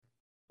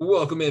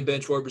Welcome in,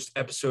 Bench Warmers,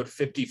 episode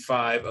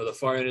 55 of the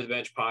Far End of the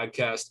Bench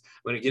podcast.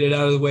 I'm going to get it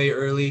out of the way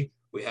early.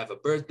 We have a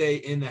birthday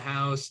in the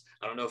house.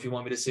 I don't know if you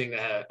want me to sing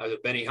the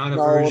Benihana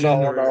version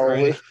or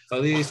any.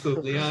 Feliz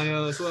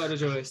cumpleaños, suerte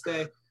yo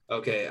esté.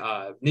 Okay,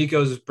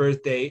 Nico's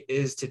birthday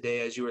is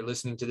today as you are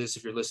listening to this.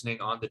 If you're listening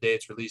on the day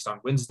it's released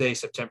on Wednesday,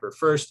 September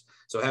 1st.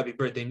 So happy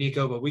birthday,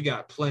 Nico. But we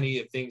got plenty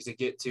of things to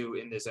get to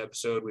in this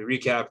episode. We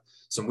recap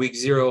some week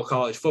 0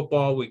 college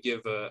football. We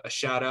give a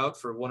shout out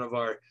for one of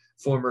our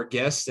former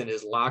guests and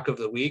his lock of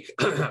the week,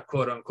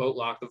 quote unquote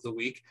lock of the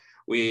week.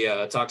 We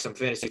talk some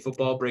fantasy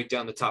football, break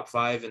down the top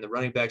 5 in the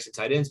running backs and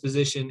tight ends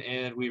position,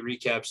 and we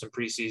recap some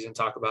preseason,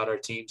 talk about our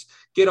teams,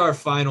 get our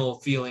final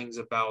feelings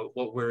about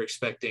what we're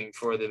expecting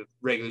for the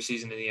regular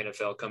season in the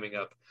NFL coming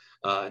up.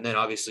 And then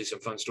obviously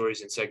some fun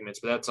stories and segments,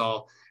 but that's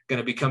all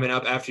going to be coming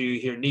up after you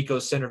hear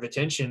Nico's center of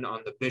attention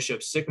on the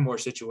Bishop Sycamore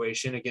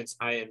situation against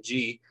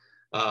IMG.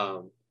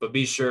 But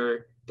be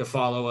sure to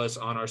follow us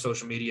on our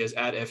social medias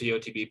at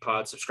FEOTB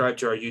Pod. Subscribe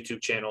to our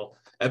YouTube channel.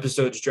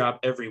 Episodes drop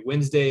every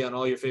Wednesday on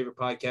all your favorite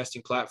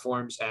podcasting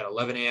platforms at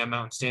 11 a.m.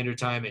 Mountain Standard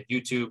Time, and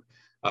YouTube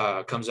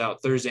comes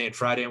out Thursday and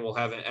Friday, and we'll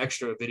have an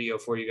extra video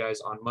for you guys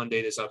on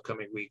Monday this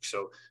upcoming week.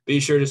 So be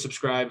sure to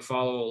subscribe,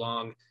 follow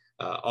along,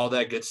 all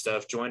that good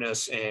stuff. Join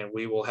us, and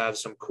we will have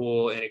some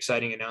cool and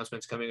exciting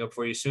announcements coming up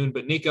for you soon.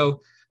 But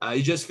Nico,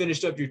 you just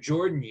finished up your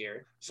Jordan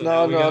year. So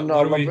no.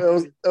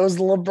 It was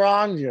the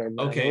LeBron year,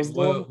 man. Okay,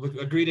 well,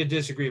 agree to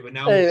disagree, but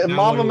now. Hey, now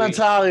Mamba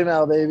mentality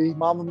now, baby.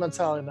 Mamba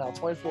mentality now.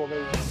 24,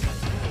 baby.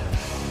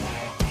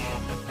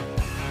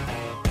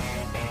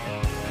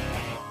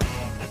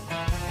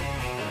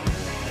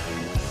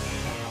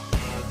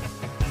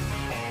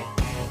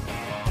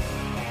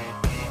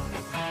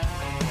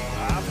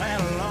 I've had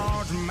a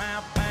large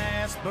mouth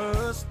pass,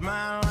 bust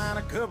smile, and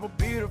a couple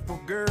beautiful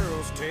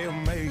girls tell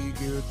me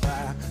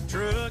goodbye.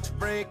 Trucks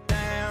break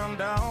down,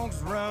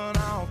 dogs run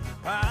off,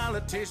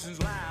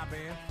 politicians lie, been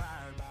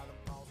fired by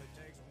the boss.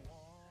 It takes one.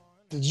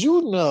 Did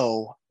you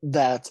know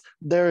that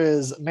there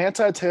is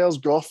Manti Te'o's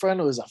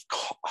girlfriend who is a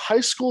high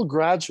school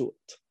graduate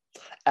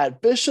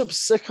at Bishop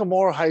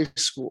Sycamore High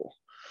School?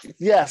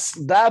 Yes,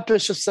 that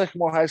Bishop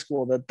Sycamore High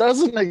School that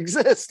doesn't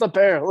exist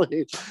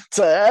apparently.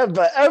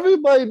 But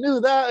everybody knew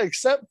that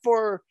except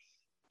for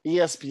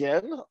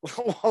ESPN.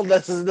 Well,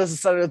 this is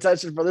center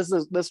attention for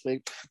this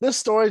week. This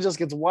story just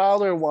gets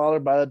wilder and wilder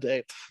by the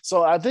day.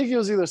 So I think it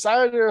was either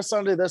Saturday or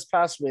Sunday this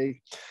past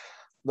week.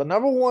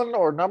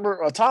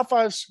 The top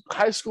 5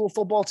 high school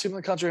football team in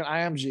the country in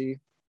IMG,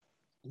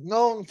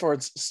 known for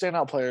its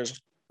standout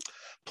players,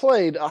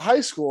 played a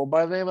high school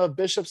by the name of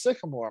Bishop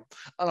Sycamore,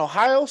 an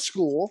Ohio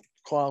school,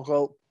 quote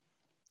unquote,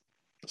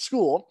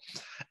 school,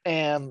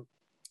 and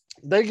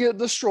they get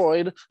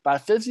destroyed by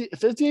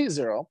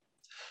 58-0.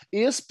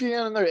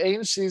 ESPN and their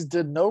agencies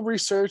did no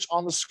research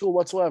on the school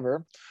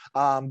whatsoever.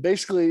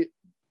 Basically,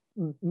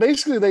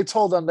 they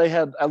told them they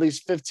had at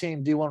least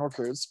 15 D1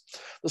 recruits.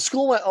 The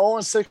school went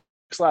 0-6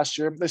 last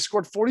year. They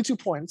scored 42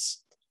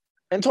 points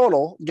in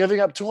total, giving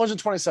up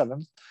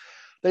 227.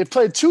 They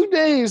played 2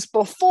 days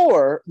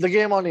before the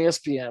game on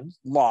ESPN,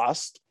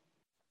 lost.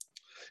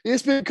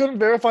 ESPN couldn't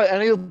verify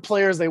any of the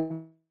players they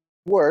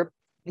were.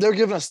 They were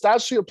given a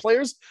stat sheet of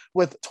players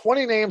with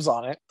 20 names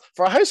on it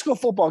for a high school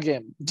football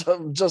game.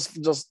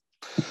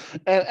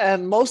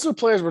 And most of the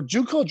players were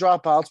JUCO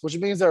dropouts, which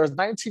means they're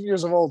 19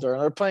 years of older,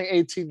 and they're playing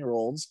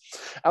 18-year-olds.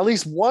 At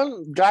least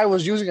one guy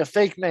was using a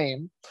fake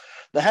name.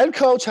 The head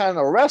coach had an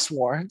arrest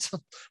warrant,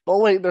 but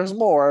wait, there's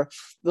more.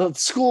 The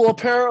school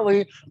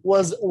apparently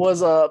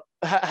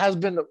has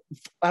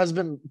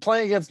been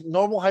playing against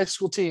normal high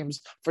school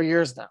teams for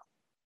years now.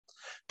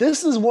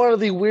 This is one of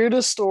the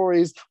weirdest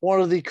stories,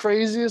 one of the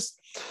craziest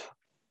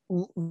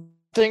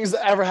things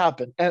that ever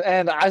happened.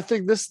 And I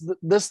think this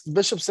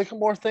Bishop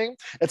Sycamore thing,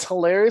 it's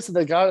hilarious that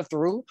they got it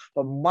through,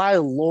 but my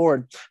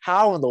Lord,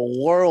 how in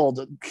the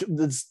world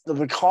did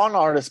the con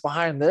artist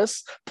behind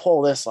this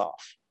pull this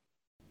off?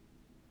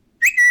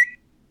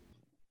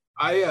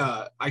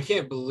 I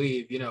can't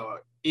believe,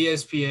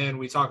 ESPN,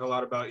 we talk a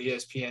lot about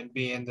ESPN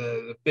being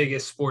the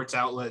biggest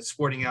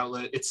sporting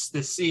outlet. It's the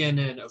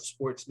CNN of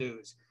sports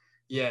news.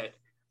 Yet,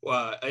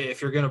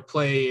 if you're going to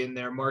play in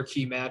their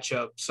marquee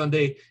matchup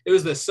Sunday, it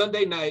was the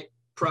Sunday night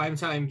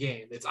primetime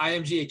game. It's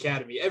IMG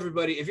Academy.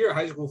 Everybody, if you're a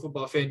high school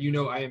football fan, you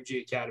know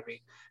IMG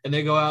Academy. And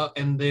they go out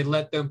and they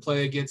let them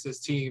play against this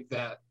team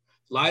that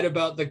lied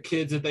about the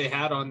kids that they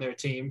had on their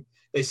team.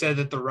 They said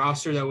that the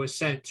roster that was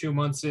sent 2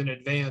 months in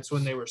advance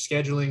when they were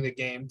scheduling the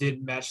game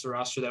didn't match the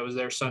roster that was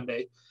there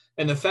Sunday.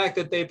 And the fact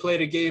that they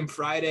played a game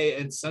Friday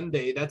and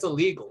Sunday, that's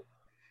illegal.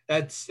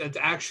 That's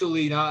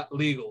actually not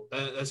legal.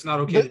 That's not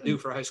okay to do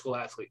for high school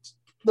athletes.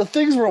 The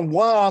things were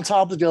one on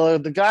top of the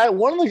other.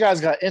 One of the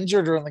guys got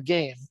injured during the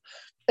game.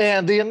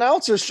 And the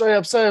announcer straight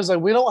up said,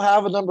 we don't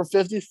have a number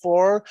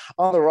 54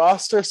 on the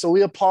roster, so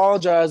we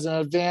apologize in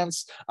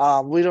advance.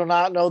 We do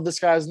not know this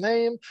guy's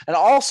name. And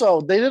also,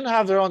 they didn't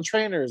have their own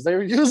trainers. They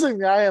were using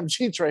the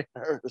IMG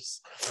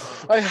trainers.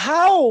 Like,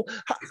 how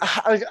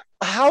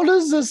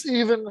does this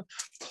even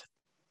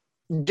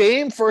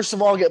game, first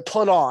of all, get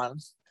put on?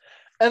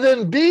 And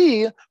then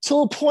B, to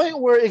a point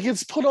where it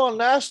gets put on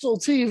national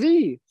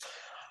TV.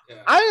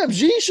 Yeah.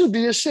 IMG should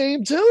be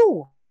ashamed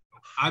too.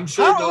 I'm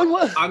sure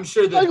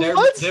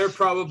that they're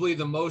probably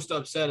the most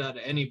upset out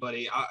of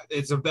anybody.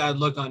 It's a bad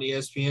look on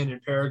ESPN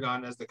and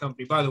Paragon as the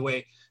company. By the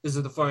way, this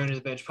is the Far End of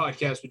the Bench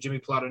podcast with Jimmy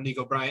Pilato,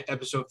 Nico Bryant,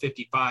 episode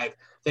 55.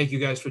 Thank you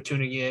guys for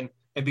tuning in,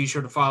 and be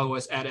sure to follow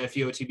us at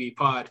FEOTB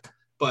Pod.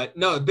 But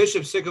no,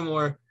 Bishop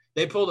Sycamore,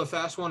 they pulled a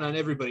fast one on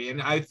everybody,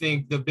 and I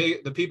think the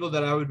people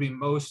that I would be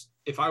most,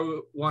 if I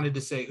wanted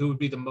to say who would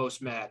be the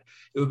most mad,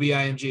 it would be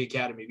IMG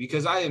Academy,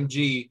 because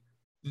IMG,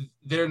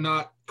 they're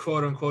not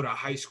quote unquote a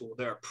high school,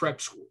 they're a prep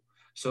school,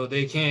 so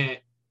they can't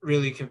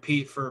really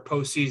compete for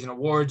postseason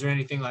awards or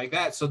anything like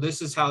that. So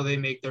this is how they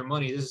make their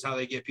money. This is how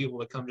they get people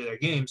to come to their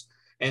games.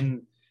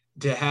 And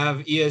to have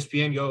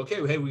ESPN go,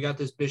 okay, hey, we got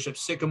this Bishop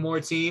Sycamore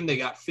team, they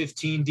got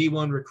 15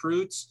 D1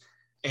 recruits,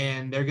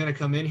 and they're going to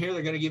come in here,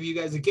 they're going to give you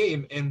guys a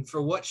game. And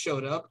for what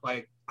showed up,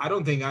 like, I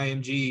don't think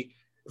IMG,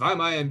 if I'm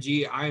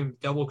IMG, I'm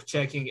double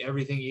checking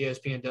everything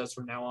ESPN does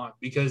from now on,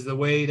 because the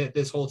way that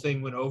this whole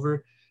thing went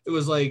over, it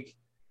was like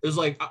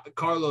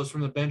Carlos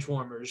from the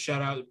Benchwarmers,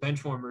 shout out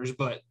Benchwarmers,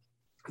 but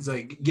it's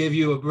like, give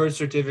you a birth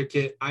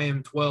certificate, I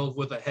am 12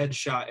 with a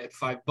headshot at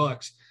 $5.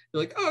 You're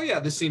like, oh yeah,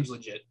 this seems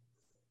legit.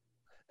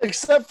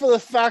 Except for the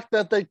fact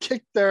that they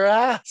kicked their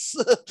ass.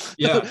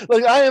 Yeah.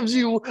 Like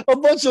IMG, a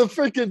bunch of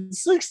freaking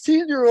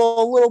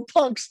 16-year-old little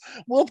punks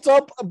whooped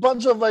up a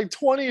bunch of like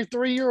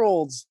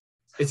 23-year-olds.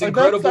 It's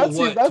incredible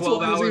what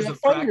 12 hours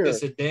of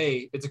practice a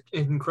day. It's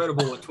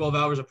incredible what 12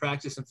 hours of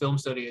practice and film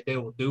study a day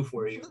will do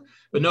for you.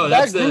 But no,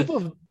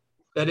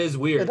 that is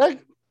weird.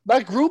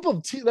 That group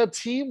of that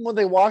team, when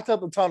they walked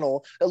out the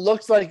tunnel, it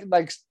looks like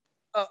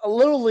a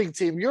little league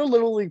team. Your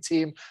little league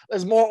team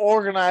is more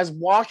organized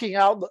walking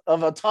out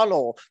of a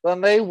tunnel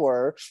than they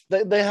were.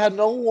 They had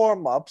no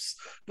warm-ups.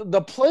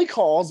 The play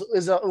calls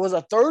was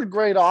a third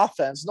grade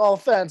offense. No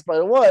offense, but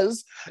it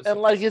was. And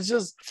like, it's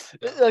just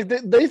like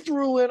they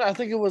threw in, I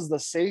think it was the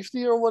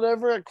safety or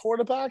whatever at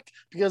quarterback,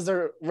 because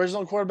their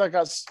original quarterback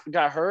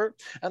got hurt,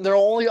 and their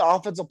only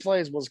offensive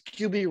plays was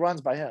QB runs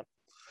by him.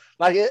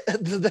 Like it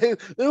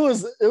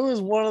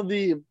was one of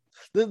the.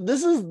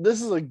 This is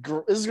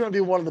going to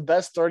be one of the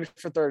best 30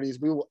 for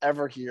 30s we will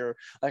ever hear,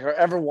 like, or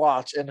ever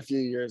watch in a few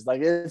years.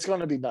 Like, it's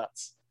going to be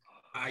nuts.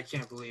 I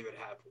can't believe it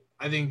happened.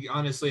 I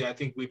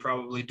think we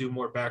probably do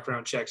more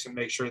background checks and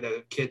make sure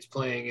that kids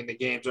playing in the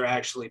games are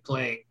actually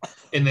playing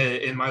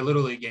in my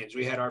Little League games.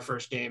 We had our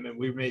first game and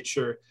we made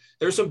sure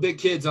there were some big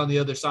kids on the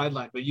other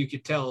sideline, but you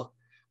could tell,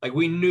 like,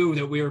 we knew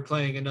that we were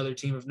playing another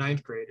team of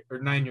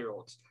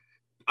 9-year-olds.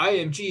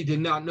 IMG did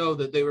not know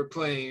that they were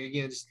playing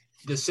against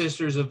the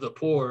Sisters of the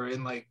Poor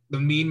and like the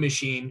Mean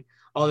Machine,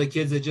 all the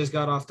kids that just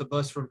got off the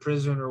bus from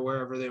prison or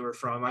wherever they were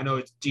from. I know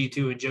it's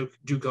G2 and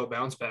JUCO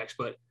bounce backs,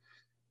 but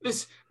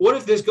what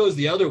if this goes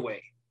the other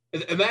way?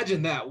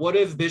 Imagine that. What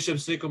if Bishop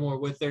Sycamore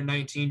with their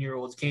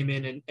 19-year-olds came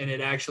in and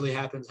it actually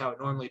happens how it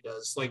normally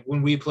does? Like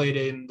when we played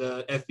in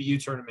the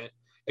FBU tournament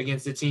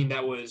against a team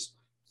that was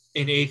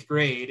in 8th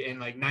grade and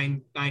like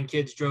nine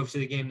kids drove to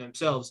the game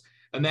themselves.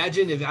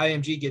 Imagine if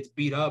IMG gets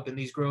beat up and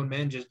these grown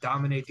men just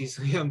dominate these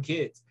young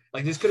kids.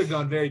 Like, this could have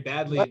gone very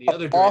badly in the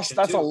other direction.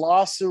 That's a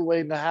lawsuit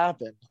waiting to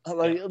happen.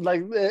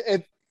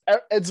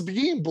 It's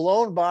being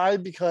blown by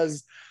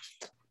because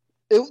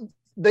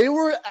they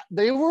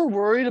were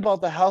worried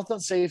about the health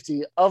and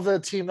safety of the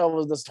team that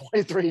was this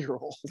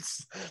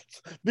 23-year-olds.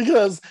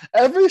 Because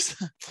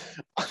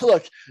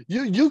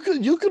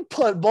you could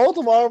put both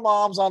of our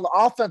moms on the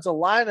offensive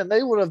line and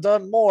they would have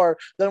done more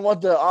than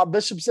what the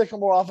Bishop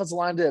Sycamore offensive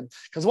line did.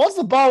 Because once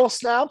the ball was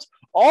snapped,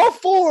 all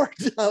 4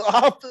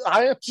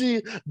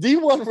 IMG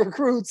D1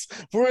 recruits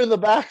were in the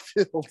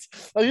backfield.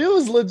 Like, it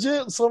was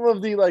legit some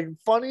of the like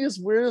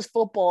funniest, weirdest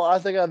football I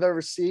think I've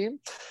ever seen.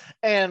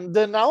 And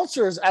the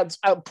announcers at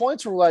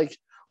points were like,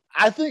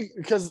 I think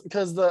because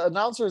the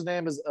announcer's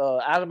name is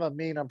Adam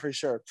Amin, I'm pretty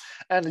sure.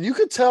 And you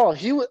could tell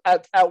he was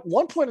at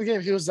one point in the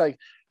game, he was like,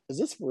 is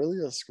this really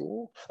a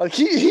school? Like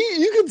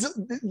you could,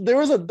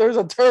 there's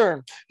a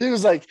turn. He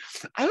was like,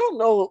 I don't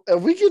know, are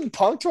we getting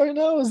punked right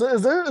now? Is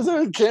there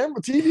a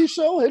TV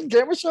show, hidden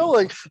camera show?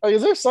 Like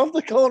is there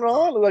something going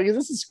on? Like, is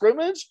this a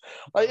scrimmage?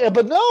 Like,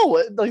 but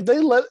no, like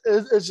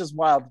it's just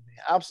wild to me,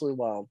 absolutely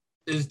wild.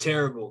 Is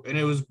terrible, and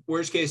it was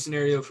worst case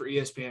scenario for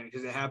ESPN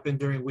because it happened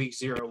during week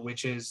 0,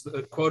 which is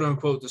quote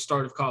unquote the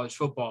start of college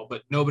football,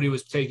 but nobody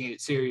was taking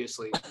it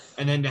seriously.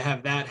 And then to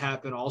have that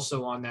happen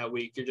also on that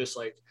week, you're just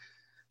like,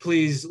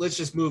 please, let's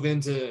just move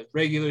into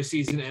regular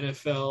season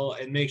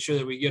NFL and make sure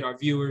that we get our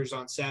viewers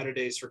on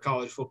Saturdays for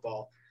college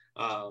football.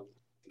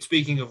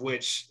 Speaking of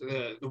which,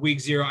 the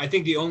week 0, I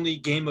think the only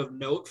game of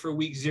note for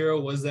week 0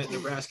 was that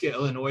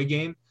Nebraska-Illinois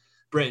game.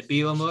 Brett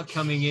Bielema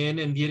coming in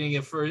and getting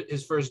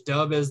his first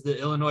dub as the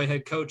Illinois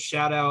head coach.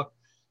 Shout out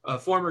a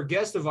former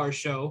guest of our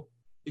show.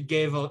 He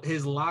gave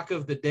his lock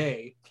of the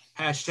day,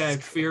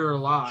 #Fear or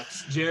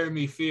Locks,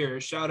 Jeremy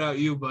Fear. Shout out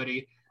you,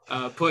 buddy,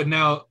 putting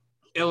out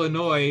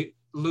Illinois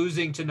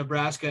losing to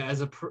Nebraska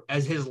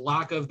as his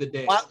lock of the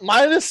day.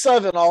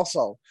 -7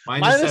 also.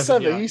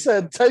 -7. Yeah. He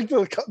said, take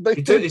the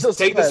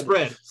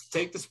spread.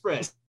 Take the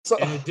spread. So,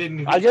 and it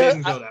didn't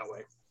go that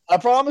way. I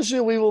promise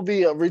you, we will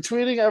be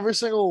retweeting every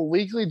single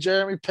weekly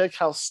Jeremy pick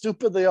how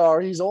stupid they are.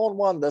 He's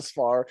 0-1 this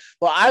far.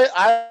 But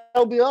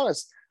I'll be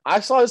honest. I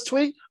saw his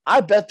tweet.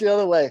 I bet the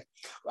other way.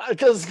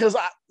 Because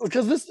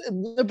this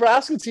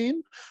Nebraska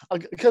team,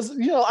 because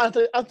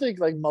I think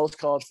like most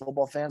college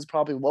football fans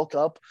probably woke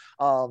up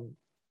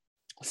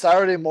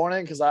Saturday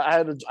morning because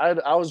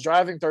I was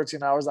driving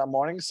 13 hours that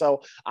morning,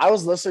 so I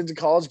was listening to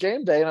College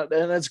Game Day,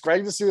 and it's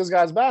great to see those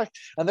guys back.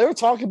 And they were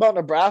talking about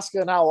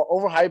Nebraska and how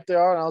overhyped they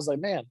are, and I was like,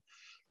 man,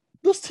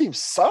 this team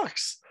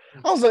sucks.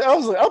 I was like,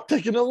 I'm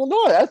picking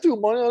Illinois. I threw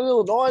money on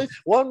Illinois,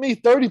 won me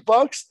 $30.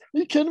 Are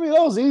you kidding me?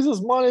 That was the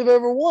easiest money I've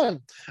ever won.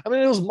 I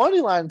mean, it was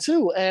money line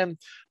too. And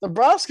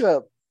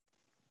Nebraska,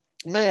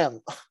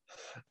 man,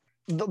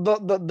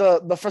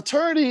 the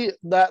fraternity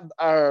that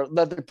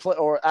they play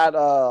or at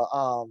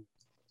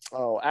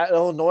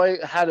Illinois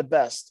had it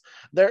best.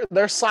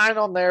 Their sign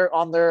on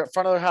their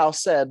front of their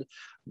house said,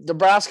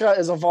 Nebraska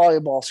is a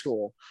volleyball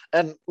school.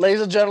 And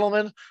ladies and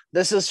gentlemen,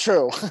 this is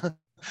true.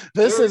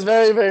 This is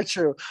very, very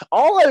true.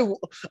 All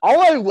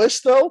I wish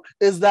though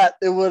is that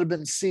it would have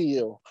been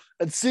CU,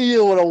 and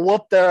CU would have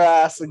whooped their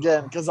ass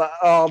again because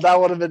that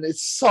would have been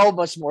so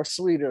much more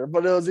sweeter.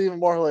 But it was even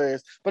more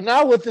hilarious. But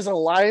now with this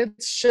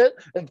alliance shit,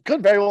 it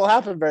could very well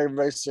happen very,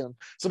 very soon.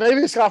 So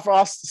maybe Scott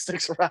Frost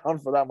sticks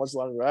around for that much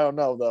longer. I don't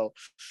know though.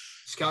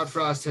 Scott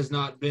Frost has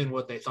not been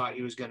what they thought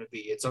he was going to be.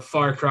 It's a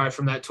far cry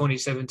from that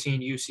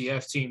 2017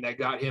 UCF team that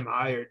got him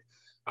hired.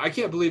 I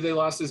can't believe they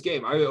lost this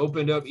game. I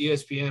opened up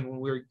ESPN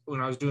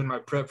when I was doing my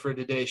prep for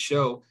today's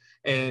show,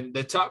 and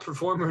the top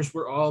performers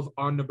were all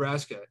on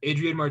Nebraska.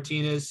 Adrian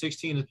Martinez,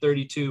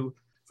 16-32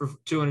 for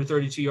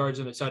 232 yards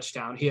and a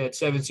touchdown. He had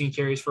 17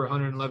 carries for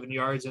 111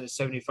 yards and a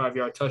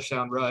 75-yard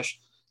touchdown rush.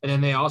 And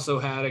then they also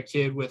had a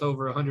kid with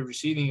over 100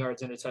 receiving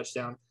yards and a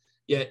touchdown.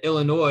 Yet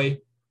Illinois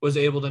was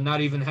able to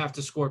not even have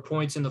to score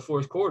points in the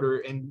fourth quarter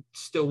and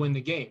still win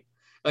the game.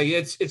 Like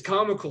it's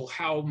comical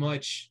how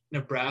much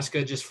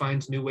Nebraska just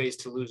finds new ways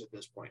to lose at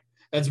this point.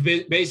 That's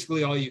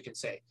basically all you can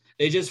say.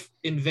 They just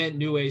invent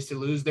new ways to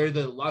lose. They're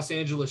the Los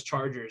Angeles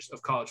Chargers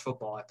of college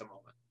football at the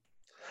moment.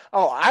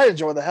 Oh, I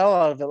enjoy the hell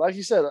out of it. Like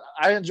you said,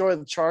 I enjoy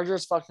the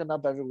Chargers fucking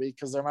up every week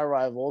because they're my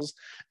rivals.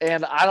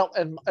 And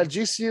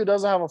GCU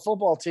doesn't have a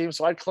football team,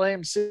 so I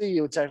claim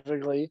CU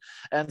technically.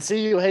 And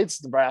CU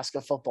hates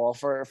Nebraska football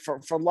for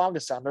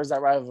longest time. There's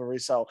that rivalry.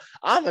 So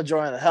I'm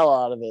enjoying the hell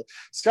out of it.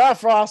 Scott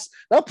Frost,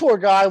 that poor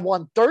guy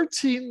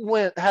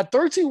had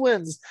 13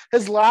 wins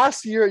his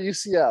last year at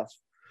UCF.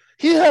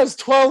 He has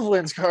 12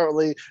 wins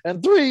currently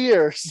in 3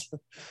 years.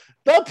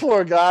 That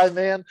poor guy,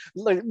 man.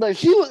 Like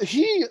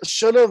he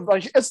should have.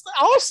 Like, it's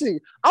honestly,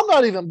 I'm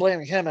not even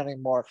blaming him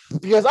anymore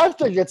because I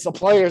think it's the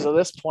players at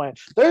this point.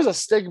 There's a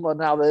stigma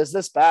now that is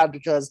this bad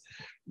because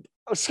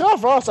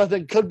Scott Frost, I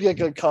think, could be a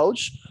good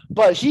coach,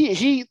 but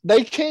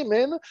they came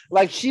in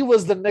like he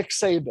was the Nick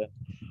Saban.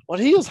 When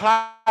he was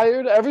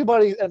hired,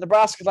 everybody in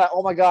Nebraska thought,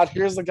 oh, my God,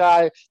 here's the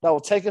guy that will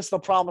take us to the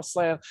promised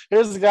land.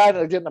 Here's the guy that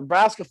will get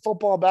Nebraska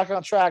football back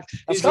on track.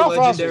 And he's a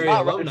legendary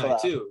alumni,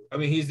 too. I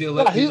mean, he's a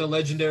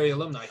legendary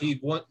alumni. He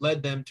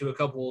led them to a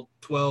couple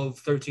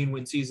 12,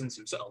 13-win seasons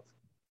himself.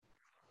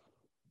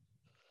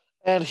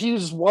 And he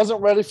just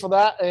wasn't ready for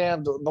that.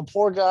 And the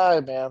poor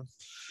guy, man,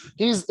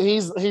 he's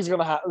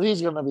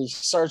gonna be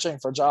searching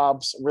for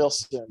jobs real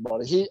soon,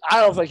 buddy. I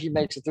don't think he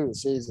makes it through the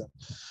season.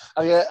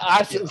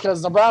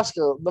 Because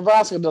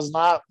Nebraska does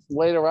not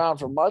wait around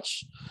for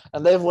much,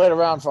 and they've waited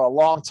around for a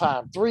long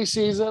time. 3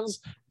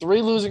 seasons,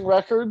 3 losing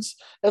records.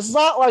 It's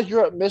not like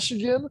you're at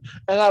Michigan,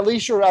 and at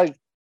least you're like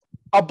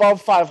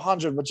above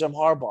 500 with Jim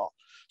Harbaugh.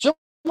 Jim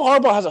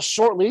Harbaugh has a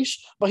short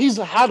leash, but he's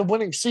had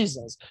winning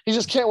seasons. He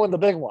just can't win the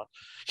big one.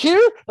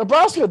 Here,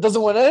 Nebraska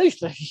doesn't win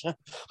anything.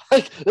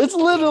 Like, it's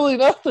literally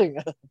nothing.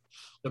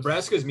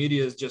 Nebraska's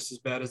media is just as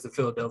bad as the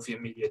Philadelphia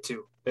media,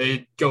 too.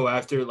 They go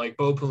after, like,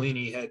 Bo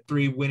Pelini had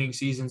 3 winning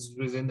seasons,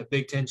 was in the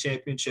Big Ten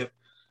championship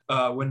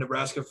when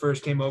Nebraska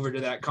first came over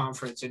to that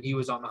conference, and he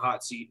was on the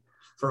hot seat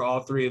for all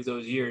 3 of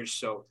those years.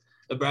 So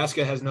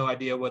Nebraska has no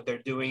idea what they're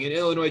doing, and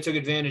Illinois took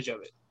advantage of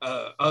it.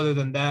 Other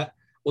than that,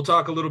 we'll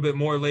talk a little bit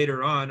more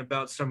later on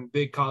about some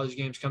big college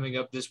games coming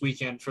up this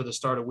weekend for the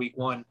start of week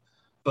 1.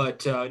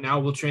 But now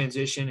we'll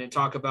transition and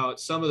talk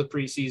about some of the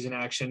preseason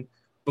action.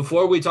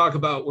 Before we talk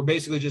about, we're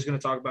basically just going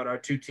to talk about our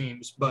 2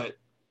 teams, but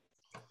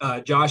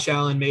Josh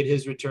Allen made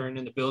his return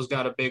and the Bills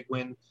got a big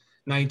win,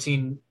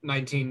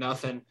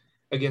 19-0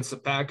 against the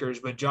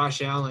Packers. But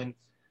Josh Allen,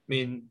 I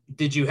mean,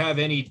 did you have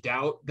any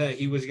doubt that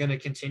he was going to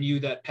continue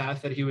that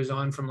path that he was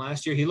on from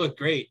last year? He looked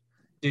great.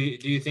 Do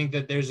you think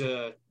that there's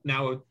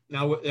now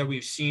that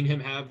we've seen him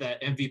have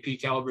that MVP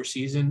caliber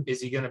season,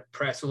 is he going to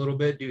press a little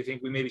bit? Do you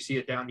think we maybe see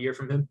a down year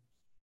from him?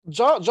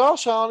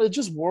 Josh Allen, it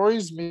just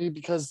worries me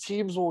because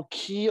teams will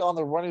key on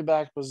the running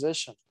back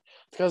position.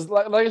 Because,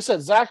 like I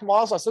said, Zach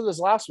Moss, I said this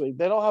last week,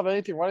 they don't have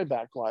anything running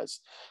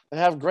back-wise. They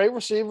have great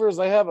receivers.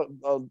 They have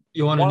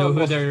You want to know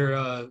who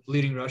their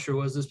leading rusher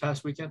was this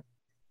past weekend?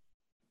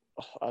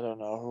 I don't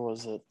know. Who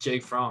was it?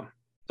 Jake Fromm,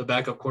 the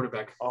backup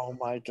quarterback. Oh,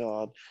 my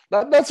God.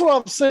 That's what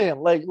I'm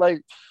saying.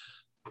 Like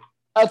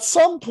at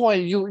some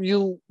point,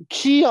 you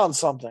key on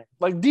something.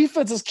 Like,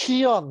 defense is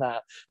key on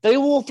that. They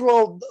will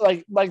throw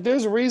like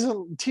there's a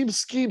reason teams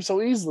scheme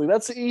so easily.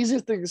 That's the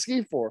easiest thing to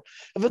scheme for.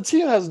 If a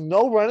team has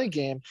no running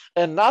game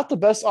and not the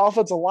best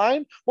offensive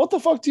line, what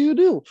the fuck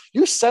do?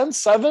 You send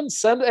 7,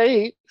 send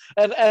 8,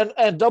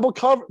 and double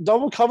cover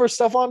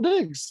Stephon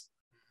Diggs,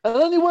 and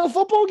then you win a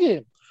football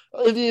game.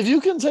 If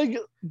you can take,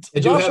 they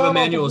do have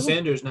Emmanuel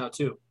Sanders now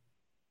too.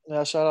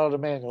 Yeah, shout out to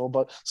Emmanuel,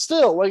 but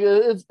still, like,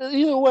 it's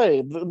either way,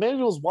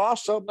 Emmanuel's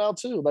washed up now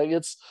too. Like,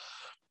 it's,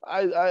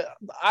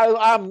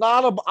 I'm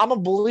a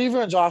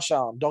believer in Josh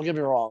Allen. Don't get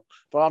me wrong,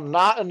 but I'm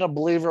not a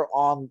believer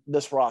on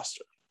this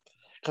roster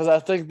because I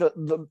think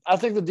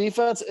the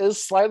defense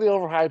is slightly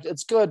overhyped.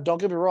 It's good.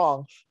 Don't get me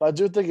wrong, but I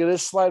do think it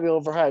is slightly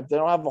overhyped. They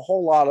don't have a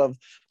whole lot of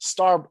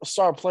star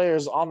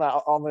players on the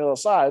other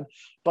side.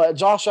 But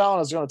Josh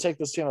Allen is going to take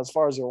this team as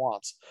far as he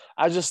wants.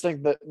 I just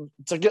think that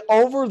to get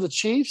over the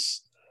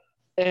Chiefs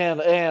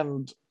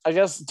and I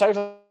guess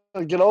technically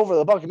get over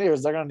the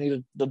Buccaneers, they're going to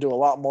need to do a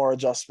lot more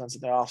adjustments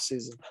in the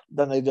offseason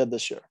than they did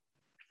this year.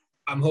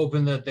 I'm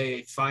hoping that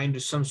they find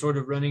some sort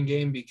of running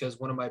game because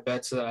one of my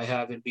bets that I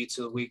have in Beats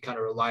of the Week kind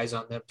of relies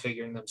on them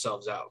figuring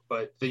themselves out.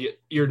 But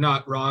you're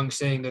not wrong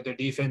saying that their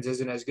defense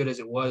isn't as good as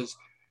it was.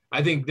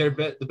 I think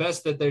the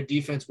best that their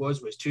defense was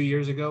 2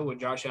 years ago when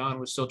Josh Allen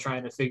was still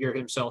trying to figure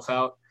himself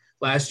out.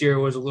 Last year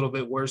was a little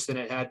bit worse than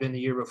it had been the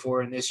year before,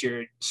 and this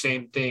year,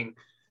 same thing.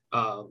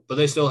 But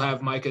they still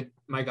have Micah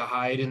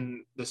Hyde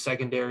in the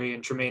secondary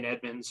and Tremaine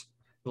Edmonds,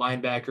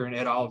 linebacker, and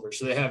Ed Oliver.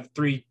 So they have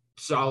 3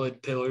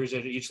 solid pillars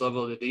at each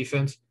level of the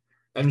defense.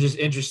 I'm just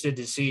interested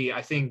to see.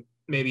 I think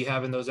maybe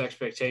having those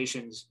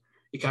expectations,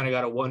 you kind of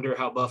got to wonder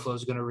how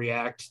Buffalo's going to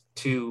react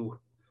to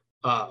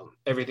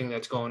everything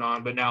that's going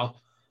on. But now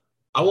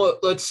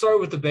let's start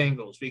with the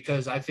Bengals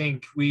because I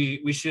think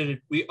we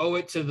owe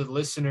it to the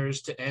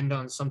listeners to end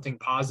on something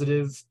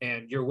positive.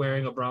 And you're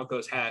wearing a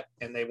Broncos hat,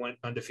 and they went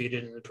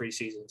undefeated in the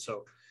preseason.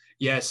 So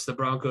yes, the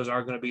Broncos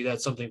are going to be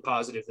that something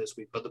positive this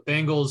week. But the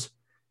Bengals,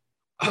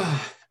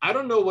 I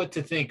don't know what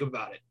to think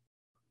about it.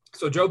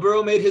 So Joe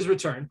Burrow made his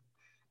return,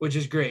 which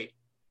is great.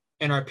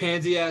 And our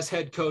pansy-ass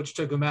head coach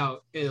took him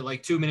out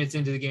like 2 minutes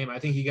into the game. I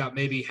think he got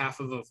maybe half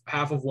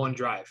of one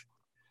drive.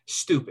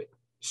 Stupid.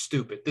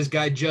 This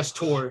guy just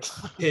tore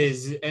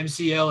his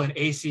MCL and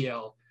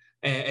ACL,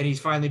 and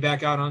he's finally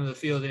back out onto the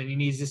field, and he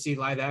needs to see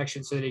live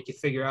action so that he can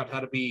figure out how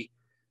to be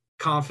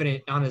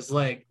confident on his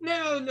leg.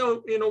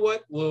 No, you know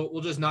what?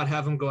 We'll just not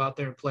have him go out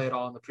there and play at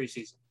all in the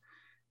preseason.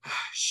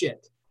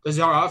 Shit. Does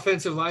our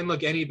offensive line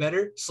look any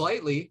better?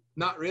 Slightly.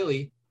 Not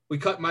really. We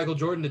cut Michael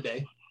Jordan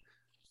today.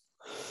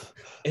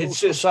 It's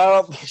just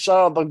shout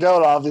out the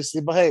GOAT,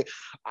 obviously. But hey,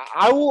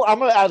 I'm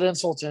gonna add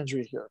insult to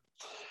injury here.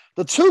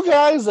 The 2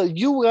 guys that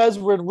you guys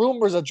were in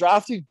rumors of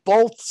drafting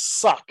both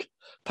suck.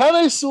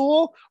 Penei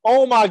Sewell,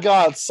 oh my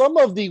God, some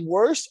of the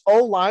worst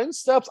O-line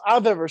steps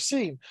I've ever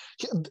seen.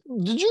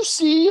 Did you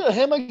see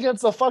him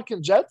against the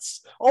fucking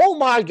Jets? Oh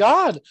my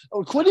God.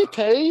 Kwity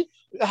Paye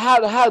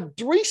had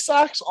 3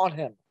 sacks on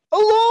him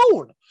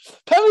alone.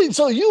 Penei,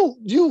 so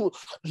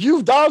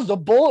you've dodged a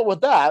bullet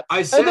with that.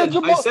 I said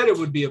it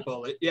would be a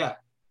bullet, yeah.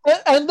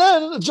 And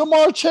then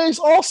Ja'Marr Chase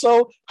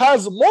also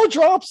has more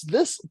drops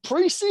this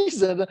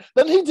preseason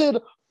than he did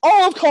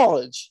all of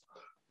college.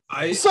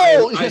 I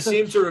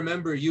seem to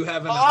remember you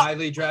having a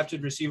highly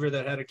drafted receiver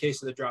that had a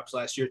case of the drops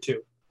last year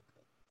too.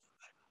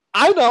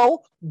 I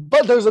know,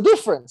 but there's a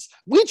difference.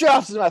 We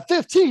drafted him at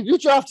 15. You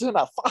drafted him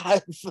at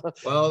 5.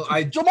 Well,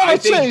 I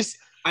think Chase.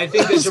 I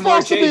think that Ja'Marr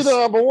Chase, to be the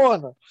number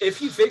 1. If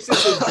he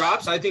fixes his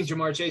drops, I think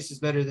Ja'Marr Chase is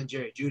better than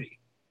Jerry Jeudy.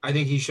 I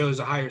think he shows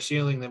a higher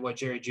ceiling than what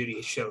Jerry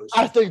Jeudy shows.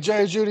 I think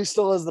Jerry Jeudy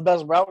still is the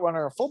best route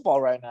runner in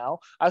football right now.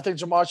 I think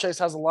Ja'Marr Chase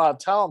has a lot of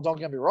talent. Don't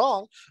get me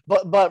wrong,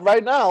 but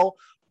right now,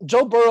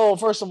 Joe Burrow,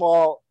 first of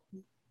all,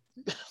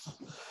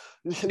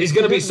 he's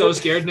going to be so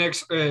scared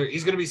he's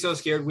going to be so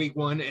scared week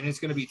 1, and it's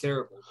going to be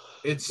terrible.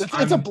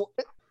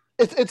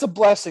 It's a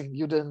blessing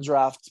you didn't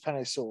draft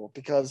Penei Sewell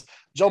because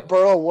Joe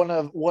Burrow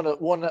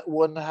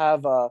wouldn't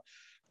have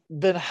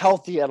been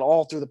healthy at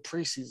all through the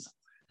preseason.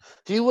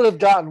 He would have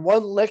gotten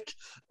one lick,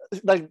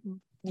 like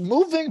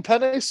moving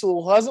Penei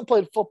Sewell, who hasn't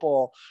played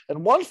football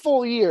in 1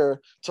 full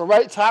year, to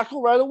right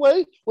tackle right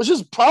away, which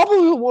is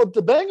probably what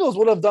the Bengals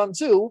would have done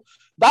too.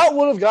 That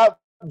would have got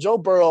Joe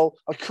Burrow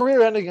a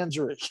career-ending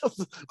injury.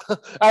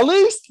 At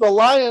least the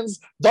Lions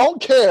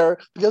don't care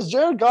because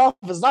Jared Goff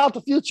is not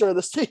the future of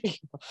this team.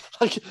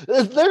 Like,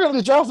 they're going to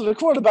be drafting a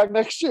quarterback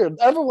next year.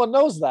 Everyone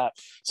knows that,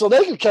 so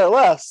they could care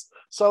less.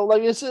 So,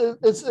 like,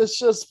 it's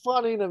just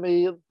funny to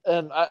me,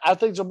 and I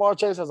think Ja'Marr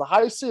Chase has a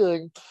high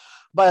ceiling,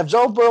 but if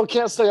Joe Burrow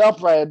can't stay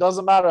upright, it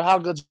doesn't matter how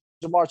good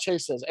Ja'Marr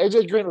Chase is.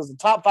 AJ Green was the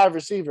top 5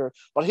 receiver,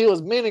 but he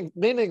was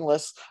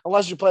meaningless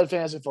unless you played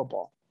fantasy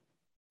football.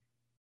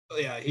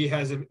 Yeah, he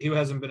hasn't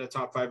been a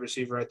top 5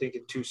 receiver, I think,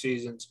 in 2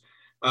 seasons.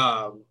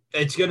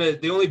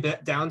 The only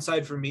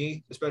downside for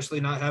me, especially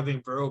not having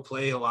Burrow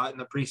play a lot in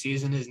the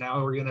preseason, is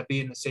now we're going to be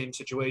in the same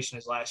situation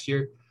as last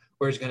year,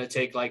 where it's going to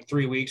take like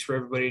 3 weeks for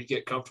everybody to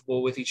get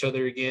comfortable with each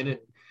other again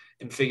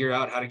and figure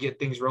out how to get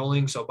things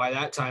rolling. So by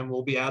that time,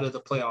 we'll be out of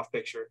the playoff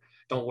picture.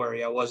 Don't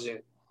worry, I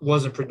wasn't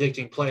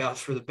predicting playoffs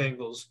for the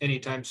Bengals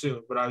anytime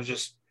soon, but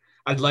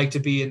I'd like to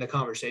be in the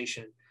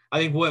conversation. I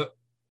think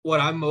what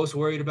I'm most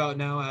worried about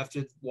now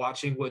after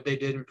watching what they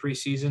did in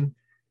preseason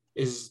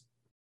is,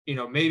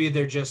 maybe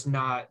they're just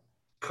not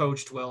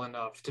coached well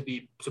enough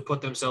to put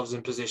themselves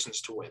in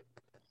positions to win.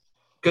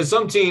 Because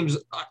some teams,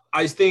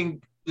 I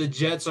think the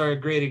Jets are a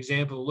great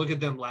example. Look at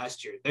them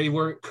last year. They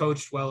weren't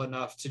coached well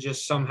enough to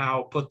just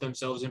somehow put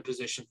themselves in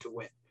position to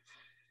win.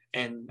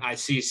 And I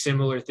see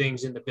similar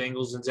things in the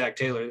Bengals and Zach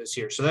Taylor this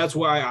year. So that's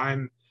why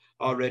I'm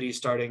already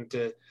starting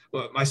to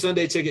 – my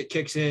Sunday ticket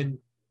kicks in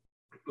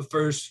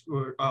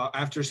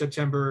after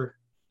September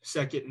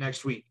 2nd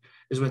next week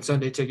is when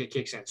Sunday ticket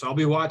kicks in. So I'll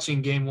be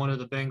watching game 1 of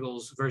the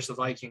Bengals versus the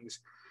Vikings.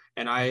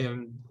 And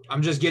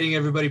I'm just getting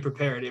everybody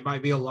prepared. It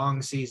might be a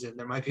long season.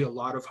 There might be a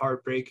lot of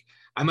heartbreak.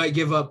 I might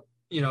give up,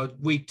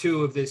 week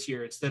 2 of this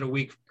year instead of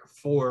week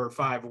 4 or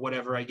 5 or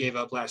whatever I gave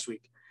up last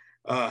week.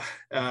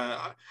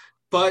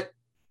 But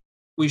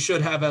we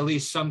should have at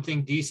least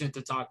something decent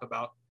to talk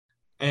about.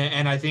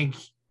 And I think,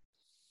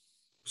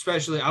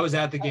 especially, I was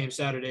at the game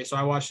Saturday, so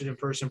I watched it in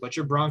person, but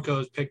your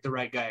Broncos picked the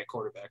right guy at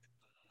quarterback.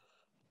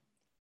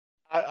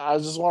 I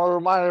just want to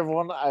remind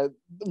everyone,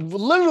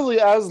 literally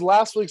as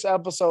last week's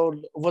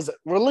episode was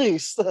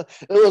released,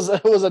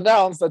 it was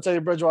announced that Teddy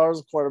Bridgewater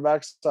was a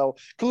quarterback. So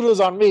kudos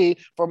on me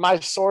for my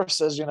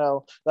sources,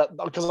 that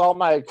because all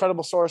my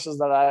credible sources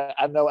that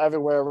I know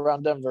everywhere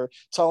around Denver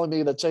telling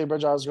me that Teddy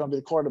Bridgewater is going to be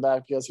the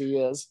quarterback because he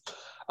is.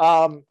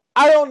 I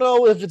don't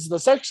know if it's the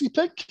sexy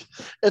pick.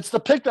 It's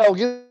the pick that will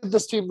get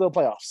this team to the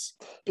playoffs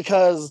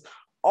because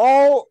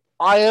all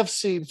I have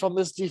seen from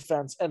this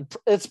defense, and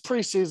it's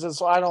preseason,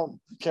 so I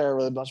don't care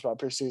really much about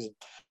preseason.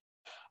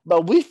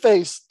 But we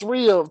faced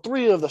three of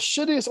the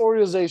shittiest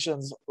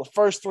organizations the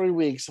first 3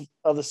 weeks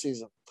of the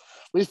season.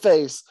 We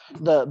faced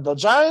the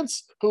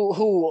Giants,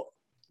 who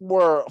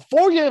were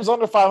 4 games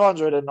under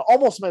 500 and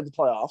almost made the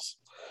playoffs.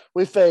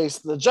 We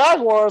faced the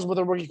Jaguars with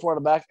a rookie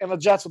quarterback and the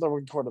Jets with a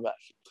rookie quarterback,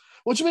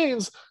 which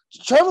means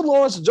Trevor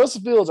Lawrence and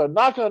Joseph Fields are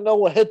not going to know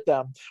what hit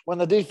them when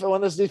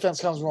this defense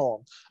comes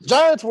rolling.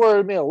 Giants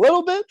worried me a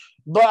little bit,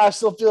 but I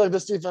still feel like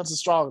this defense is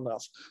strong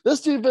enough.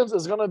 This defense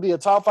is going to be a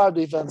top 5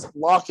 defense.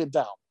 Lock it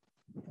down.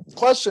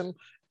 Question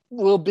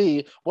will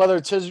be whether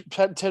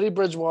Teddy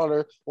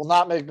Bridgewater will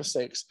not make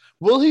mistakes.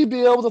 Will he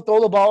be able to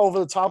throw the ball over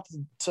the top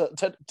to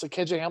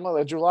KJ Hamler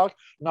like Drew Lock?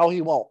 No,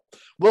 he won't.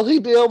 Will he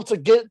be able to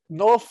get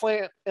Noah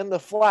Fant in the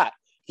flat?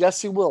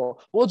 Yes, he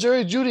will. Will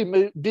Jerry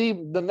Jeudy be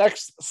the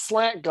next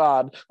slant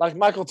god like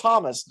Michael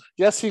Thomas?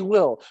 Yes, he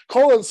will.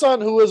 Courtland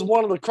Sutton, who is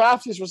one of the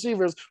craftiest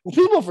receivers who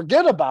people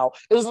forget about,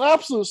 is an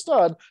absolute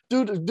stud.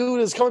 Dude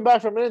is coming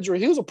back from an injury.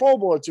 He was a Pro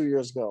Bowler 2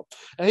 years ago,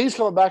 and he's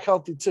coming back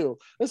healthy too.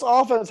 This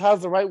offense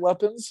has the right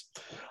weapons.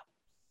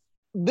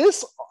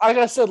 This, like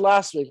I said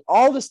last week,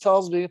 all this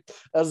tells me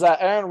is that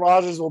Aaron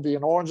Rodgers will be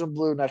in orange and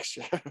blue next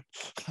year.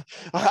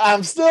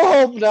 I'm still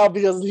hoping now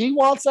because he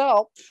wants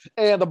out.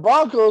 And the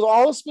Broncos,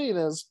 all this means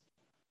is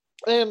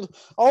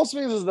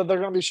that they're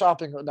going to be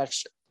shopping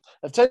next year.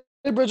 If Teddy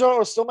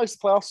Bridgewater still makes the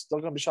playoffs, they're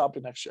going to be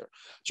shopping next year.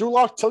 Drew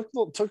Lock took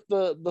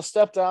the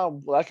step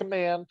down like a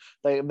man.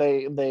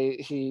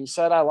 He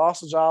said, I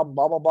lost a job,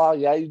 blah, blah, blah.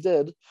 Yeah, you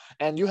did.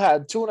 And you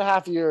had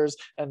 2.5 years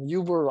and you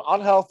were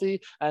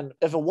unhealthy. And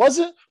if it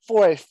wasn't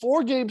for a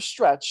 4-game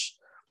stretch,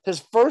 his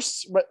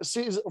first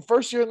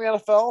year in the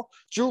NFL,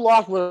 Drew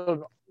Lock would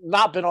have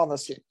not been on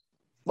this team.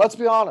 Let's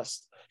be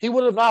honest. He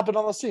would have not been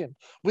on the team.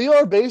 We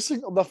are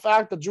basing the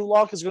fact that Drew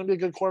Lock is going to be a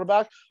good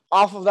quarterback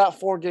off of that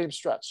 4-game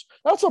stretch.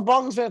 That's what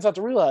Broncos fans have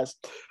to realize.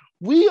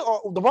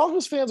 The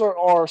Broncos fans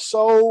are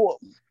so,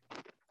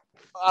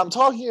 I'm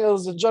talking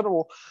as in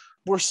general,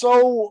 we're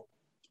so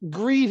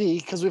greedy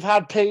because we've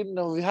had Peyton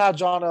and we've had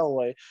John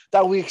Elway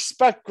that we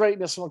expect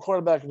greatness from the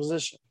quarterback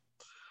position.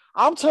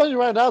 I'm telling you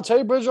right now,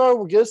 Teddy Bridgewater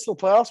will get us to the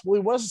playoffs. Will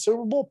he win the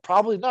Super Bowl?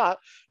 Probably not.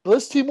 But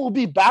this team will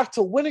be back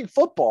to winning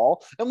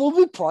football and we'll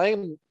be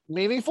playing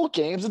meaningful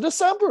games in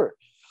December.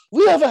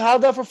 We haven't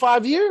had that for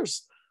 5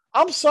 years.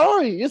 I'm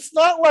sorry. It's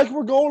not like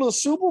we're going to the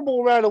Super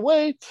Bowl right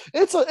away.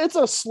 It's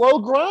a slow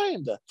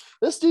grind.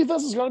 This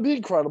defense is going to be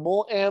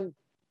incredible. And,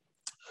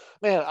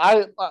 man,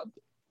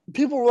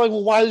 people were like,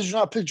 well, why did you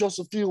not pick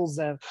Joseph Fields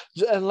then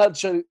and let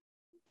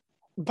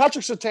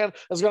Patrick Surtain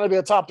is going to be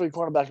a top 3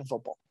 cornerback in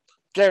football.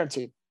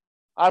 Guaranteed.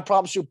 I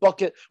promise you,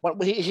 bucket.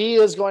 He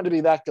is going to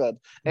be that good,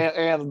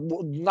 and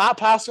not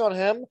passing on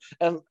him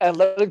and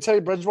letting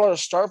Teddy Bridgewater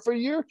start for a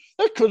year,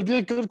 that could be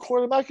a good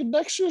quarterback in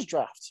next year's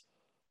draft.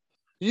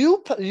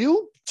 You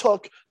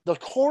took the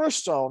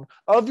cornerstone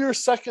of your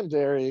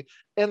secondary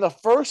in the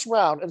first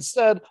round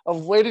instead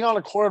of waiting on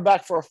a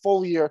quarterback for a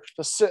full year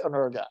to sit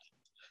under a guy.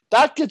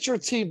 That gets your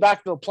team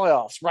back to the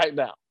playoffs right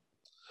now.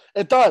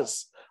 It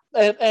does.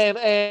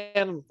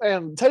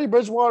 and Teddy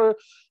Bridgewater,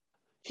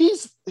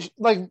 he's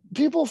like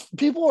people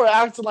are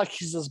acting like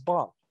he's this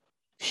bum.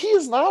 He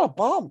is not a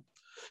bum.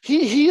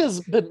 He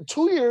has been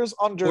 2 years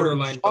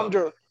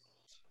under.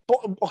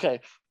 Okay,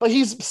 but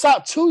he's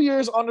sat 2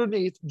 years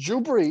underneath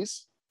Drew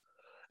Brees.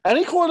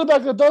 Any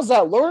quarterback that does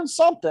that learns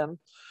something.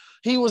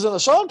 He was in the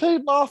Sean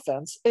Payton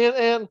offense,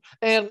 and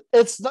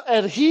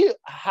he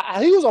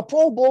was a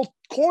Pro Bowl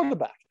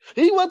quarterback.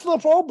 He went to the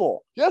Pro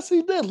Bowl. Yes,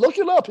 he did. Look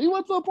it up. He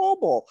went to the Pro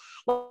Bowl.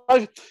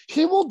 Like,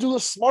 he will do the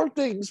smart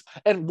things.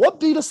 And what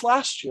beat us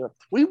last year?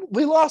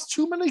 We lost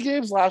too many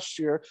games last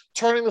year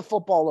turning the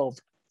football over.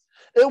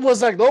 It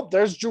was like, nope,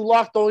 there's Drew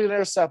Lock throwing an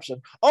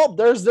interception. Oh,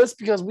 there's this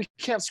because we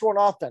can't score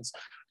an offense.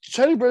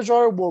 Teddy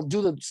Bridgewater will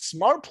do the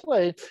smart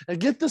play and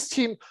get this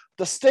team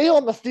to stay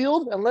on the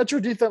field and let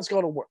your defense go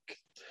to work.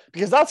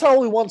 Because that's how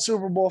we won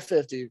Super Bowl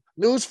 50.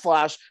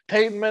 Newsflash,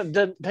 Peyton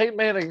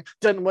Manning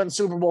didn't win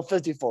Super Bowl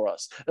 50 for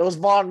us. It was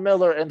Von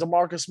Miller and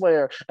DeMarcus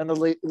Ware and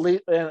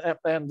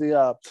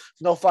the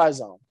no-fly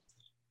zone.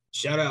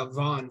 Shout out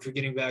Vaughn for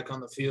getting back on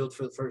the field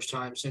for the first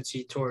time since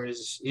he tore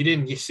his. He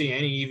didn't see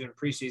any even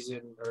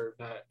preseason or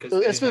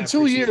because it's been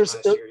 2 years.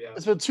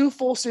 It's been 2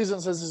 full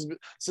seasons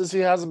since he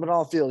hasn't been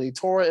on the field. He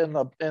tore it in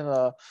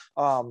the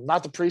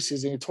not the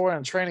preseason. He tore it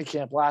in training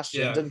camp last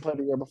year. Yeah. Didn't play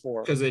the year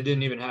before because they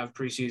didn't even have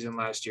preseason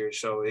last year.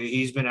 So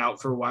he's been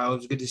out for a while. It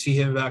was good to see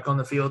him back on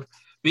the field.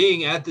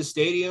 Being at the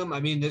stadium, I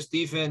mean, this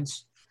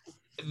defense.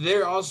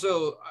 They're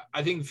also.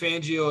 I think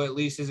Fangio at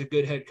least is a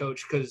good head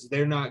coach because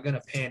they're not going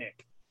to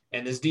panic.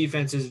 And this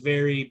defense is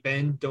very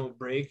bend, don't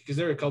break. Because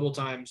there are a couple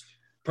times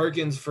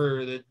Perkins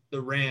for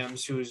the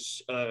Rams,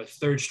 who's a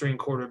third-string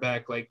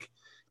quarterback, like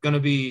going to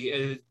be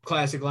a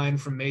classic line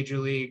from Major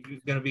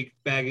League,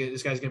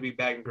 this guy's going to be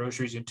bagging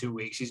groceries in 2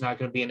 weeks. He's not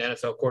going to be an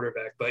NFL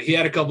quarterback. But he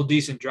had a couple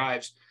decent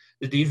drives.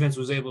 The defense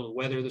was able to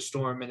weather the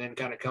storm and then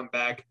kind of come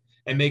back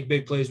and make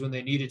big plays when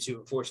they needed to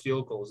and force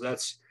field goals.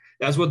 That's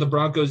what the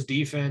Broncos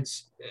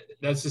defense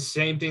 – that's the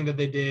same thing that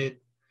they did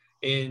 –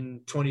 in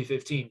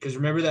 2015, because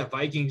remember that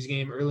Vikings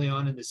game early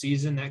on in the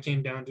season that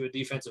came down to a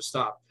defensive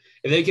stop.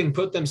 If they can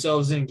put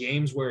themselves in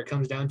games where it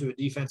comes down to a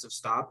defensive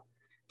stop,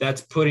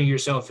 that's putting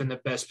yourself in the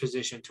best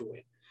position to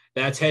win.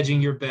 That's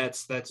hedging your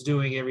bets. That's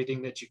doing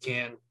everything that you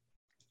can,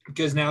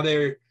 because now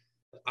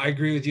I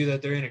agree with you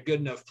that they're in a good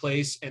enough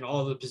place and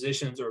all the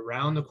positions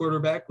around the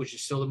quarterback, which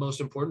is still the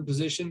most important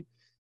position,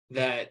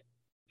 that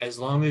as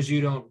long as you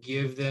don't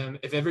give them,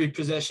 if every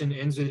possession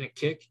ends in a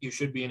kick, you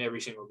should be in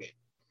every single game.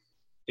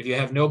 If you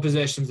have no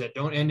possessions that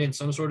don't end in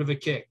some sort of a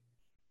kick,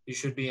 you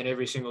should be in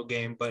every single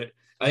game. But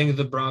I think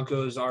the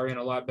Broncos are in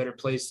a lot better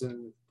place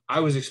than I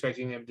was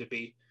expecting them to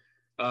be.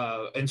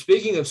 And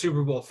speaking of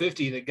Super Bowl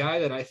 50, the guy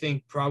that I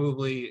think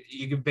probably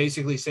you could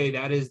basically say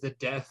that is the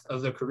death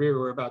of the career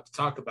we're about to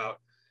talk about,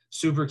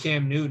 Super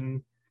Cam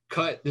Newton,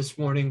 cut this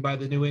morning by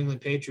the New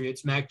England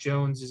Patriots. Mac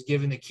Jones is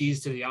given the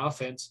keys to the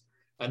offense.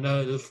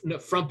 The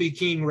Frumpy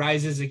King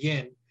rises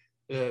again.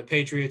 The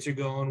Patriots are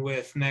going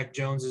with Mac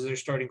Jones as their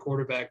starting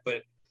quarterback,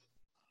 but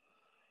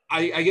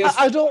I guess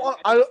I don't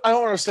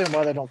understand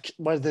why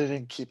they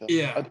didn't keep him.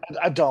 Yeah,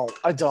 I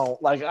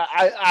don't like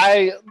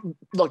I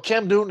look.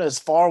 Cam Newton is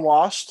far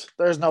washed.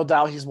 There's no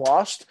doubt he's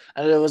washed,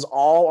 and it was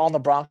all on the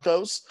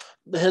Broncos.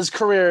 His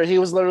career, he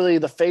was literally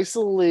the face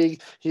of the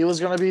league. He was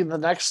going to be the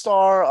next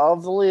star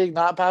of the league,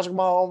 not Patrick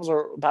Mahomes,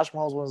 or Patrick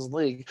Mahomes was in the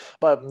league,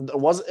 but it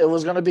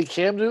was going to be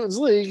Cam Newton's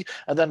league.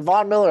 And then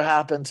Von Miller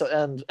happened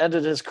and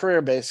ended his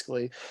career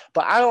basically.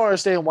 But I don't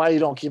understand why you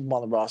don't keep him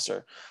on the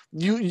roster.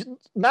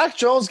 Mac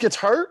Jones gets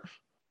hurt.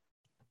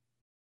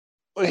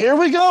 Here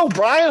we go.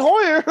 Brian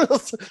Hoyer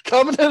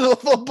coming into the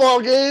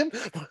football game,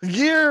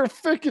 year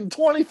freaking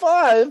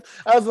 25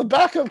 as the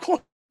backup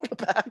quarterback.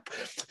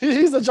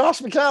 He's the Josh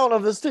McCown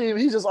of this team.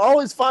 He just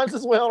always finds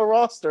his way on a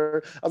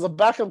roster as a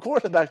backup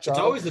quarterback. It's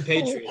always the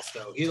Patriots,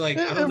 though. I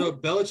don't know.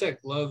 Belichick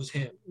loves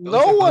him.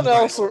 No one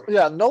else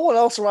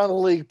around the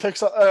league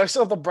picks up,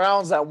 except the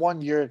Browns that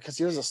 1 year because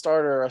he was a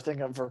starter, I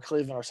think, for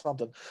Cleveland or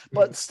something.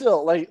 But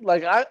still,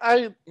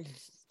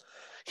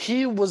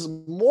 he was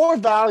more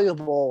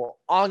valuable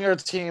on your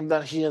team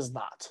than he is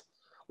not.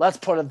 Let's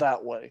put it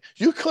that way.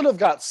 You could have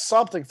got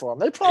something for him.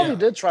 They probably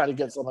did try to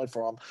get something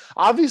for him.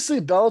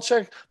 Obviously,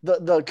 Belichick,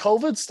 the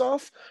COVID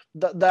stuff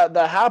that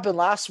happened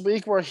last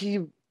week where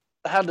he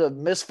had to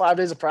miss 5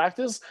 days of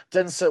practice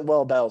didn't sit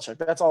well with Belichick.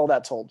 That's all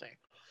that told me.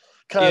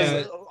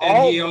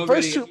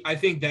 I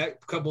think that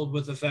coupled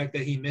with the fact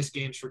that he missed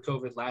games for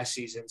COVID last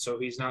season, so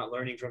he's not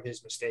learning from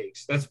his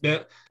mistakes.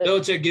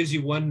 Belichick gives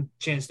you one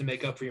chance to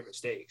make up for your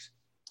mistakes.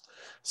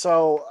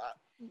 So,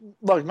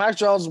 look, Mac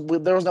Jones,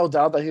 there was no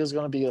doubt that he was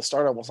going to be a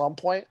starter at some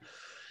point.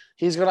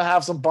 He's going to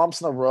have some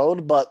bumps in the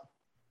road, but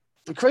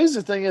the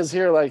crazy thing is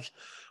here,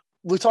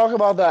 we talk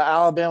about that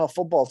Alabama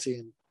football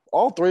team.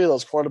 All 3 of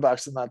those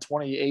quarterbacks in that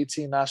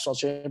 2018 national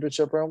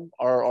championship room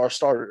are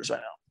starters right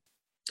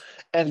now.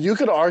 And you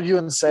could argue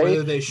and say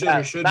whether they should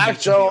or shouldn't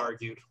Mac Jones, be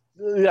argued.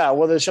 Yeah,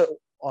 well, they should.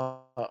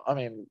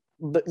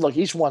 Look,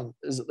 each one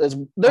is there's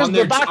on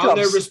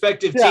their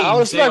respective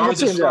teams. They are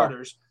the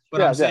starters.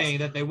 But I'm saying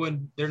that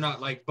they're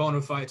not like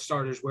bona fide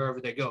starters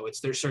wherever they go.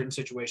 There's certain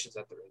situations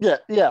that they're in.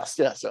 Yeah,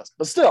 yes.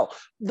 But still,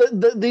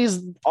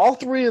 these all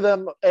three of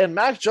them, and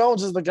Mac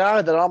Jones is the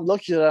guy that I'm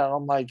looking at. And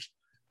I'm like,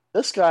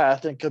 this guy I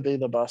think could be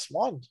the best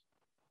one.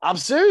 I'm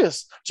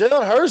serious.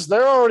 Jalen Hurts,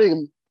 they're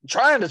already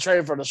trying to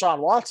trade for Deshaun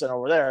Watson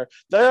over there.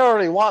 They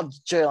already want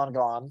Jalen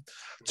gone.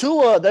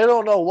 Tua, they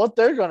don't know what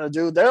they're going to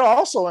do. They're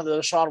also in the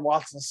Deshaun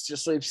Watson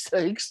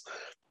sweepstakes.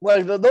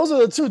 Like, those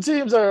are the two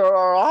teams that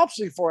are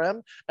opting for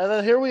him. And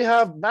then here we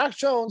have Mac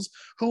Jones,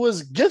 who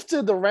was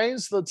gifted the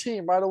reins to the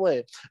team right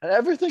away. And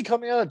everything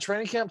coming out of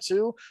training camp,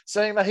 too,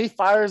 saying that he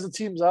fires the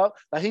teams up,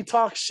 that he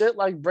talks shit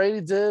like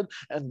Brady did,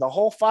 and the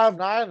whole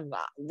 5'9",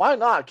 why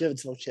not give it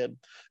to the kid?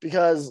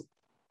 Because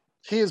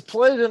he has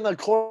played in the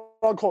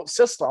quote-unquote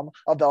system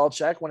of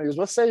Belichick when he was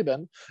with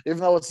Saban, even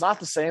though it's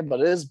not the same, but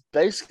it is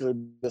basically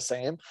the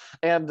same.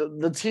 And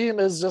the team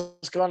is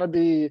just going to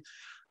be –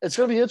 it's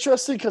going to be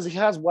interesting because he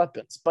has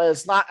weapons, but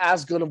it's not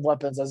as good of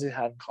weapons as he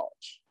had in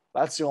college.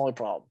 That's the only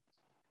problem.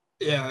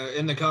 Yeah,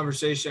 in the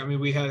conversation, I mean,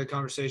 we had a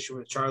conversation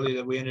with Charlie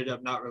that we ended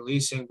up not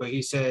releasing, but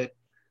he said,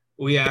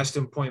 we asked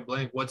him point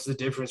blank, what's the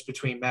difference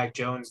between Mac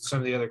Jones and some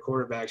of the other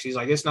quarterbacks? He's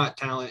like, it's not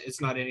talent.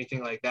 It's not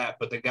anything like that,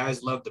 but the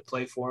guys love to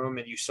play for him.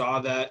 And you saw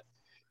that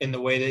in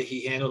the way that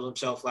he handled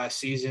himself last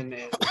season.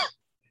 And,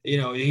 you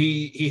know,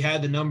 he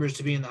had the numbers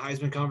to be in the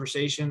Heisman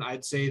conversation.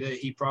 I'd say that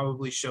he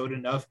probably showed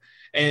enough.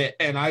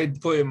 And I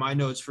put in my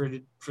notes for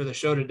the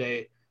show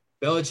today,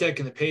 Belichick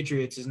and the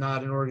Patriots is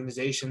not an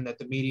organization that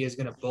the media is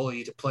going to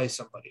bully to play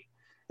somebody.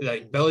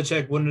 Like,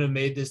 Belichick wouldn't have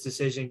made this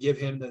decision, give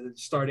him the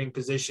starting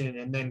position,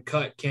 and then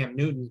cut Cam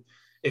Newton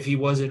if he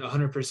wasn't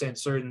 100%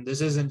 certain.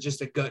 This isn't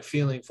just a gut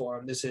feeling for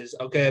him. This is,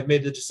 okay, I've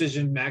made the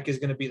decision. Mac is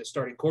going to be the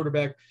starting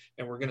quarterback,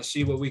 and we're going to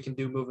see what we can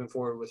do moving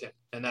forward with him.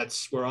 And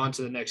we're on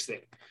to the next thing.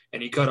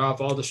 And he cut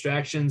off all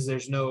distractions.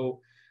 There's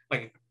no,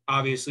 like,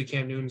 obviously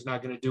Cam Newton's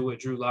not going to do what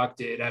Drew Lock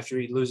did after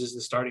he loses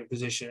the starting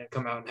position and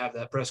come out and have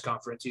that press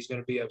conference. He's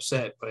going to be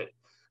upset. But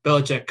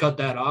Belichick cut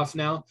that off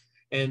now,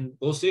 and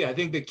we'll see. I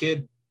think the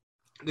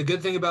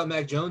good thing about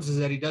Mac Jones is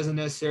that he doesn't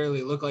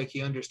necessarily look like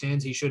he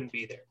understands he shouldn't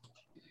be there.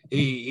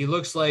 He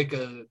looks like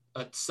a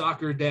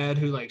soccer dad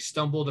who, like,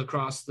 stumbled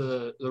across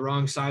the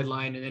wrong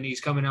sideline, and then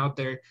he's coming out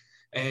there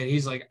and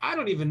he's like, I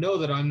don't even know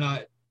that I'm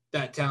not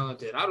that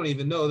talented. I don't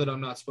even know that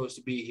I'm not supposed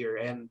to be here.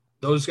 And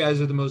those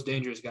guys are the most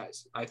dangerous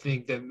guys. I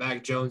think that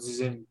Mac Jones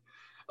is in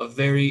a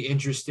very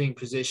interesting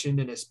position,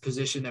 in a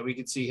position that we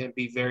could see him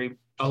be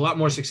a lot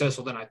more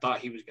successful than I thought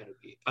he was going to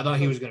be. I thought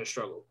he was going to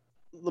struggle.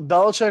 The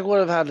Belichick would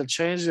have had to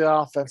change the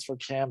offense for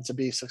Cam to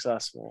be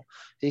successful.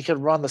 He could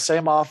run the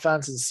same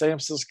offense and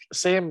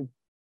same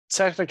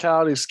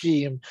technicality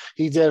scheme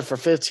he did for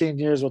 15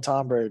 years with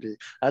Tom Brady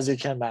as he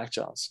can Mac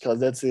Jones,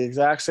 because it's the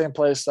exact same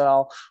play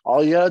style.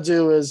 All you got to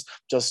do is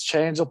just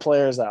change the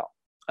players out,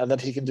 and then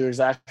he can do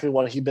exactly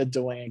what he's been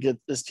doing and get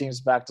his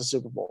teams back to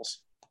Super Bowls.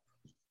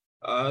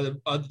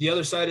 The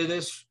other side of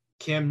this,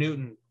 Cam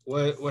Newton.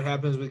 What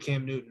happens with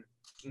Cam Newton?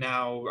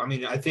 Now, I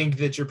mean, I think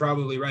that you're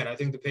probably right. I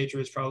think the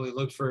Patriots probably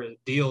looked for a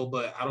deal,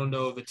 but I don't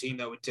know of a team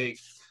that would take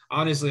 –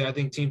 honestly, I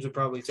think teams would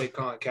probably take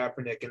Colin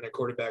Kaepernick in their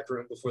quarterback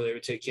room before they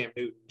would take Cam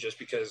Newton, just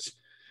because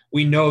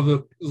we know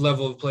the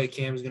level of play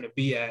Cam's going to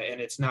be at,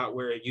 and it's not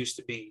where it used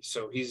to be.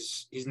 So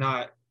he's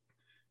not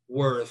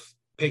worth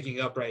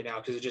picking up right now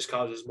because it just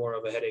causes more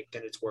of a headache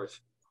than it's worth.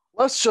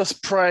 Let's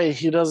just pray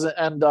he doesn't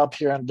end up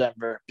here in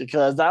Denver,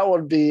 because that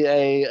would be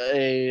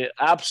a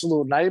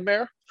absolute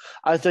nightmare.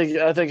 I think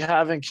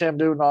having Cam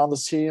Newton on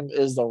this team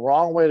is the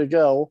wrong way to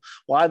go.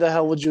 Why the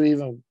hell would you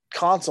even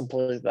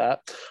contemplate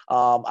that?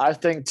 I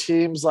think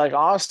teams like,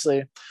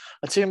 honestly,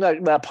 a team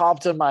that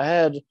popped in my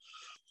head,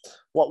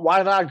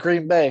 why not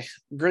Green Bay?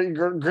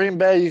 Green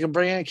Bay, you can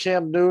bring in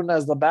Cam Newton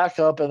as the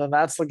backup, and then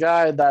that's the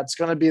guy that's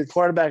going to be the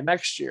quarterback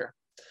next year,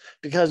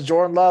 because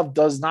Jordan Love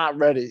is not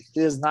ready.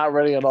 He is not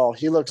ready at all.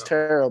 He looks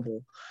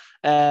terrible.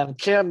 And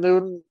Cam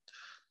Newton,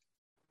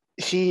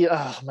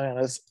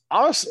 it's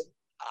honestly,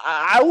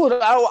 I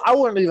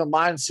wouldn't even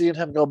mind seeing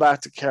him go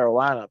back to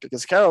Carolina,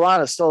 because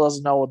Carolina still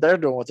doesn't know what they're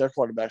doing with their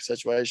quarterback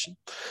situation.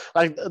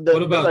 What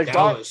about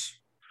Dallas?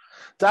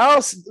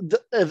 Dallas,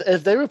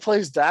 if they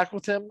replace Dak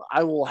with him,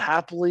 I will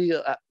happily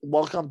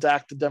welcome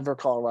Dak to Denver,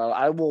 Colorado.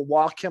 I will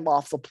walk him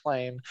off the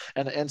plane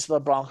and into the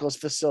Broncos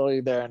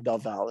facility there in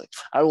Dove Valley.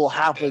 I will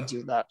happily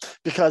do that,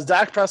 because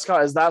Dak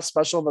Prescott is that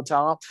special of a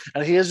talent,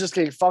 and he is just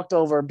getting fucked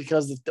over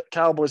because the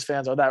Cowboys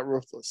fans are that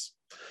ruthless.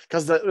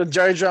 Because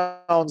Jerry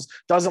Jones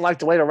doesn't like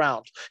to wait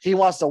around. He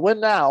wants to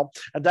win now,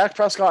 and Dak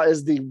Prescott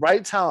is the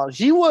right talent.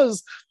 He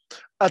was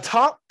a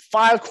top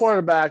 5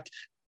 quarterback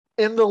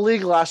in the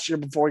league last year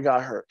before he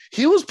got hurt.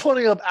 He was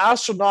putting up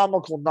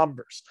astronomical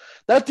numbers.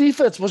 That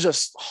defense was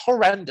just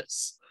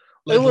horrendous.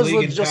 It was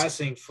league in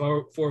passing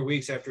 4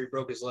 weeks after he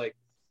broke his leg.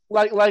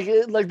 Like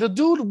the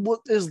dude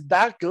is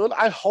that good.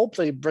 I hope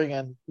they bring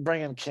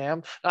in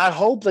Cam, and I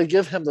hope they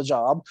give him the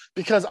job,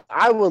 because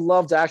I would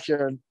love Dak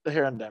here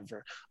in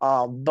Denver.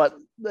 But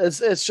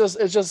it's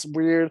just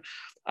weird.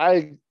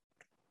 Cam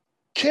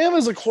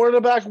is a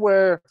quarterback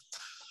where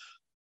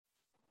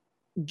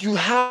you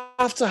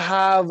have to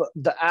have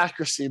the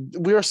accuracy.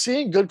 We are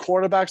seeing good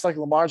quarterbacks like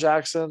Lamar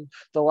Jackson,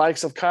 the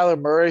likes of Kyler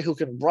Murray, who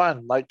can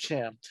run like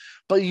Cam,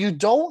 but you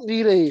don't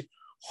need a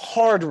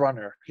hard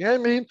runner. You know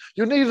what I mean?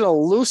 You need an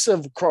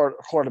elusive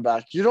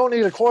quarterback. You don't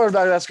need a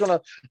quarterback that's going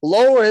to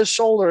lower his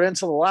shoulder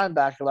into the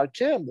linebacker like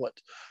Cam would.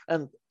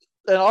 And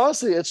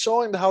honestly, it's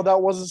showing how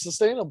that wasn't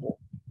sustainable.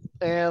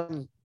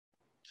 And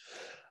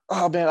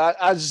oh man,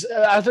 I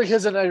think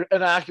his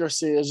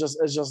inaccuracy is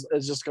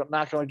just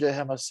not going to get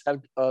him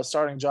a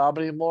starting job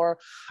anymore.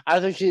 I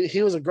think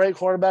he was a great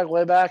quarterback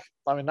way back.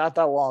 I mean, not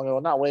that long ago,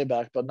 not way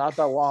back, but not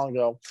that long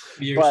ago.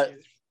 Years. But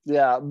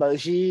yeah,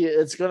 but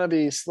it's going to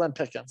be slim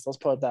pickings. Let's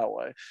put it that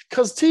way.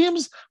 Because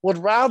teams would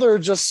rather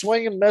just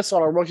swing and miss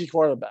on a rookie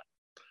quarterback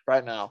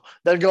right now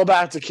than go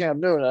back to Cam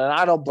Newton, and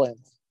I don't blame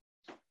them.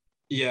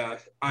 Yeah,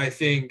 I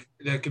think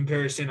the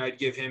comparison I'd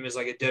give him is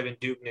like a Devin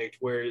Dubnyk,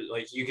 where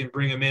like you can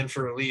bring him in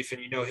for relief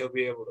and he'll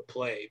be able to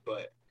play,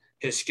 but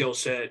his skill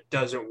set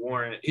doesn't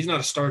warrant. He's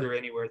not a starter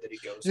anywhere that he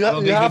goes. I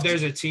don't think that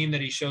there's a team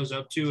that he shows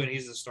up to and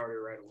he's a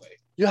starter right away.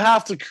 You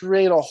have to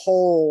create a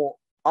whole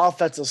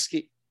offensive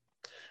scheme.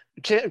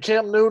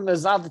 Cam Newton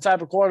is not the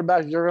type of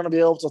quarterback you're going to be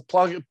able to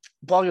plug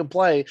and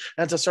play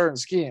into certain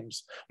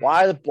schemes.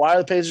 Why the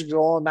Patriots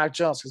go on Mac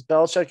Jones? Because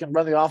Belichick can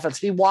run the offense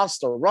he wants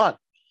to run.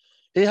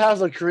 He has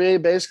to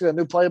create basically a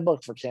new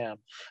playbook for Cam,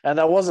 and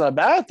that wasn't a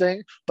bad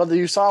thing. But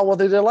you saw what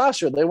they did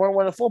last year; they weren't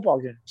winning football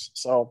games.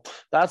 So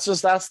that's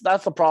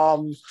the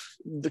problem.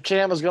 The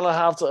Cam is gonna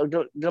have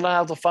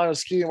to find a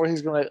scheme where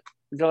he's gonna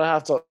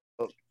have to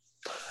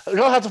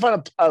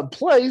find a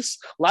place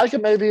like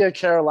maybe a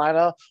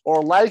Carolina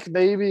or like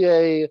maybe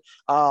a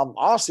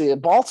honestly a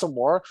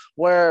Baltimore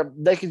where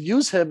they could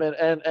use him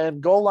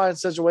in goal line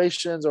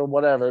situations or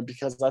whatever,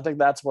 because I think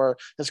that's where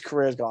his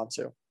career has gone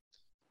to.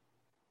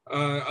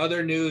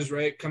 Other news,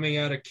 right, coming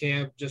out of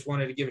camp, just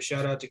wanted to give a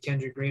shout out to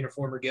Kendrick Green, a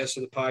former guest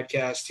of the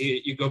podcast.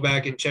 You go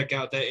back and check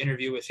out that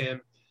interview with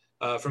him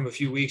from a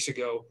few weeks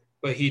ago,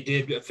 but he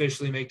did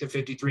officially make the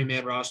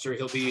 53-man roster.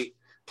 He'll be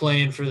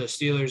playing for the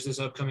Steelers this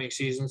upcoming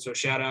season, so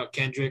shout out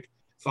Kendrick.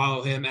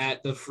 Follow him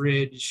at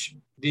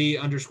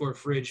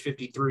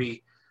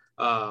 _fridge53.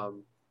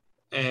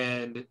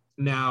 And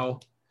now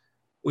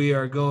we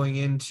are going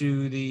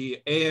into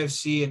the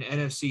AFC and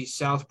NFC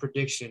South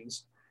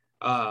predictions.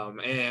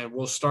 And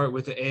we'll start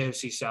with the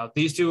AFC South.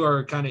 These two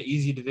are kind of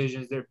easy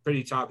divisions. They're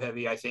pretty top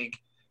heavy, I think,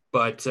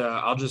 but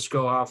I'll just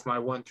go off my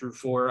 1 through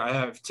 4. I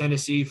have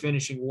Tennessee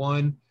finishing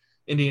 1,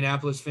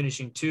 Indianapolis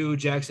finishing 2,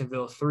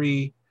 Jacksonville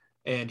 3,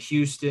 and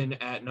Houston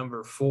at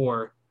number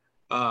 4.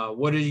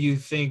 What do you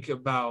think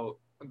about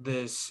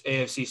this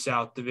AFC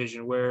South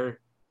division? Where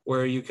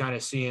are you kind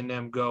of seeing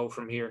them go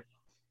from here?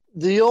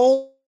 The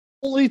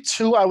only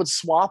two I would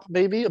swap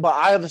maybe, but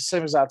I have the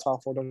same exact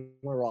top 4. Don't get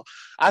me wrong.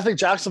 I think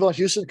Jacksonville and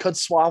Houston could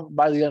swap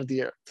by the end of the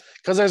year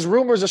because there's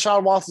rumors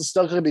Deshaun Watson's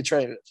still going to be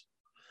traded.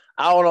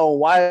 I don't know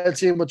why a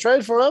team would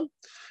trade for him,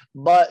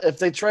 but if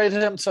they trade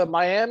him to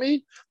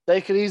Miami,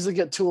 they could easily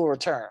get Tua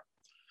return.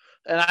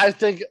 And I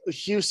think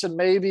Houston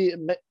maybe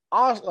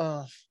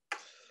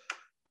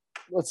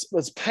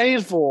it's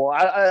painful.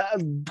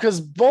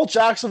 Because both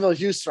Jacksonville and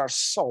Houston are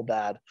so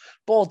bad.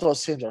 Both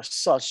those teams are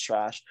such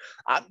trash.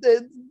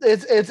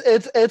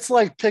 It's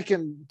like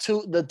picking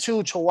the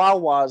two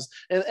Chihuahuas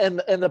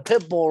in the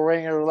pit bull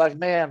ring. Or like,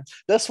 man,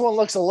 this one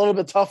looks a little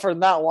bit tougher than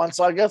that one,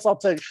 so I guess I'll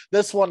take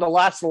this one to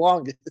last the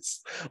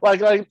longest.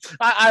 Like I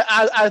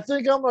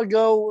think I'm gonna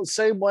go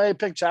same way,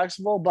 pick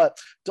Jacksonville, but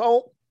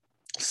don't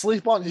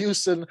sleep on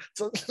Houston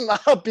to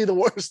not be the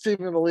worst team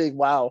in the league.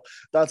 Wow,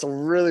 that's a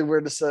really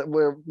weird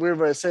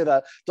way to say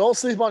that. Don't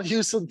sleep on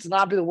Houston to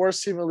not be the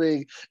worst team in the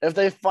league if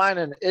they find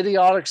an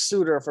idiotic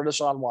suitor for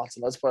Deshaun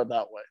Watson. Let's put it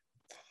that way.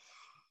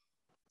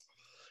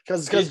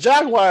 Because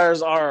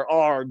Jaguars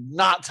are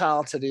not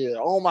talented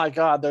either. Oh my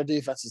God, their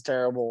defense is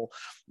terrible.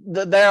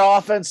 Their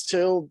offense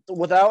too,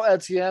 without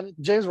Etienne,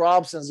 James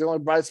Robinson is the only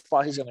bright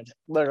spot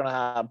they're gonna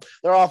have.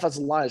 Their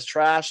offensive line is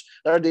trash.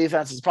 Their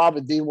defense is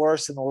probably the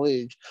worst in the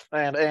league.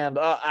 And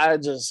I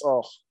just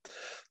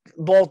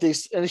both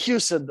these and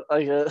Houston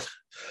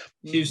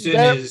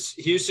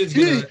Houston's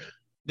gonna.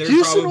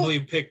 They're probably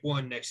pick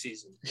 1 next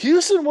season.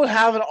 Houston would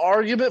have an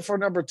argument for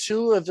number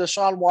 2 if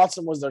Deshaun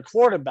Watson was their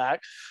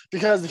quarterback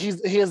because he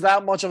is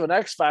that much of an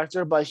X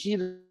factor, but he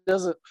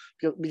doesn't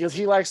because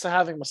he likes to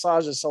having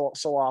massages so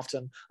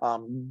often.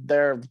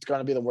 They're going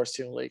to be the worst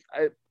team in the league.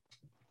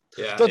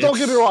 Don't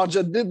get me wrong.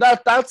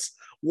 That's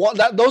one.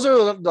 Those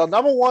are the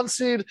number 1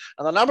 seed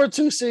and the number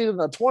 2 seed in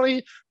the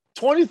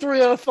 2023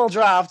 NFL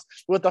draft,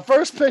 with the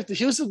first pick, the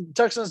Houston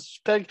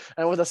Texans pick,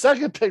 and with the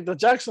second pick, the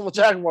Jacksonville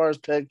Jaguars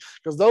pick,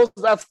 because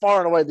that's far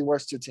and away the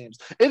worst 2 teams.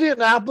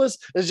 Indianapolis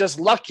is just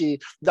lucky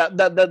that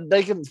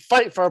they can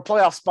fight for a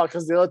playoff spot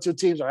because the other 2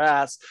 teams are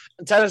ass.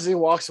 And Tennessee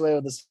walks away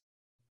with this.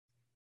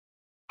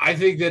 I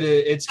think that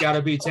it's got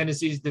to be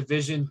Tennessee's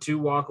division to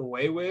walk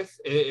away with.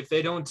 If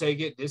they don't take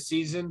it this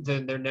season,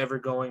 then they're never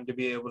going to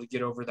be able to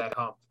get over that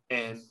hump.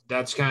 And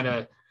that's kind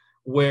of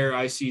where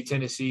I see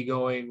Tennessee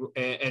going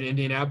and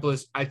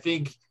Indianapolis. I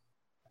think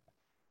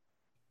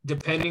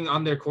depending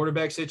on their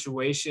quarterback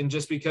situation,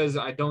 just because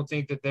I don't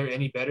think that they're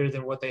any better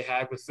than what they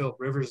had with Philip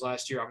Rivers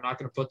last year, I'm not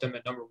going to put them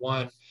at number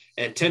one.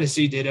 And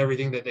Tennessee did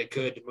everything that they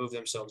could to move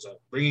themselves up.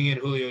 Bringing in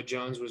Julio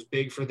Jones was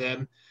big for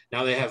them.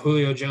 Now they have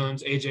Julio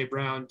Jones, A.J.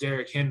 Brown,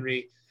 Derrick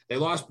Henry. They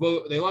lost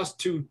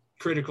two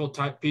critical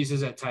type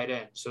pieces at tight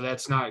end, so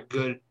that's not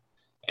good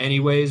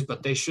anyways,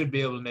 but they should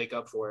be able to make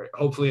up for it.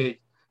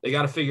 Hopefully they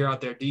got to figure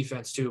out their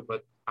defense too,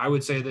 but I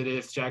would say that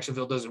if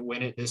Jacksonville doesn't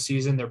win it this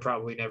season, they're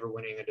probably never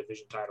winning a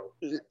division title.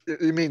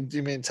 You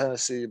mean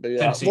Tennessee? But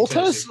yeah,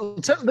 Tennessee.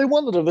 They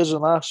won the division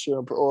last year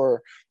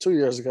or 2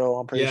 years ago.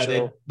 I'm pretty sure.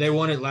 Yeah, they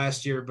won it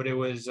last year, but it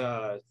was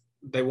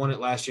they won it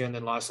last year and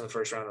then lost in the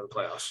first round of the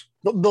playoffs.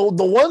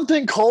 The one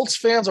thing Colts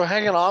fans are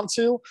hanging on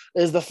to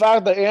is the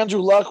fact that Andrew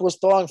Luck was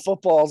throwing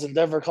footballs in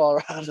Denver,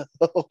 Colorado.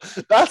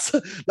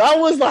 That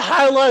was the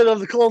highlight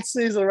of the Colts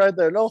season right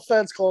there. No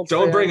offense, Colts.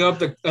 Don't bring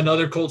up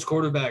another Colts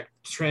quarterback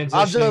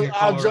transitioning in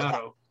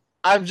Colorado.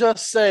 I'm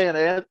just saying,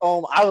 I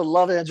would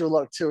love Andrew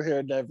Luck too here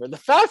in Denver. The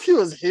fact he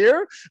was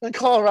here in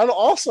Colorado,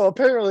 also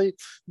apparently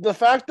the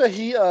fact that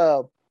he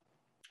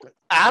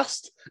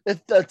asked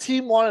if the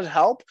team wanted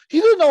help.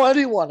 He didn't know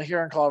anyone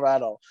here in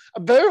Colorado.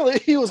 Apparently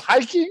he was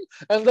hiking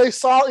and he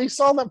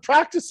saw them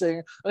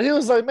practicing and he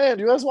was like, man,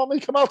 do you guys want me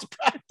to come out to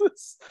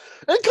practice?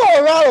 In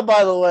Colorado,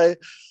 by the way,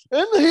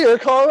 in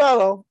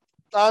Colorado.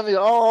 I mean,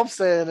 all I'm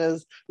saying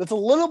is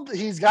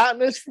he's got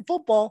an itch for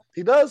football.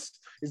 He does.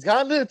 He's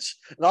got an itch.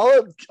 And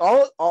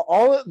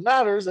all it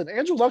matters, and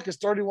Andrew Luck is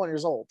 31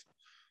 years old.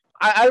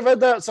 I read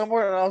that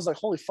somewhere and I was like,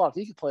 holy fuck,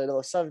 he could play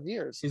another 7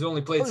 years. He's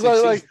only played 6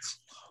 seasons.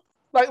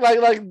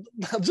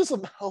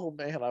 Oh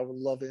man, I would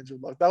love Andrew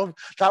Luck.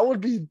 That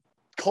would be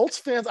Colts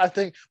fans. I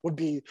think would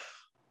be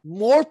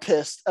more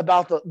pissed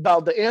about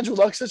the Andrew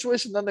Luck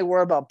situation than they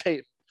were about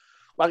Peyton.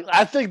 Like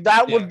I think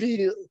that would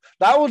be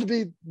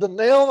the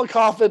nail in the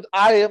coffin.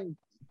 I am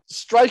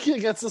striking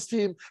against this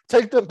team.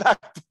 Take them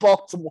back to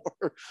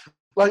Baltimore.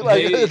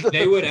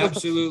 They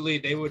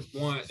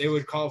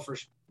would call for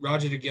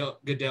Roger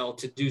Goodell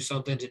to do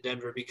something to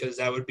Denver because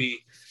that would be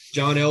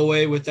John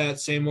Elway with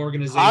that same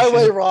organization.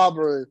 Highway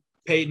robbery.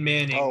 Peyton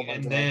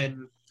Manning,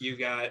 then you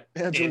got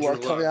Andrew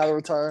Luck coming out of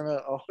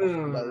retirement.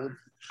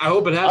 I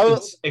hope it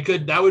happens.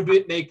 That would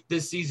make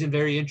this season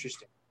very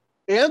interesting.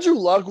 Andrew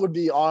Luck would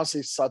be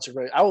honestly such a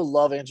great. I would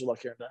love Andrew Luck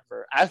here in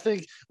Denver. I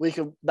think we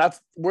could.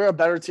 We're a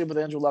better team with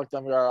Andrew Luck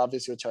than we are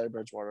obviously with Teddy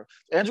Bridgewater.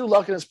 Andrew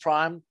Luck in his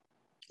prime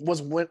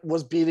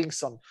was beating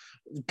some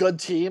good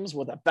teams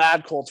with a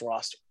bad Colts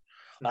roster.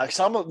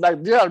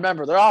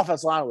 Remember their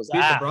offensive line was beat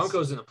the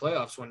Broncos in the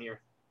playoffs one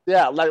year.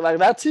 Yeah, like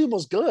that team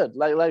was good.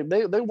 Like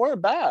they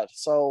weren't bad.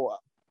 So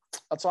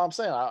that's all I'm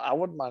saying. I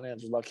wouldn't mind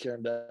Andrew Luck here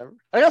in Denver.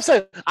 Like I'm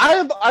saying,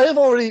 I have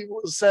already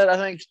said I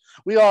think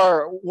we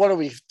are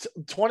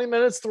 20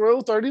 minutes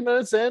through, 30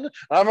 minutes in.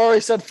 I've already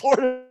said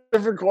 4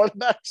 different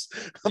quarterbacks.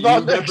 You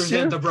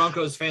represent the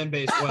Broncos fan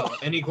base well.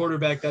 Any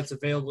quarterback that's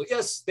available.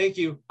 Yes, thank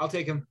you. I'll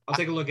take him. I'll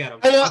take a look at him.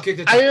 I'll kick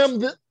the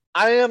tires.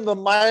 I am the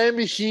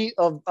Miami Heat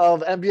of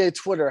NBA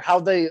Twitter.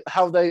 How they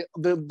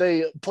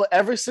put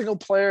every single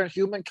player in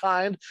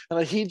humankind in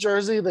a Heat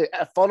jersey. They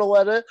photo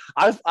edit.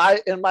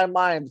 I in my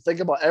mind think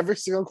about every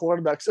single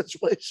quarterback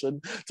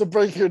situation to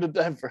bring here to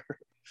Denver.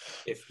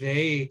 If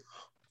they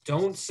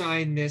don't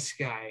sign this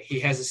guy, he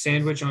has a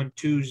sandwich on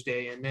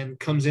Tuesday and then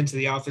comes into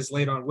the office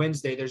late on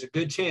Wednesday, there's a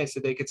good chance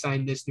that they could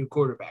sign this new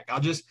quarterback.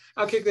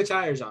 I'll kick the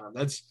tires on him.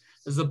 That's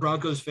the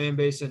Broncos fan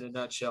base in a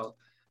nutshell.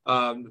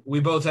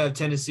 We both have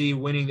Tennessee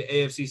winning the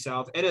AFC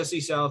South.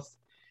 NFC South,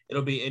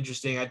 it'll be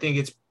interesting. I think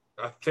it's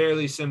a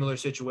fairly similar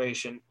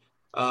situation.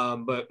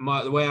 But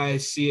the way I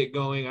see it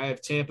going, I have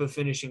Tampa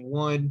finishing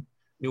 1,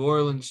 New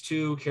Orleans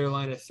 2,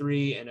 Carolina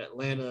 3, and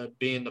Atlanta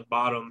being the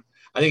bottom.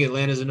 I think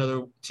Atlanta's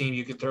another team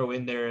you could throw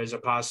in there as a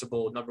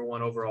possible number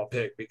 1 overall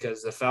pick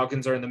because the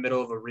Falcons are in the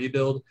middle of a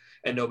rebuild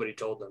and nobody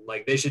told them.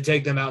 Like they should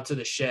take them out to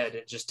the shed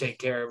and just take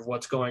care of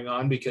what's going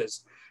on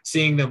because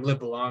seeing them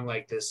limp along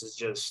like this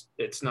is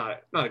it's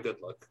not a good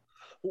look.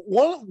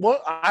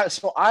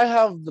 I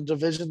have the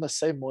division the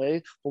same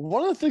way, but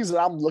one of the things that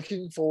I'm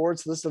looking forward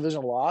to this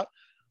division a lot,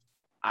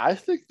 I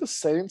think the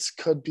Saints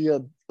could be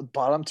a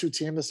bottom 2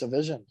 team in this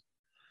division.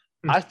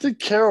 I think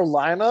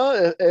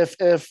Carolina,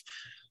 if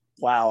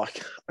wow,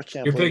 I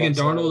can't. You're picking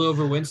Darnold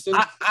over Winston?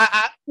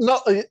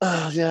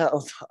 Yeah,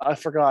 I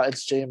forgot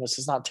it's Jameis.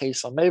 It's not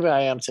Taysom. Maybe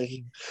I am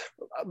taking.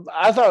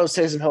 I thought it was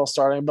Taysom Hill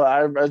starting, but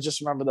I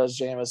just remember that's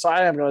Jameis. So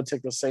I am going to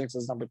take the Saints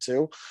as number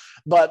 2.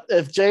 But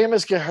if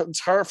Jameis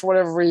gets hurt for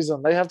whatever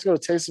reason, they have to go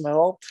to Taysom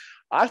Hill.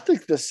 I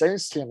think the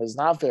Saints team is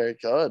not very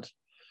good.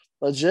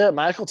 Legit,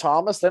 Michael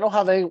Thomas. They don't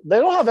have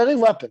any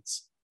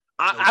weapons.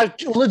 I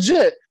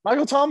legit.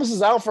 Michael Thomas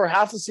is out for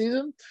half the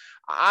season.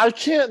 I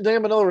can't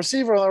name another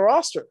receiver on the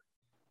roster.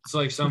 It's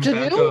like some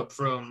backup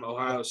from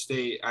Ohio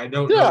State. I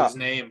don't know his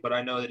name, but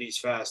I know that he's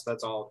fast.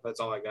 That's all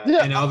I got.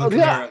 Yeah, and Alvin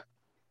Kamara.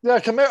 Yeah,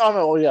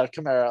 Kamara.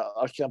 Kamara.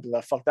 I can't believe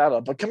I fucked that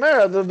up. But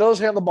Kamara, those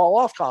hand the ball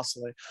off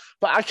constantly.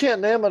 But I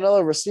can't name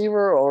another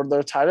receiver or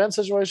their tight end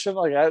situation.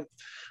 It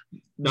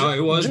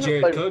was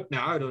Jared Cook.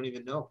 Now I don't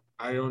even know.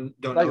 I don't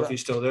know if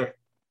he's still there.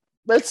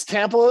 it's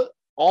Tampa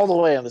all the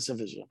way in this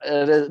division.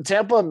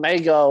 Tampa may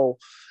go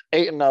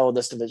 8-0 in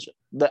this division.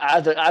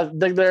 I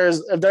think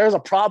if there's a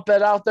prop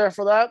bet out there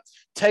for that,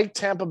 take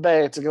Tampa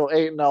Bay to go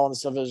 8-0 in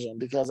this division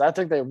because I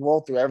think they roll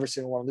through every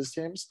single one of these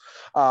teams.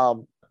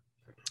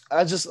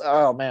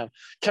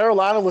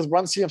 Carolina with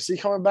Run CMC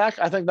coming back,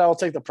 I think that will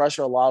take the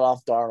pressure a lot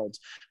off Darnold.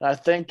 And I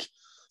think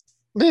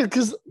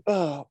because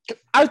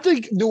I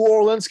think New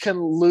Orleans can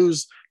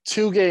lose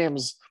 2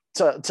 games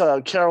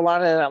to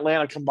Carolina and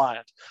Atlanta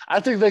combined. I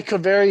think they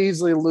could very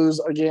easily lose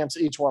a game to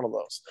each one of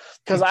those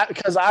because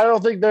I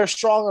don't think they're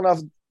strong enough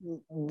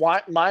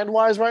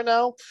mind-wise right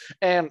now.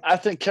 And I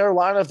think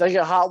Carolina, if they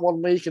get hot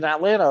one week, and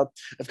Atlanta,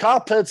 if Kyle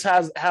Pitts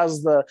has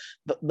the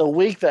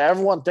week that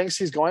everyone thinks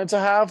he's going to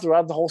have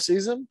throughout the whole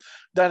season,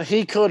 then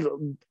he could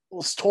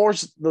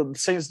torch the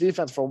Saints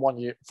defense for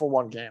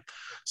one game.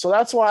 So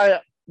that's why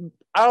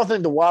I don't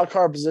think the wild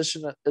card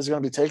position is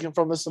going to be taken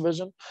from this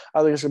division.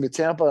 I think it's going to be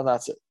Tampa, and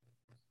that's it.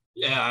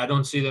 Yeah, I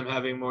don't see them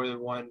having more than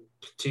one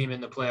team in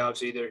the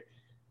playoffs either.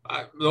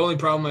 The only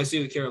problem I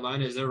see with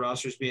Carolina is their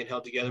roster's being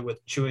held together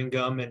with chewing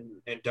gum and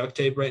duct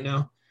tape right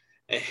now.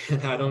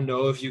 And I don't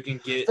know if you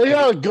can get – They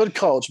got a good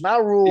coach.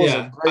 Matt Rule is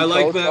a great I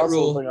like coach. Matt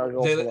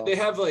Rule. They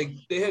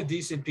have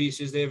decent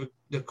pieces. They have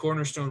the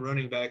cornerstone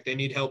running back. They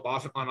need help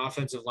on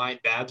offensive line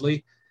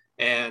badly,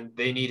 and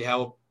they need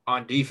help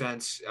on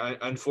defense.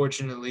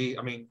 Unfortunately,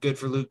 I mean, good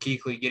for Luke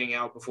Kuechly getting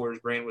out before his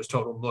brain was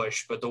total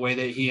mush, but the way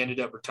that he ended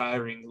up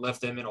retiring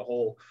left them in a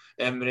hole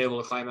they haven't been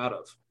able to climb out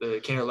of. The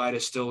Carolina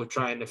is still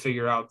trying to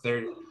figure out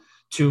their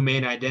 2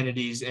 main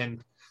identities,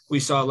 and we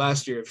saw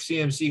last year if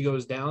CMC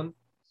goes down,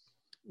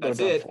 that's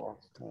it.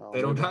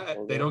 They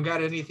don't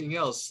got anything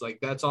else. Like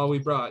that's all we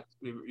brought.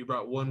 We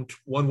brought one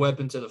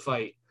weapon to the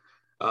fight.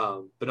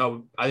 But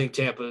no, I think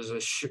Tampa is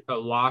a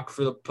lock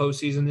for the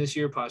postseason this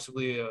year,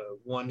 possibly a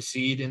 1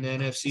 seed in the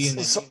NFC.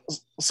 And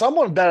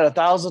someone bet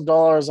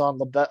 $1,000 on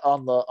the bet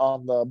on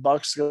the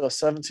Bucks to go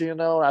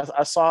 17-0.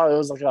 I saw it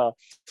was like I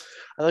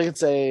think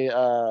it's a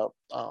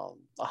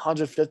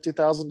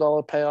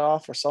 $150,000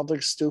 payoff or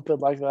something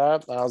stupid like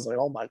that. And I was like,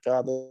 oh my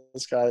god,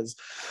 this guy's.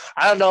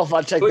 I don't know if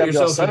I'd take them to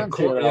go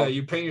 17-0. Yeah,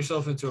 you paint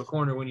yourself into a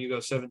corner when you go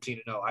 17-0.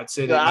 I'd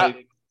say that.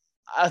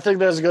 I think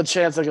there's a good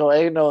chance they go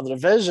 8-0 in the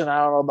division. I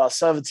don't know about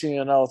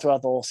 17-0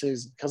 throughout the whole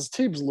season because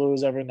teams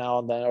lose every now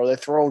and then, or they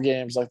throw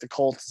games like the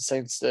Colts and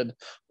Saints did.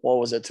 What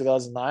was it,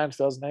 2009,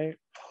 2008?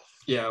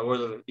 Yeah, or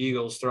the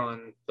Eagles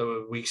throwing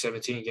the Week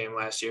 17 game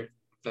last year.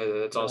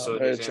 That's also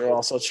an example. True.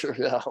 Also true,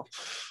 yeah.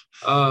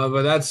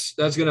 But that's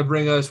going to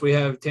bring us. We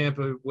have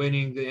Tampa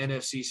winning the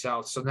NFC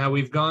South. So now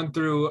we've gone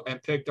through and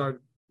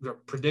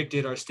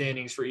predicted our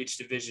standings for each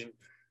division.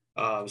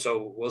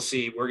 So we'll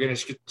see. We're going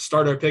to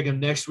start our pick 'em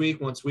next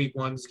week. Once week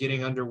 1's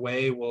getting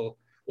underway, we'll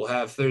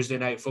have Thursday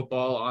night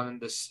football on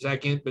the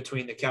 2nd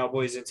between the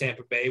Cowboys and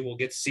Tampa Bay. We'll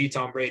get to see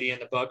Tom Brady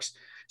and the Bucs,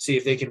 see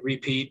if they can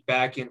repeat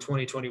back in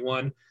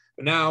 2021.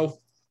 But now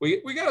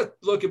we got to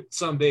look at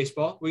some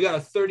baseball. We got a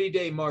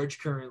 30-day march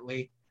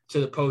currently to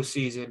the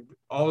postseason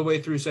all the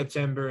way through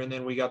September. And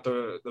then we got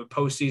the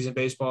postseason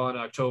baseball in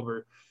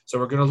October. So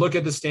we're going to look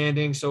at the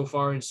standings so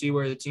far and see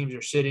where the teams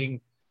are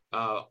sitting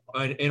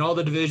in all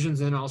the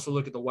divisions, and also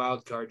look at the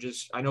wild card.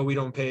 I know we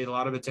don't pay a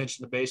lot of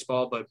attention to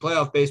baseball, but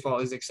playoff baseball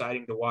is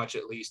exciting to watch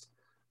at least.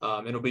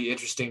 It'll be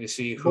interesting to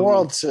see the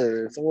World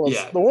Series. The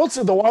World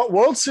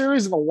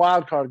Series and the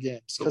wild card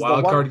games. The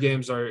wild card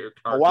games are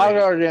wild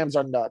card games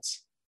are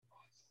nuts.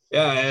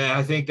 Yeah,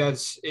 I think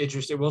that's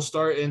interesting. We'll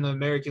start in the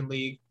American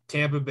League.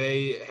 Tampa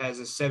Bay has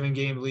a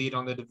 7-game lead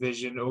on the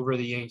division over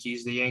the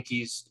Yankees. The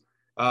Yankees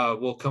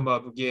will come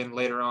up again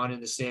later on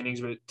in the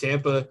standings, but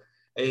Tampa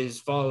is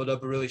followed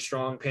up a really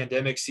strong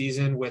pandemic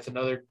season with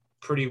another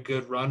pretty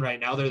good run right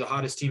now. They're the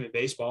hottest team in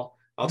baseball.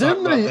 I'll talk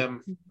about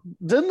them.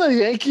 Didn't the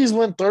Yankees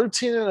win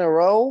 13 in a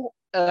row?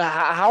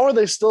 How are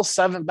they still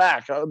 7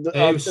 back?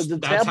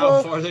 That's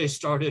how far they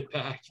started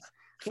back.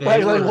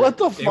 What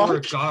the fuck? They were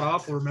god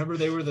awful. Remember,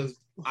 they were the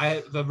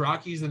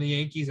Rockies and the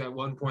Yankees at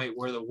one point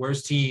were the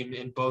worst team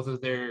in both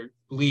of their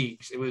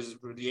leagues. It was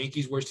the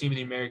Yankees' worst team in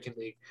the American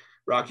League,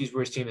 Rockies'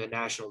 worst team in the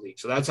National League.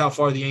 So that's how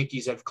far the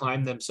Yankees have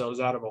climbed themselves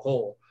out of a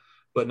hole.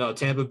 But no,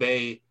 Tampa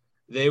Bay,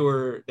 they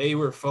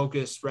were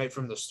focused right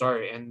from the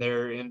start, and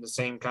they're in the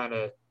same kind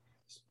of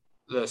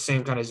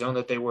zone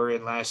that they were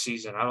in last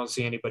season. I don't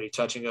see anybody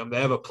touching them.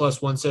 They have a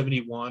plus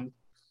 171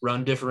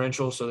 run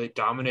differential, so they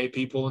dominate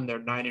people, and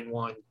they're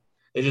 9-1.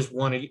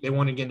 They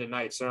won again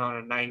tonight, so they're on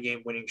a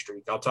 9-game winning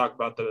streak. I'll talk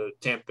about the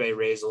Tampa Bay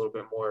Rays a little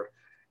bit more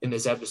in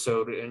this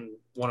episode in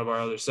one of our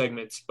other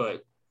segments,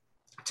 but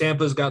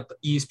Tampa's got the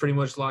East pretty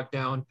much locked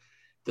down.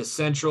 The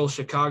Central,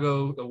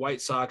 Chicago, the White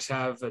Sox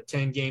have a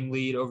 10-game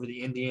lead over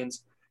the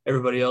Indians.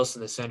 Everybody else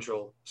in the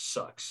Central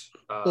sucks.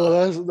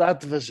 That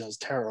division is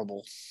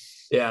terrible.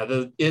 Yeah,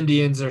 the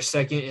Indians are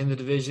second in the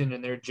division,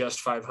 and they're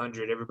just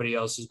 500. Everybody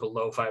else is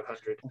below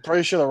 500. I'm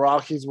pretty sure the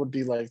Rockies would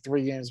be like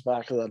 3 games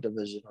back of that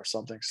division or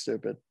something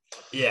stupid.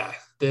 Yeah,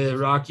 the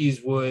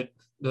Rockies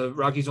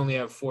only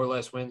have 4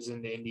 less wins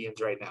than the Indians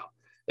right now.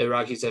 The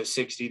Rockies have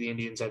 60, the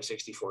Indians have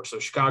 64. So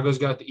Chicago's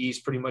got the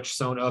East pretty much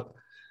sewn up.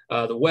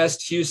 The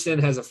West, Houston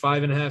has a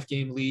 5.5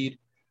 game lead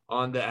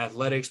on the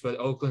Athletics, but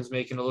Oakland's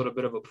making a little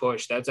bit of a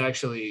push. That's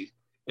actually,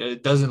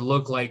 it doesn't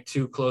look like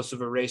too close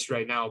of a race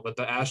right now, but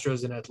the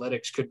Astros and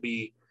Athletics could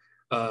be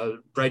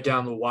right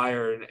down the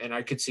wire, and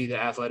I could see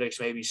the Athletics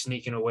maybe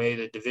sneaking away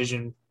the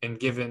division and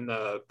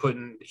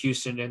putting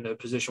Houston in the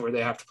position where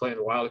they have to play in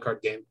the wild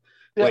card game.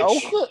 Yeah,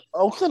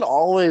 Oakland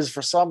always,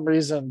 for some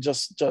reason,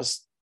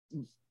 just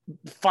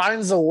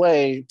finds a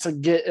way to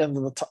get in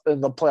the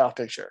playoff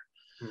picture.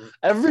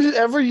 Mm-hmm.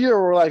 Every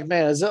year we're like,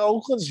 man, is it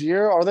Oakland's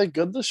year? Are they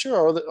good this year,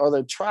 or are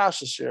they trash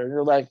this year? And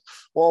you're like,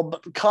 well,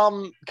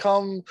 come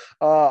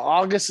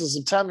August and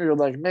September, you're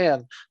like,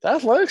 man, the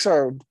Athletics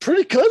are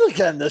pretty good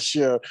again this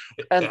year.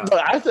 And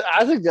I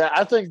think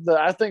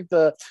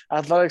the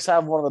Athletics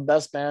have one of the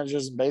best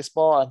managers in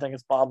baseball. I think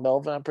it's Bob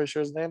Melvin. I'm pretty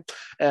sure his name.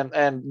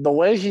 And the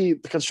way he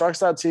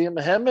constructs that team,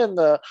 him and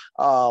the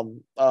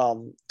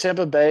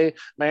Tampa Bay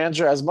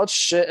manager, as much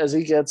shit as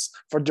he gets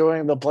for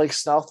doing the Blake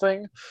Snell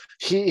thing,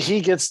 he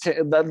gets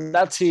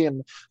that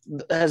team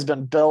has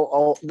been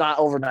built not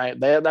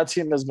overnight. That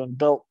team has been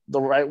built the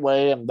right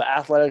way, and the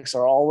Athletics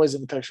are always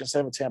in the picture.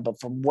 Same with Tampa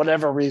for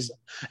whatever reason.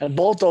 And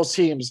both those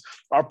teams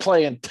are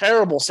playing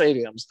terrible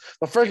stadiums.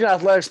 The freaking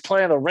Athletics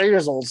playing the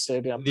Raiders' old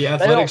stadium. The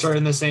Athletics are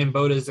in the same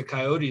boat as the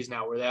Coyotes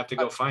now, where they have to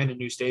go find a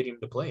new stadium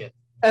to play in.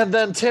 And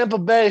then Tampa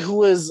Bay,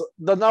 who is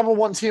the number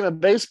one team in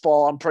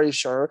baseball, I'm pretty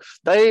sure,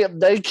 they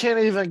can't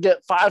even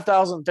get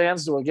 5,000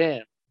 fans to a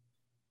game.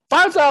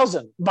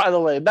 5,000, by the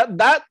way.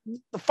 That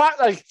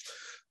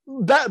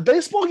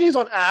baseball games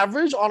on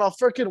average on a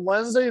freaking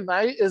Wednesday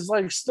night is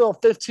like still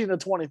 15 to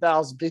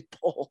 20,000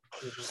 people.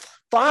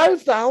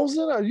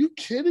 5,000? Are you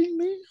kidding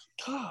me?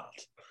 God.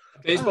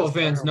 Baseball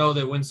fans know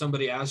that when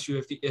somebody asks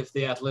you if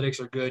the Athletics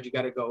are good, you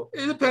got to go.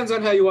 It depends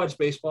on how you watch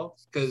baseball,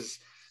 because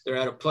they're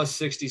at a plus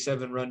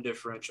 67 run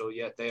differential.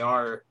 Yet they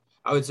are,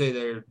 I would say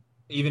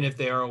even if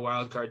they are a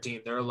wild card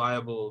team, they're a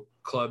liable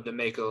club to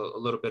make a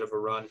little bit of a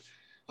run.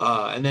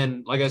 And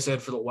then, like I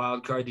said, for the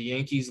wild card, the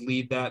Yankees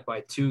lead that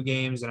by 2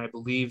 games, and I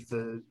believe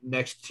the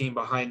next team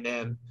behind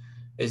them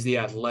is the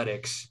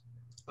Athletics.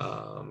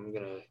 I'm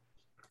gonna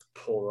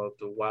pull up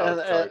the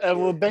wild card.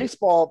 And with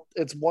baseball,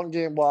 it's 1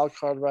 game wild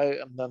card, right?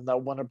 And then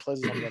that winner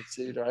plays on one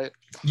seed, right?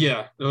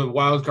 Yeah, the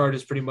wild card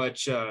is pretty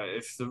much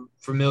if you're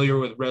familiar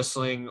with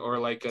wrestling or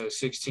like a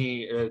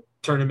 16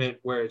 tournament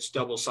where it's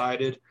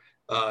double-sided,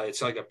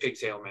 it's like a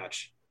pigtail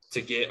match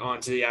to get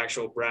onto the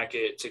actual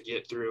bracket to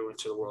get through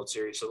into the World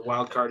Series. So the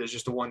wild card is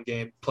just a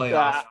 1-game playoff.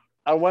 Yeah,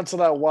 I went to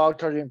that wild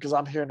card game because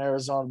I'm here in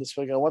Arizona this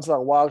week. I went to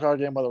that wild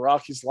card game where the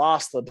Rockies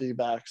lost the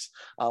D-backs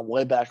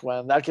way back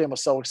when. That game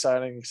was so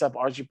exciting, except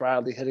Archie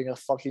Bradley hitting a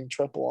fucking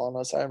triple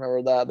on us. I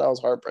remember that. That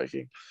was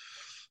heartbreaking.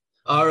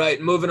 All right,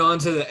 moving on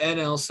to the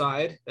NL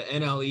side, the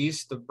NL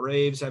East. The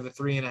Braves have a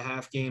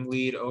 3.5 game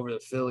lead over the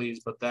Phillies,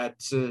 but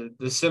that's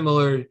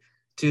similar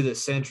to the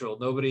Central.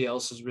 Nobody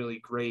else is really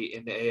great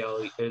in the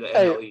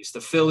NL East.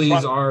 The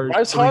Phillies are.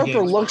 Bryce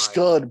Harper looks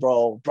good,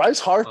 bro. Bryce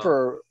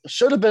Harper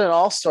should have been an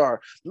all-star.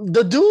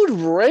 The dude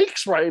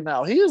rakes right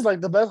now. He is like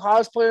the best,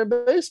 highest player in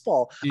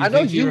baseball. I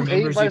know you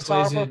hate Bryce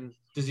Harper.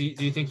 Do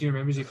you think he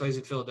remembers he plays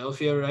in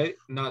Philadelphia, right?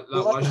 Not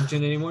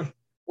Washington anymore.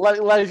 Like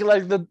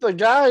the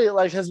guy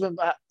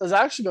has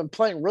actually been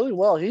playing really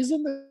well. He's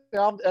in the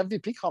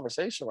MVP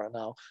conversation right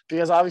now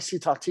because obviously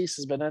Tatis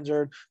has been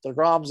injured,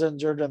 DeGrom's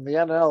injured, and the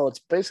NL it's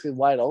basically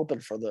wide open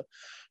for the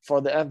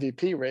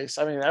MVP race.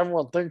 I mean,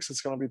 everyone thinks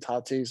it's going to be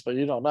Tatis, but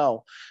you don't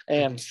know,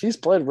 and he's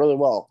played really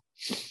well.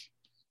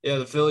 Yeah,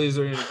 the Phillies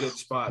are in a good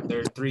spot.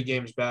 They're 3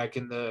 games back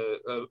in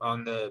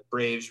on the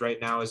Braves right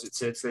now as it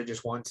sits. They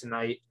just won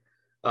tonight.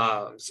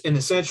 In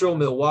the Central,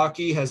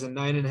 Milwaukee has a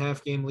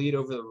 9.5 game lead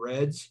over the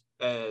Reds.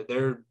 I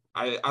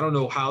don't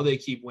know how they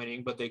keep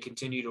winning, but they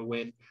continue to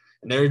win,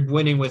 and they're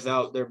winning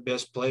without their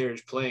best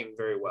players playing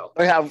very well.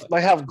 They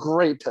have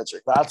great pitching.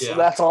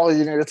 That's all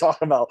you need to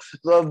talk about.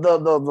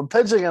 The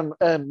pitching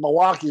in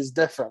Milwaukee is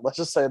different. Let's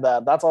just say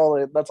that. That's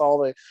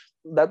all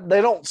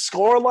they don't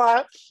score a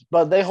lot,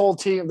 but they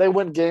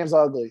win games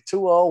ugly.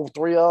 2-0,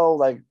 3-0,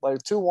 like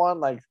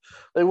 2-1, like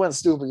they win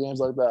stupid games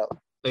like that.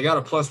 They got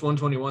a plus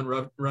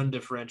 121 run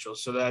differential,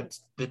 so that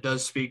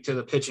does speak to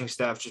the pitching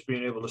staff just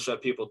being able to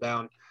shut people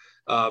down.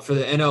 For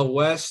the NL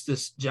West,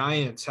 the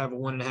Giants have a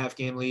 1.5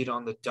 game lead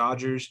on the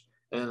Dodgers,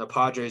 and the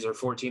Padres are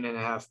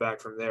 14.5 back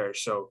from there.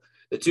 So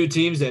the 2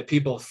 teams that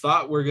people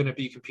thought were going to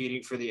be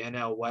competing for the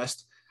NL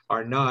West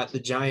are not. The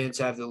Giants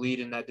have the lead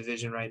in that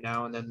division right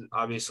now, and then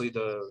obviously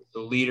the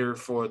leader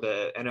for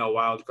the NL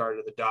wild card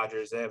are the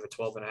Dodgers. They have a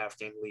 12.5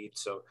 game lead.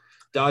 So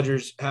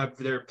Dodgers have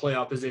their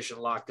playoff position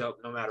locked up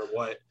no matter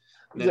what,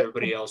 and then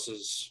everybody else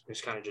is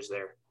kind of just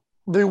there.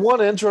 The one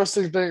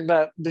interesting thing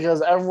that,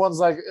 because everyone's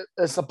like,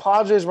 it's the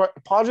Padres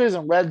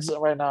and Reds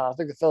right now. I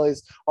think the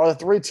Phillies are the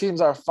 3 teams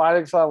that are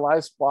fighting for that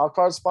last wild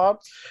card spot.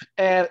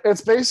 And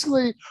it's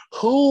basically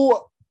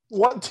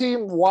what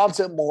team wants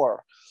it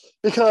more.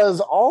 Because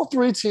all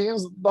 3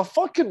 teams, the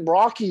fucking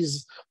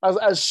Rockies,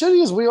 as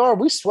shitty as we are,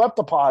 we swept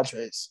the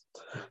Padres.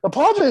 The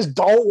Padres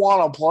don't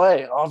want to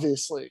play,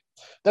 obviously.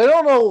 They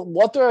don't know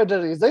what their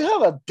identity is. They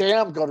have a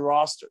damn good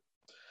roster.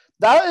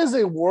 That is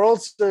a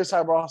World Series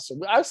type roster.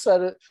 I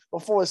said it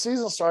before the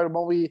season started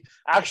when we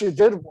actually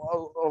did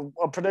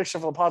a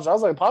prediction for the Padres. I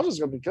was like, Padres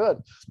are going to be good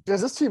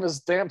because this team is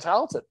damn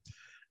talented.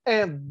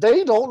 And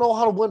they don't know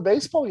how to win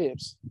baseball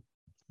games.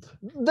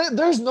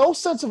 There's no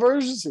sense of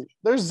urgency.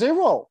 There's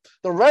zero.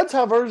 The Reds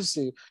have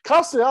urgency.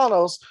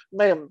 Castellanos,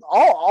 man,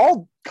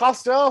 all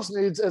Castellanos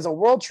needs is a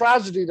world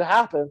tragedy to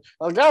happen.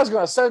 The guy's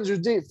going to send you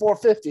deep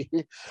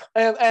 450.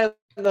 And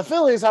the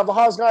Phillies have the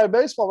hottest guy in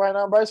baseball right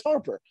now, Bryce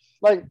Harper.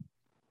 Like,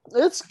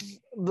 it's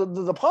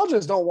the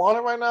Padres don't want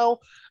it right now.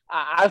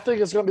 I think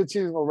it's going to be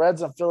between the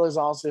Reds and Phillies,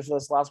 honestly, for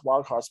this last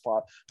wild card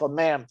spot. But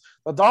man,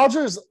 the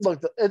Dodgers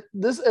look. It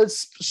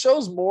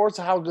shows more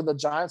to how good the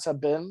Giants have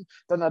been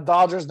than the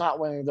Dodgers not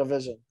winning the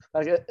division.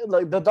 Like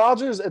the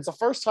Dodgers, it's the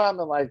first time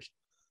in the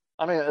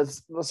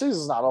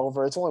season's not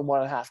over. It's only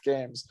 1.5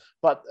 games,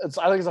 but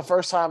I think it's the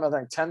first time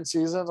in 10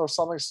 seasons or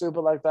something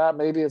stupid like that.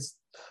 Maybe it's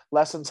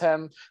less than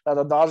 10 that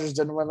the Dodgers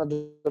didn't win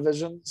the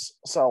divisions.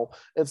 So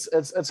it's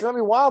going to be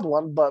a wild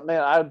one. But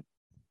man,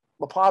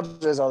 the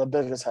Padres are the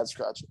biggest head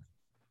scratcher.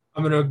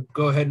 I'm going to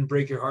go ahead and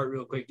break your heart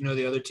real quick. You know,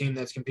 the other team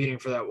that's competing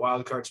for that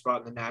wild card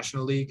spot in the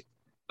National League,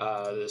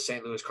 the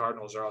St. Louis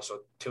Cardinals, are also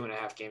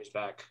 2.5 games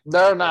back.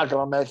 They're not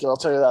going to make it. I'll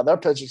tell you that. Their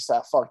pitching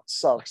staff fucking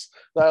sucks.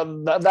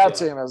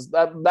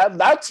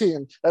 That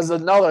team is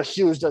another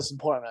huge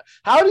disappointment.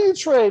 How do you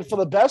trade for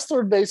the best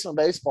third baseman in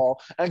baseball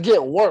and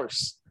get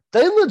worse?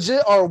 They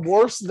legit are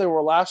worse than they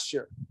were last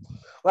year.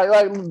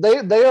 Like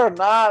they are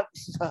not.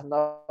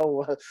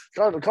 No,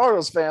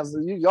 Cardinals fans,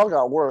 y'all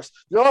got worse.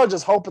 Y'all are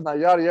just hoping that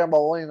Yadier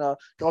Molina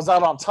goes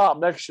out on top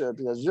next year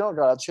because you don't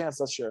got a chance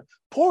this year.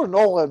 Poor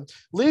Nolan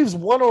leaves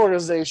one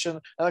organization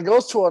and then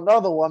goes to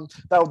another one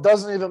that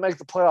doesn't even make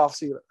the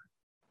playoffs either.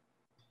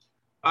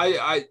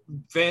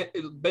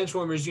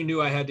 Benchwarmers, you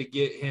knew I had to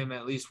get him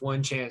at least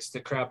one chance to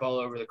crap all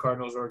over the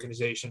Cardinals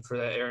organization for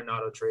that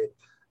Arenado trade.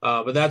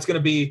 But that's going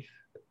to be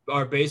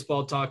our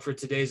baseball talk for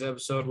today's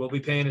episode. We'll be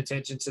paying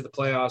attention to the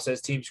playoffs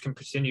as teams can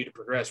continue to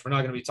progress. We're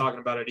not going to be talking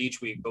about it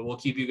each week, but we'll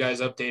keep you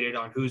guys updated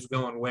on who's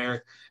going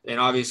where. And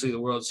obviously the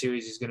World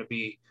Series is going to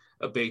be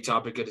a big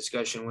topic of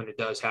discussion when it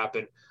does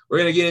happen. We're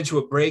going to get into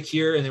a break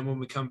here, and then when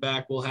we come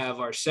back, we'll have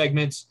our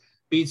segments,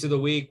 beats of the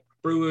week,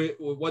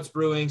 what's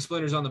brewing,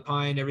 splinters on the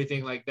pine,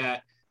 everything like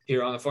that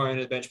here on the Far End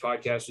of the Bench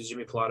podcast with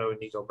Jimmy Pilato and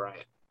Nico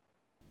Bryant.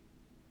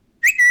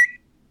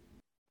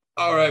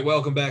 All right,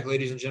 welcome back,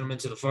 ladies and gentlemen,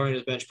 to the Far End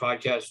of the Bench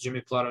podcast with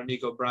Jimmy Pilato and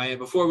Nico Bryant.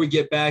 Before we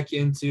get back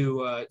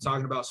into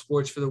talking about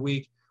sports for the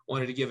week,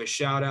 wanted to give a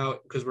shout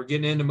out because we're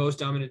getting into most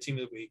dominant team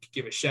of the week.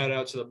 Give a shout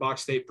out to the Bach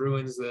State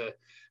Bruins, the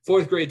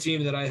fourth grade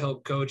team that I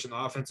helped coach and the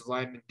offensive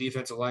line and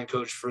defensive line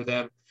coach for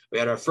them. We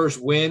had our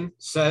first win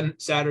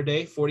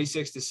Saturday,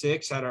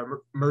 46-6. Had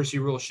our Mercy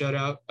Rule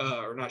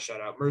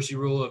Mercy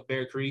Rule of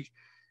Bear Creek,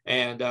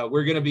 and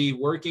we're going to be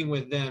working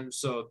with them.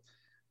 So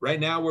right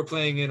now we're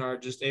playing in our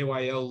just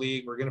AYL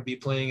league. We're going to be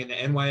playing in the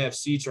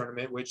NYFC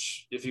tournament,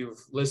 which if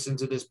you've listened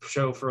to this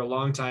show for a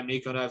long time,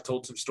 Nico and I have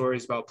told some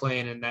stories about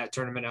playing in that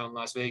tournament out in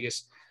Las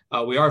Vegas.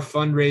 We are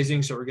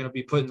fundraising, so we're going to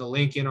be putting the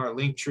link in our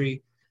link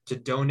tree to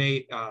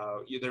donate.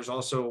 There's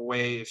also a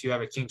way, if you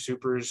have a King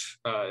Supers,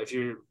 if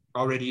you're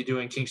already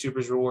doing King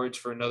Supers rewards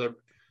for another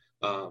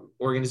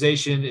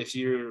organization, if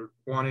you're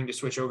wanting to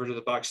switch over to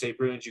the Bach State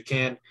Bruins, you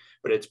can,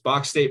 but it's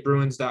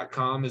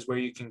BachStateBruins.com is where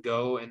you can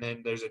go, and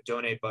then there's a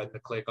donate button to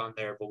click on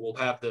there. But we'll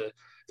have the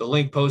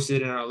link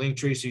posted in our link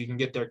tree so you can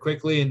get there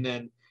quickly, and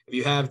then if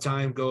you have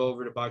time, go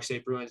over to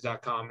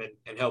BachStateBruins.com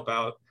and help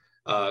out.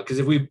 Because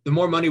the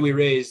more money we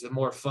raise, the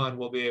more fun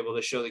we'll be able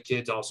to show the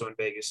kids also in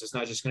Vegas. It's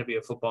not just going to be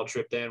a football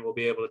trip. Then we'll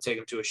be able to take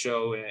them to a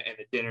show and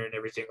a dinner and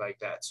everything like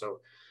that.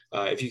 So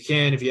if you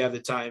have the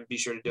time, be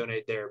sure to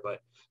donate there. But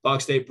Bach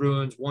State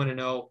Bruins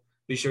 1-0.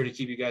 Be sure to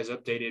keep you guys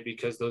updated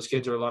because those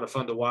kids are a lot of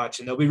fun to watch,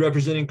 and they'll be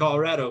representing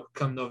Colorado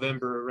come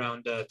November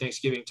around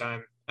Thanksgiving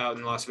time out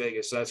in Las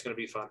Vegas. So that's going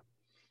to be fun.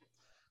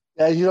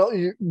 Yeah,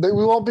 we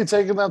won't be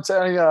taking them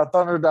to any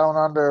Thunder Down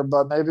Under,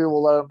 but maybe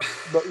we'll let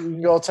them. You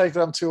can go take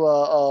them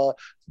to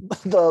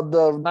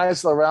the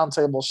Knights of the Round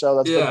Table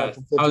show. That's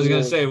I was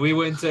going to say we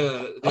went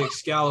to the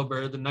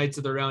Excalibur, the Knights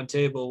of the Round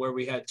Table, where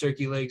we had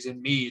turkey legs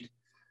and mead.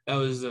 That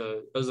was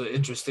an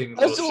interesting.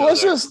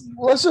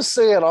 Let's just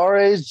say at our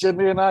age,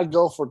 Jimmy and I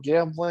go for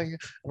gambling,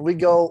 and we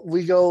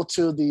go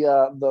to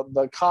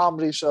the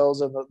comedy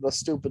shows and the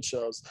stupid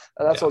shows,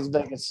 and that's what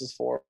Vegas is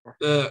for.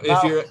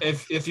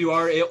 If you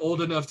are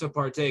old enough to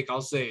partake,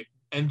 I'll say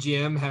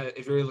MGM.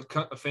 If you're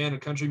a fan of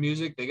country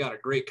music, they got a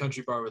great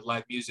country bar with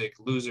live music.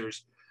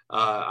 Losers.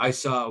 I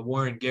saw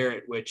Warren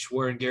Garrett, which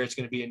Warren Garrett's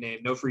going to be a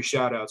name. No free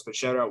shout outs, but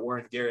shout out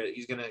Warren Garrett.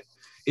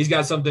 He's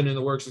got something in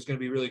the works that's going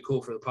to be really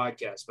cool for the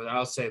podcast. But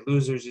I'll say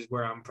Losers is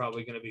where I'm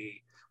probably going to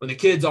be when the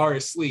kids are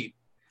asleep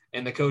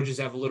and the coaches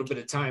have a little bit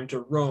of time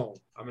to roam.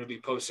 I'm going to be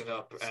posting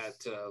up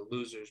at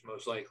Losers,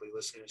 most likely,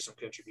 listening to some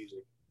country music.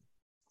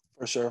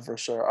 For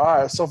sure. All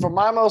right. So for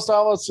my most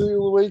outlets of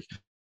the week,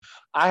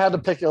 I had to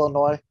pick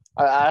Illinois.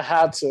 I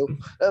had to.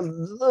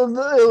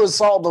 It was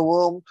salt in the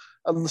womb.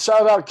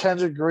 Shout out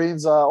Kendrick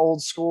Green's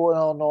old school in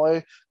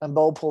Illinois and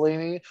Bo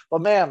Pelini.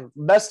 But man,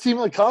 best team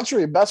in the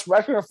country, best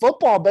record in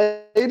football,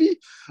 baby.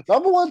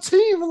 Number one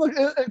team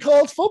in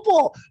college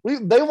football.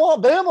 They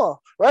want Bama,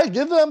 right?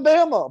 Give them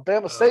Bama.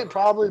 Bama State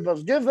probably,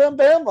 but give them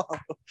Bama.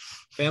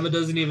 Bama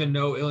doesn't even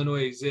know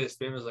Illinois exists.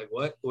 Bama's like,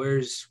 what?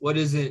 What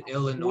is it,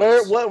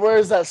 Illinois? Where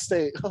is that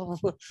state?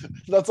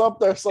 That's up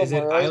there somewhere. Is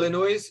it right?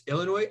 Illinois?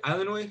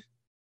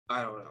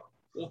 I don't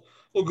know.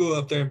 We'll go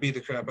up there and beat the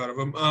crap out of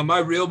them. My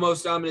real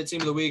most dominant team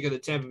of the week are the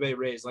Tampa Bay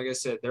Rays. Like I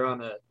said, they're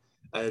on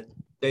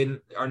they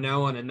are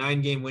now on a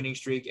 9-game winning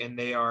streak, and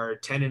they are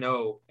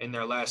 10-0 in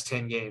their last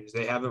 10 games.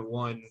 They haven't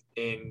won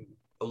in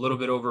a little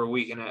bit over a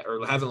week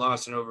or haven't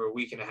lost in over a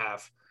week and a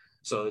half.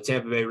 So the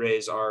Tampa Bay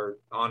Rays are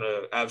on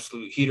an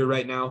absolute heater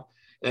right now.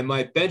 And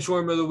my bench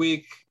warmer of the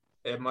week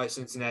are my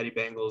Cincinnati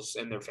Bengals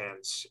and their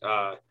fans.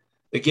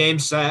 The game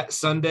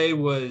Sunday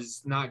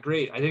was not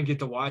great. I didn't get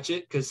to watch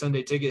it because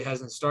Sunday Ticket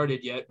hasn't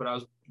started yet, but I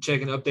was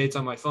checking updates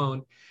on my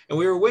phone, and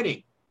we were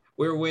winning.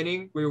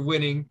 It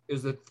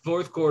was the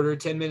fourth quarter,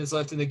 10 minutes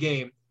left in the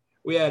game.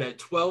 We had a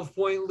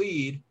 12-point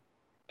lead,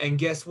 and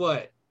guess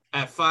what?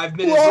 At 5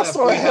 minutes left,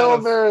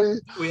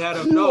 we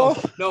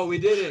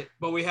didn't.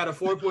 But we had a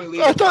 4-point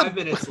lead at 5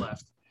 minutes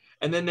left.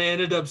 And then they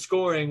ended up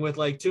scoring with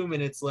like 2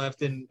 minutes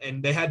left, and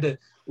they had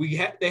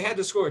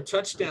to score a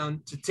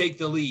touchdown to take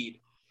the lead.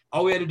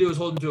 All we had to do was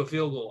hold them to a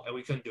field goal, and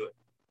we couldn't do it.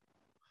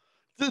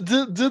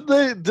 Did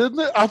they?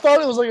 I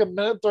thought it was like a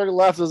minute 30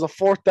 left. It was a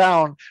fourth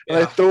down, and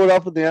they threw it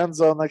up in the end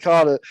zone. They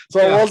caught it. So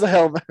it was a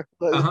Hail Mary.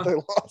 They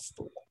lost.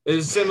 It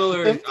was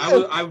similar.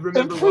 I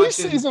remember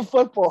preseason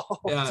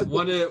football. Yeah,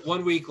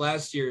 one week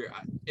last year,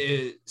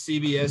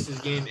 CBS's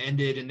game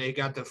ended, and they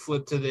got to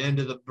flip to the end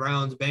of the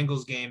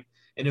Browns-Bengals game.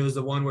 And it was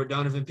the one where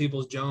Donovan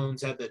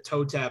Peoples-Jones had the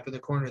toe tap in the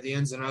corner of the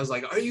end zone. I was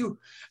like, are you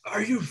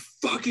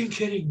fucking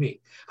kidding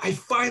me? I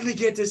finally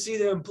get to see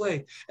them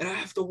play, and I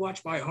have to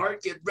watch my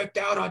heart get ripped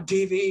out on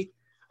TV.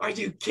 Are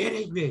you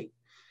kidding me?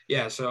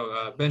 Yeah,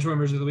 so bench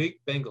warmers of the week,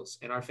 Bengals,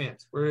 and our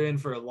fans. We're in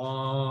for a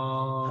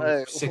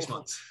long 6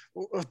 months.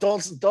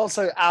 Don't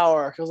say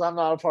our, because I'm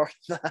not a part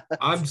of that.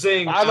 I'm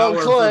saying I don't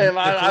claim.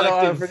 I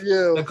don't have for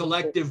you. The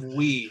collective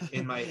we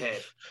in my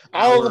head.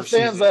 All the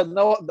fans that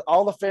know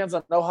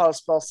how to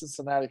spell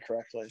Cincinnati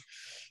correctly.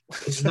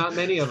 It's not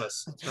many of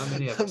us.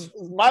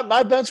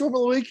 My bench warmer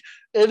of the week,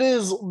 it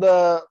is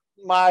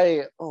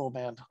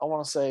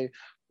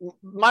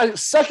my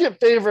second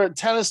favorite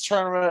tennis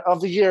tournament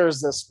of the year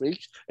is this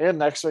week and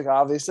next week,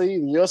 obviously.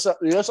 The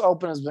US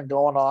Open has been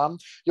going on.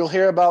 You'll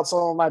hear about some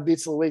of my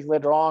beats of the week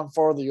later on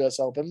for the US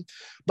Open.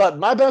 But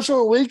my bench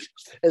warmer of the week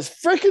is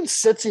freaking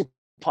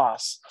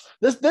Tsitsipas.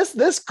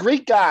 This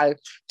Greek guy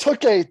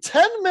took a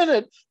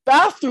 10-minute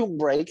bathroom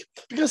break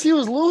because he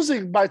was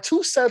losing by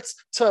 2 sets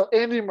to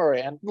Andy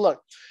Murray. And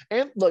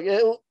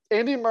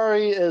Andy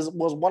Murray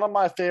was one of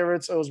my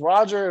favorites. It was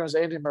Roger and it was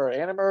Andy Murray.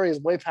 Andy Murray is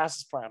way past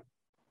his prime.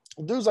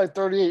 The dude's like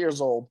 38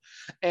 years old,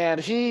 and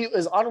he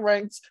is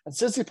unranked. And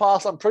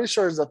Tsitsipas, I'm pretty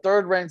sure, is the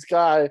third-ranked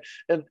guy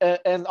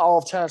in all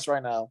of tennis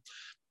right now.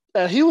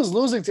 And he was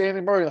losing to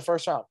Andy Murray in the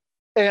first round.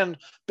 And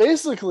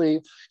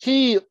basically,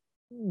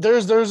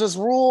 there's this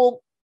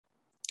rule.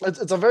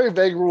 It's a very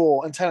vague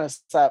rule in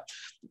tennis that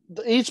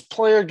each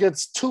player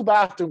gets 2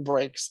 bathroom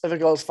breaks if it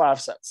goes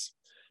 5 sets,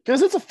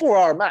 because it's a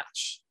 4-hour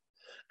match,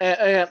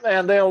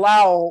 and they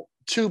allow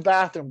 2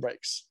 bathroom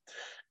breaks.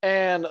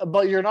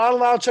 But you're not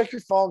allowed to check your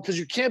phone because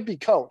you can't be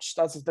coached.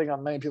 That's the thing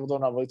that many people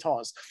don't know about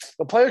tennis.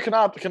 The player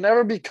can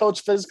never be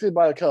coached physically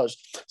by a coach.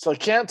 So they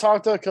can't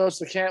talk to a coach.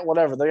 They can't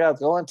whatever. They got to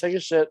go and take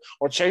a shit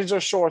or change their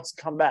shorts and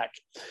come back.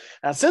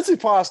 And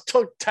Tsitsipas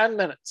took 10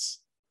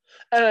 minutes.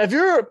 And if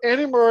you're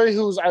Andy Murray,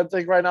 who's I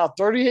think right now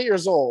 38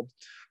 years old,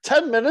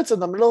 10 minutes in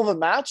the middle of a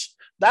match,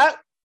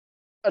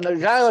 and a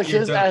guy like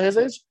at his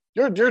age,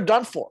 you're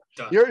done for.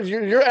 Done.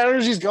 Your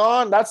energy's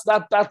gone. That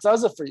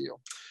does it for you.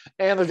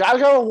 And the guy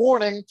got a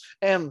warning,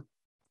 and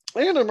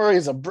Andy Murray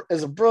is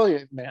a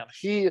brilliant man.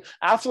 He,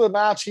 after the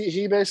match,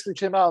 he basically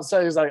came out and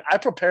said, he's like, I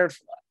prepared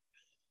for that.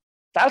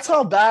 That's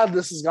how bad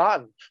this has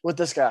gotten with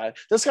this guy.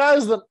 This guy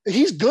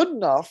he's good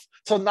enough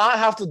to not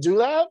have to do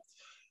that,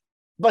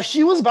 but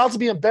he was about to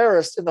be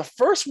embarrassed in the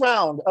first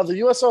round of the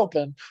U.S.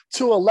 Open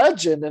to a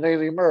legend in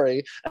Andy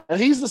Murray, and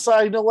he's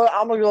decided, you know what,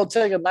 I'm going to go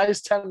take a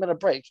nice 10-minute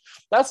break.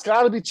 That's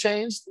got to be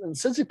changed. And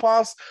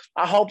Tsitsipas,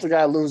 I hope the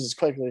guy loses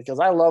quickly because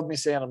I love me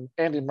saying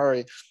Andy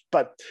Murray.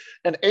 But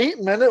an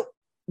 8-minute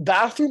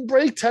bathroom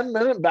break,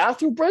 10-minute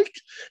bathroom break,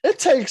 it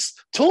takes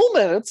 2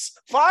 minutes,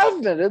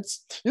 5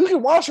 minutes. You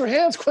can wash your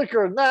hands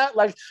quicker than that.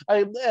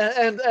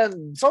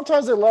 And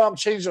sometimes they let them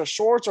change their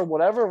shorts or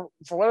whatever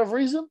for whatever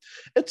reason.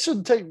 It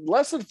should take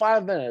less than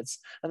 5 minutes.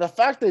 And the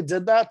fact they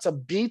did that to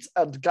beat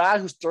a guy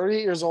who's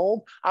 38 years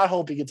old, I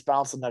hope he gets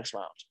bounced the next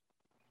round.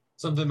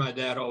 Something my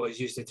dad always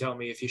used to tell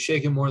me: if you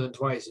shake it more than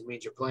twice, it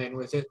means you're playing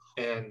with it.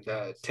 And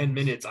 10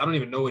 minutes, I don't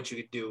even know what you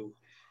could do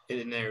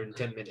in there in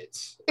 10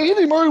 minutes.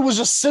 Andy Murray was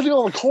just sitting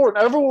on the court,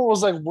 and everyone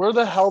was like, "Where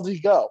the hell did he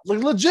go?" Like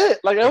legit,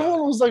 like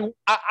everyone was like,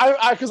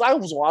 because I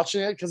was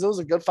watching it because it was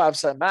a good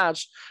 5-set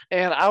match,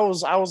 and I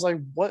was like,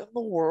 "What in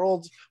the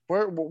world?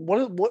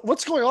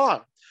 What's going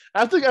on?"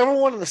 And I think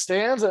everyone in the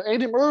stands and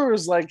Andy Murray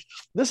was like,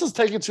 "This is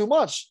taking too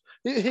much."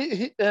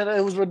 He and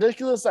it was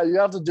ridiculous that you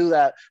have to do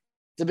that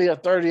to be a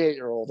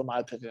 38-year-old, in my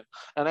opinion.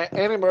 And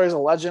Andy Murray's a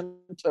legend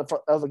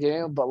of the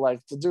game, but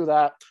like to do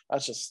that,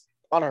 that's just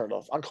unheard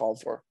of, uncalled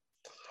for.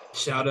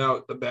 Shout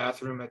out the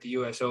bathroom at the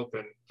U.S.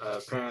 Open.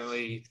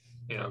 Apparently,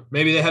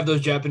 maybe they have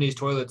those Japanese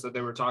toilets that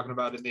they were talking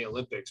about in the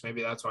Olympics.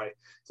 Maybe that's why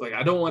it's like,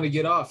 I don't want to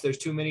get off. There's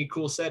too many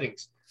cool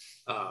settings.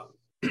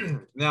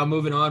 Now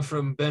moving on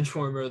from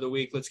Benchwarmer of the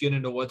Week, let's get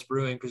into What's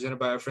Brewing, presented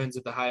by our friends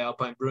at the High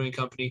Alpine Brewing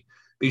Company.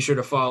 Be sure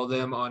to follow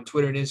them on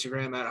Twitter and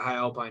Instagram at High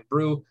Alpine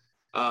Brew.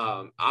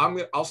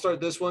 I'll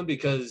start this one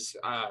because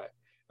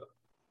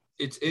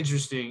it's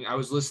interesting. I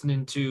was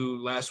listening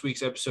to last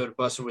week's episode of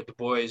Bussin' with the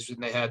Boys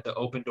and they had the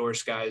Open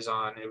Doors guys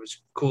on. It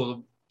was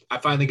cool. I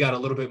finally got a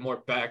little bit more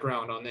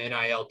background on the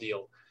NIL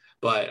deal,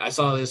 but I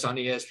saw this on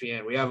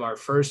ESPN. We have our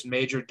first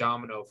major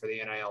domino for the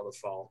NIL to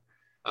fall.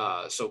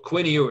 So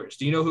Quinn Ewers,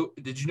 did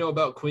you know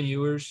about Quinn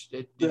Ewers?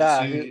 Did you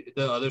see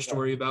the other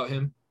story about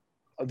him?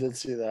 I did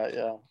see that,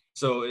 yeah.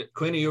 So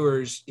Quinn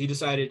Ewers, he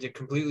decided to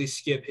completely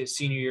skip his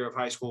senior year of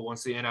high school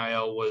once the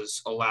NIL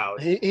was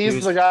allowed.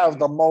 He's the guy with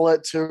the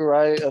mullet too,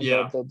 right? And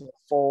yeah. The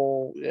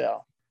full, yeah.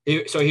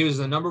 He was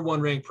the number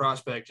 1 ranked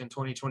prospect in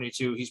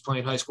 2022. He's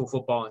playing high school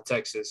football in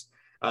Texas.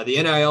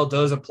 The NIL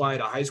does apply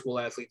to high school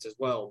athletes as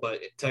well, but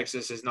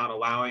Texas is not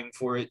allowing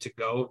for it to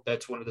go.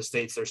 That's one of the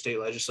states, their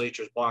state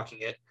legislature is blocking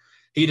it.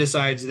 He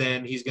decides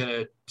then he's going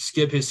to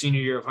skip his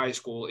senior year of high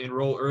school,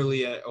 enroll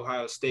early at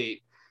Ohio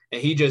State,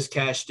 and he just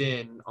cashed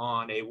in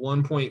on a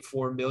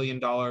 $1.4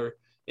 million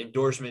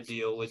endorsement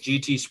deal with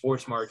GT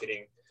Sports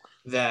Marketing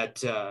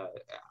that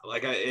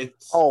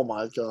it's oh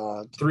my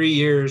God, 3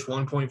 years,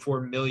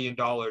 $1.4 million.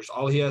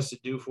 All he has to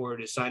do for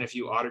it is sign a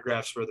few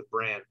autographs for the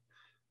brand.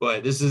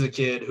 But this is a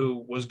kid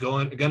who was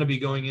going to be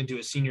going into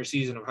his senior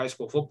season of high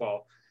school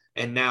football,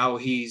 and now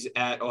he's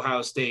at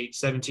Ohio State,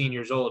 17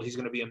 years old. He's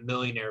going to be a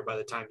millionaire by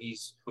the time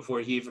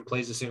before he even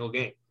plays a single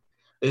game.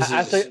 This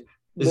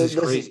is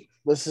crazy.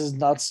 This is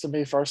nuts to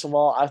me. First of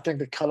all, I think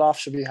the cutoff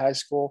should be high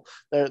school.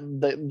 I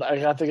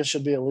think it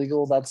should be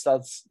illegal. That's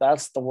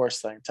the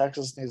worst thing.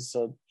 Texas needs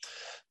to.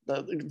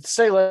 The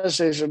state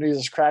legislature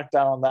needs to crack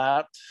down on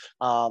that.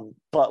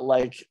 But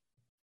like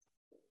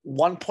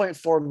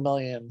 1.4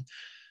 million,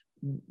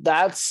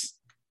 that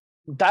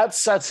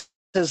sets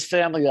his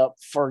family up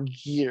for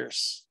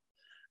years,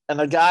 and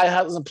the guy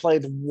hasn't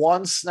played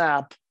one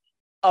snap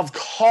of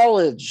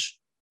college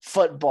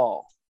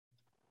football.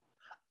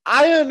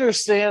 I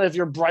understand if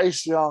you're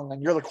Bryce Young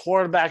and you're the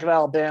quarterback at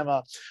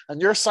Alabama and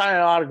you're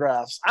signing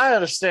autographs. I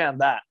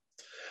understand that.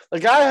 The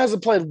guy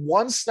hasn't played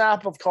one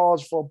snap of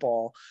college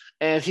football,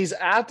 and he's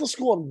at the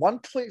school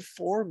on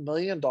 $1.4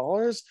 million.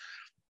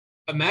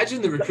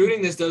 Imagine the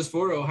recruiting this does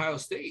for Ohio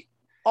State.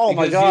 Oh,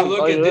 my God. You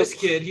look at this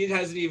kid, he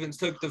hasn't even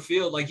took the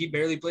field. Like, he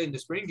barely played in the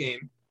spring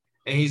game,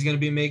 and he's going to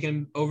be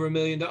making over $1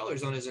 million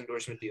on his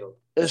endorsement deal.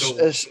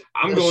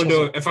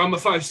 If I'm a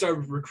 5-star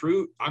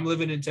recruit, I'm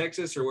living in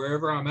Texas or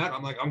wherever I'm at,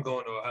 I'm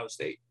going to Ohio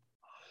State.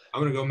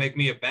 I'm going to go make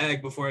me a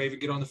bag before I even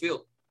get on the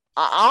field.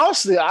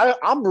 Honestly,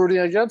 I'm rooting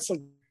against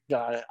the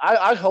guy.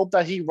 I hope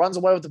that he runs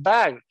away with the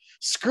bag.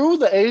 Screw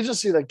the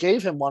agency that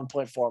gave him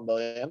 $1.4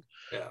 million.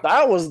 Yeah.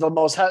 That was the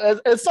most.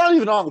 It's not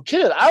even on the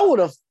kid. I would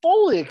have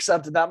fully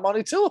accepted that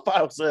money too if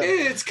I was him.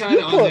 It's kind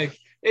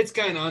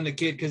of on the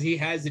kid because he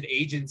has an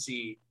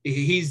agency.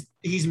 He's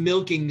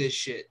milking this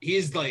shit.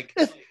 He's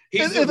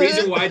the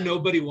reason why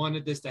nobody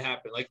wanted this to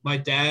happen. Like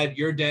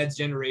your dad's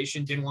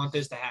generation didn't want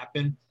this to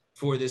happen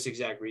for this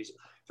exact reason.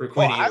 For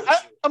Quinn Ewers.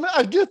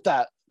 I get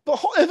that, but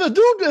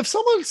if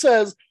someone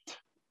says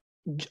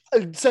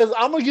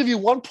I'm gonna give you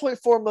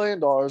 $1.4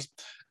 million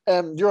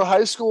and you're a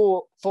high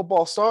school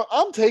football star,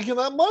 I'm taking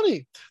that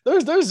money.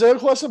 There's no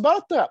question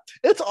about that.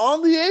 It's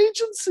on the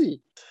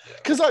agency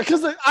because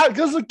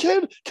the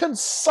kid can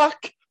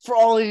suck for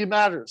all he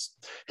matters.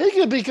 He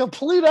can be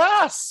complete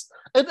ass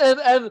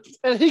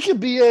and he could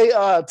be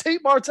a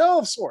Tate Martell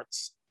of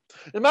sorts.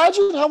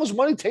 Imagine how much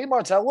money Tate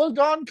Martell would have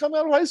gotten coming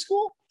out of high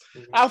school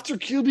after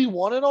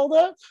QB1 and all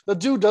that. The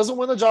dude doesn't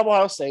win the job at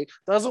Ohio State,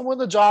 doesn't win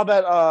the job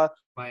at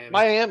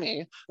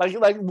Miami.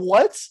 Like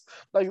what?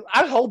 Like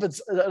I hope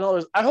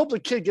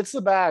the kid gets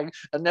the bag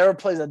and never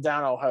plays it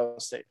down at Ohio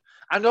State.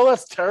 I know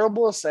that's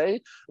terrible to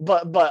say,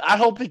 but I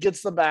hope he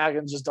gets the bag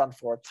and just done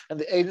for it. And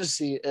the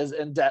agency is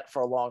in debt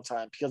for a long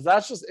time because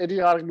that's just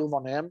idiotic move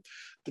on him.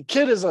 The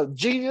kid is a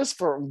genius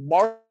for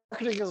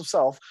marketing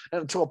himself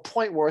and to a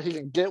point where he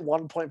can get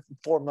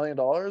 $1.4 million.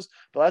 But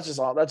that's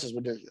just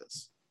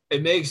ridiculous.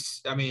 It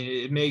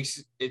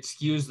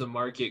skews the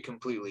market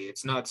completely.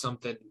 It's not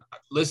something.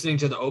 Listening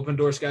to the Open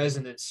Doors guys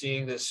and then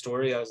seeing this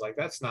story, I was like,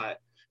 that's not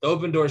the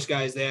Open Doors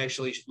guys. They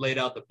actually laid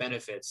out the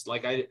benefits.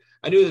 Like I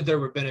knew that there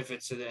were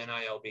benefits to the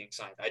NIL being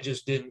signed. I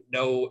just didn't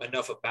know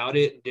enough about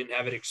it and didn't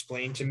have it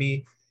explained to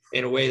me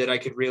in a way that I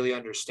could really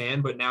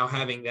understand. But now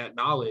having that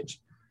knowledge,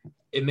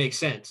 it makes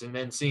sense. And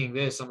then seeing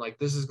this, I'm like,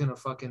 this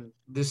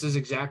is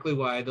exactly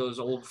why those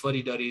old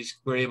fuddy-duddies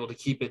were able to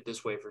keep it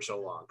this way for so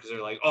long. Because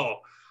they're like, oh,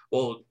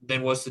 well,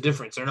 then what's the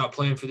difference? They're not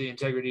playing for the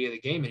integrity of the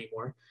game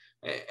anymore.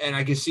 And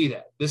I can see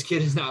that. This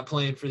kid is not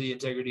playing for the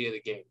integrity of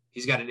the game.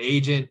 He's got an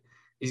agent.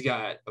 He's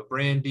got a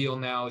brand deal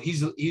now.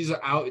 He's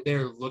out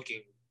there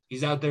looking.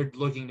 He's out there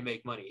looking to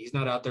make money. He's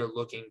not out there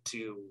looking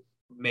to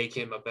make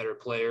him a better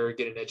player,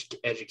 get an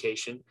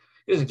education.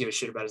 He doesn't give a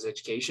shit about his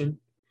education.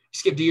 He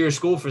skipped a year of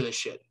school for this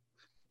shit.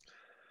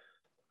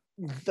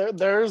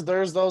 There's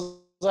those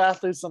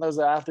athletes and there's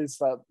athletes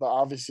that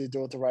obviously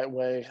do it the right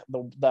way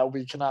that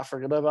we cannot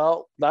forget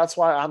about. That's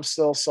why I'm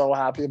still so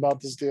happy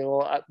about this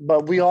deal.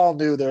 But we all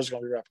knew there was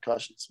going to be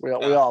repercussions. We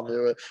all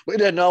knew it. We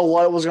didn't know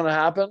what was going to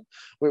happen.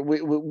 We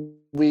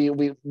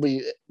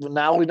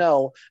now we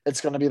know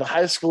it's going to be the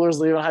high schoolers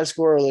leaving high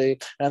school early,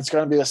 and it's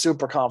going to be the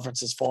super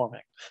conferences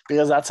forming,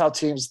 because that's how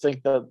teams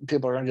think that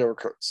people are going to get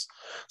recruits.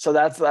 So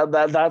that's where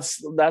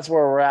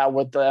we're at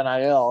with the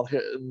NIL.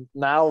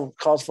 Now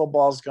college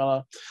football is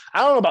going to,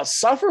 I don't know about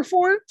suffer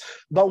for it,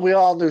 but we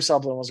all knew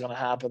something was going to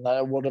happen, that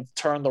it would have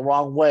turned the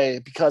wrong way,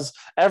 because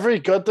every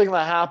good thing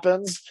that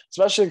happens,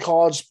 especially in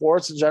college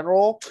sports in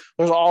general,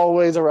 there's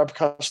always a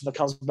repercussion that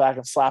comes back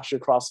and slaps you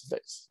across the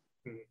face.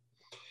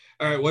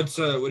 All right, what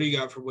do you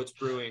got for what's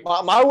brewing?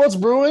 My what's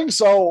brewing.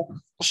 So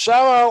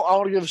shout out, I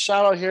want to give a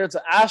shout out here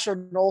to Asher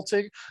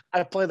Nolting.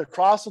 I played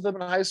lacrosse with him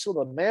in high school.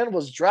 The man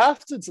was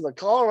drafted to the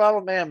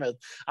Colorado Mammoth.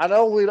 I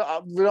know we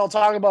don't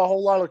talk about a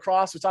whole lot of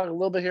lacrosse. We talk a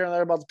little bit here and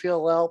there about the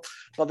PLL,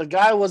 but the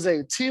guy was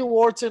a T.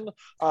 Wharton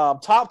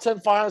top 10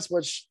 finalist,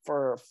 which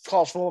for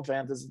college football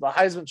fans is the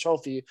Heisman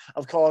Trophy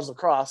of college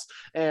lacrosse.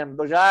 And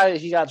the guy,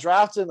 he got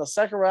drafted in the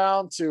second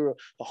round to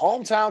the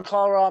hometown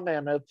Colorado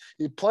Mammoth.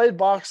 He played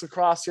box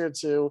lacrosse here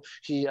too.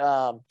 He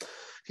was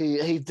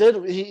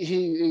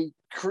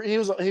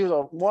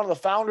one of the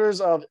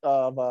founders of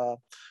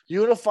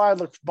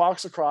Unified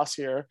Box Lacrosse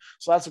here,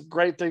 so that's a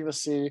great thing to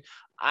see.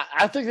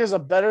 I think there's a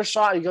better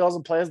shot he goes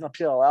and plays in the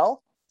PLL,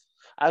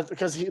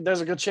 because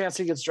there's a good chance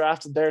he gets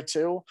drafted there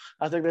too.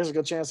 I think there's a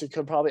good chance he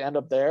could probably end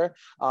up there,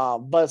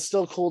 but it's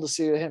still cool to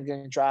see him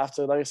getting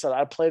drafted. Like I said,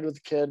 I played with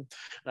the kid, and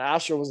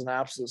Asher was an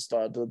absolute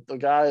stud. The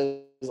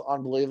guy is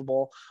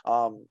unbelievable.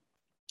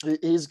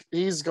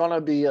 He's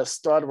gonna be a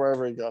stud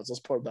wherever he goes.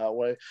 Let's put it that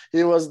way.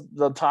 He was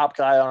the top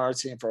guy on our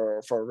team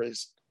for a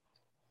reason.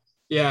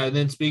 Yeah, and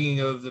then speaking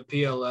of the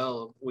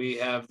PLL, we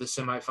have the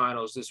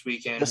semifinals this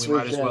weekend. We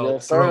might as well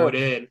throw it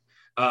in.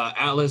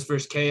 Atlas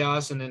versus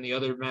Chaos, and then the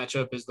other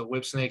matchup is the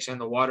Whip Snakes and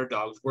the Water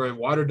Dogs. We're a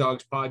Water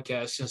Dogs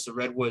podcast since the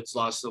Redwoods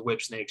lost to the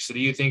Whip Snakes. So do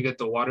you think that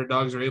the Water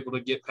Dogs are able to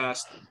get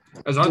past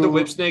 – aren't the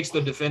Whip Snakes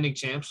the defending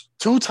champs?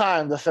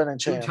 Two-time defending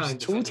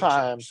champs.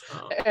 Two-time.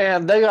 Oh.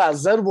 And they got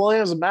Zed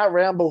Williams and Matt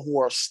Rambo, who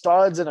are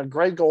studs, and a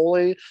great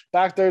goalie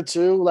back there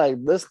too. Like,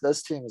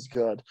 this team is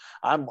good.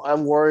 It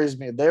worries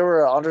me. They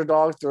were an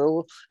underdog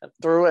through,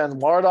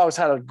 and Water Dogs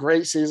had a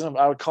great season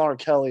out of Connor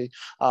Kelly.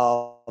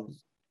 But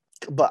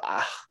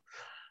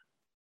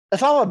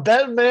if I'm a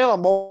betting man,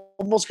 I'm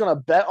almost going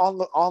to bet on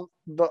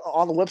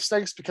the Whip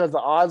Snakes, because the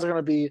odds are going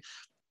to be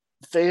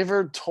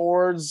favored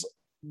towards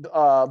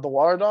the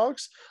Water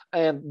Dogs,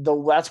 and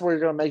that's where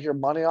you're going to make your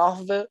money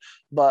off of it.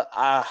 But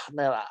I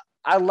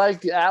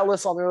like the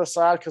Atlas on the other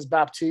side, because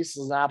Baptiste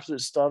is an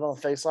absolute stud on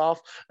the faceoff,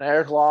 and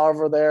Eric Law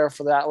over there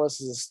for the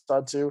Atlas is a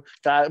stud too.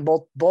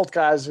 Both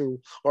guys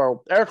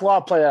Eric Law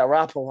played at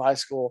Arapahoe High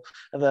School,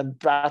 and then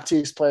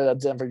Baptiste played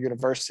at Denver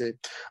University.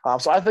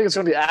 So I think it's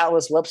going to be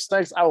Atlas Whip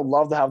Snakes. I would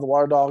love to have the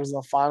Water Dogs in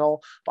the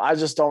final, but I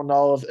just don't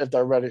know if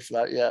they're ready for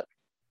that yet.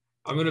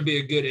 I'm going to be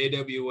a good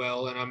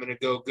AWL, and I'm going to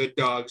go good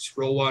dogs,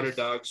 roll Water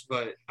Dogs,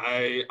 but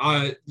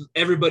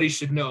everybody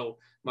should know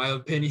my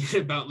opinion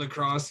about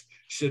lacrosse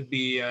should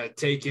be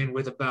taken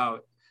with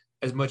about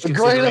as much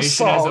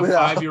consideration as a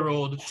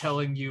 5-year-old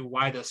telling you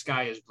why the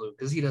sky is blue,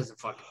 because he doesn't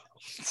fucking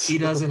know. He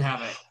doesn't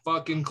have a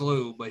fucking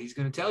clue, but he's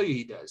going to tell you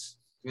he does.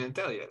 He's going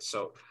to tell you.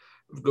 So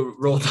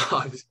roll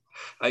Dogs,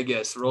 I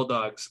guess. Roll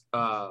Dogs.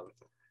 All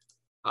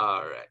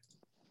right.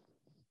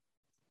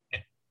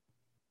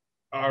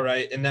 All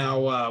right, and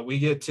now we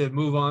get to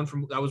move on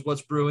from – that was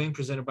What's Brewing,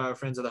 presented by our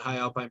friends at the High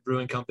Alpine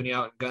Brewing Company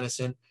out in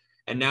Gunnison.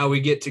 And now we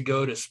get to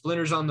go to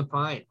Splinters on the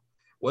Pine.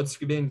 What's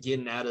been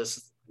getting at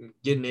us,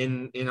 sticking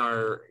in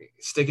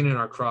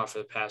our craw for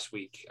the past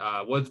week?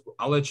 I'll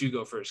let you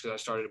go first, because I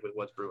started with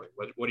What's Brewing.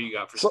 What do you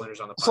got for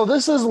Splinters on the Pine? So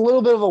this is a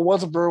little bit of a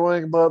What's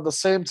Brewing, but at the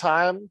same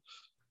time,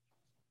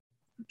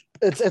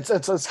 it's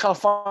kind of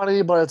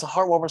funny, but it's a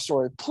heartwarming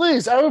story.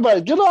 Please,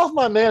 everybody, get off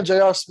my man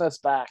J.R. Smith's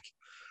back.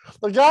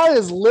 The guy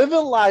is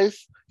living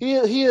life.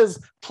 He is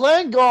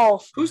playing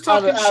golf. Who's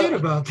talking shit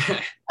about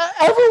that?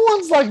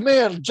 Everyone's like,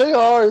 man,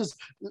 JR is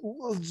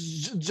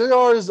he's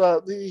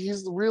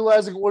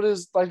realizing what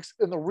is like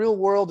in the real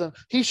world, and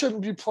he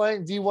shouldn't be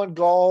playing D1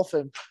 golf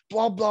and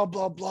blah blah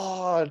blah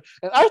blah.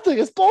 And I think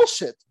it's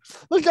bullshit.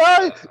 The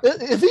guy,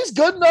 if he's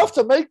good enough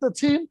to make the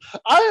team,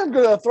 I am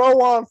gonna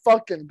throw on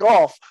fucking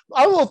golf.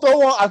 I will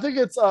throw on. I think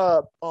it's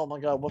oh my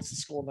god, what's the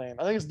school name?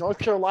 I think it's North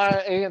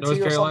Carolina A&T North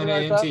or something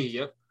Carolina like A&T, that.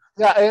 yep.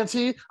 Yeah,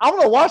 A&T. I'm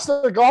gonna watch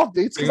the golf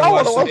beats because I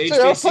want to watch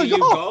JR play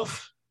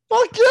golf.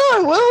 Fuck yeah,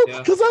 I will,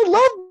 because I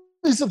love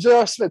me some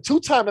J.R. Smith,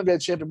 two-time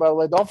NBA champion, by the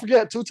way. Don't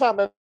forget,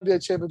 two-time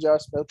NBA champion J.R.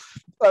 Smith.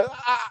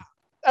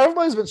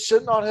 Everybody's been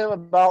shitting on him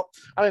about,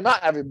 I mean,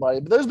 not everybody,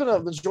 but there's been a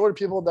majority of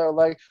people that are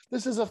like,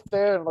 this isn't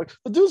fair. And like,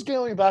 the dude's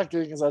going back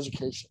getting his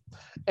education.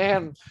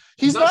 And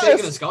he's not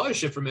taking a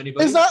scholarship from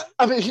anybody. He's not,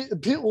 I mean, he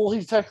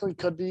technically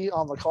could be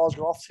on the college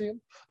golf team.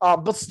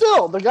 But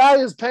still, the guy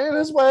is paying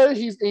his way.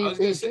 He's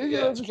getting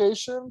an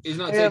education. He's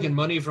not taking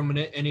money from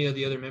any of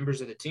the other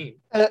members of the team.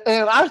 And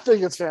I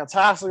think it's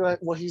fantastic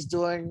what he's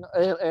doing.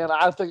 And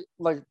I think,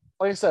 like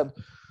I said,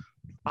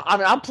 I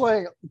mean, I'm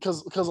playing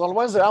because on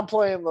Wednesday I'm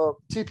playing the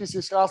TPC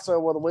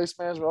Scottsdale with the Waste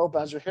Management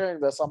Open. As you're hearing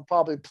this, I'm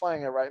probably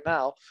playing it right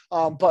now.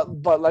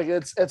 But like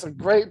it's a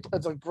great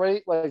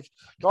like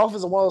golf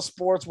is one of those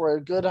sports where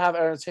it's good to have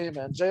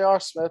entertainment. J.R.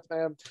 Smith,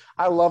 man,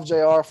 I love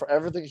JR for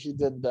everything he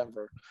did in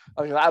Denver.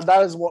 Like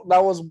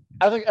that was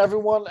I think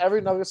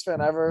every Nuggets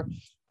fan ever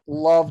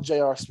loved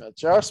J.R. Smith.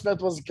 J.R.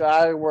 Smith was a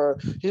guy where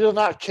he did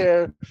not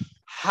care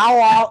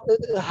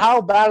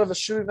how bad of a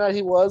shooting night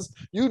he was.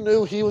 You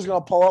knew he was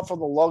going to pull up from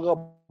the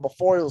logo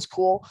before he was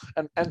cool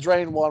and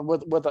drain one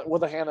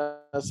with a hand in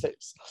his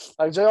face.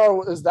 Like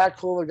JR is that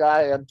cool of a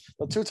guy, and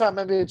the two-time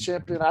NBA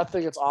champion. I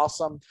think it's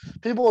awesome.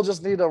 People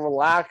just need to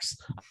relax.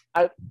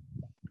 I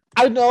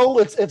know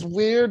it's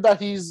weird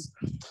that he's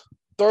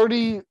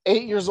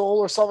 38 years old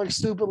or something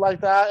stupid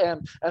like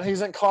that, and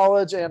he's in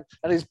college and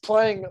he's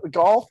playing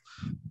golf.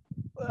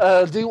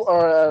 I think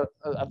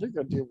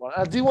they're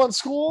D1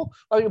 school.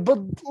 Like, but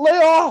lay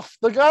off.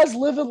 The guy's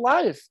living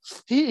life.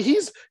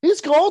 He's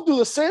going through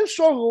the same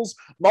struggles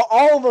that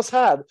all of us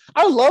had.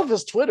 I love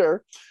his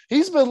Twitter.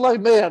 He's been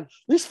like, man,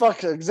 these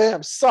fucking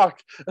exams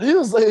suck. And he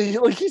was like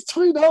he's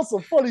tweeting out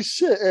some funny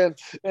shit.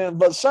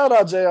 But shout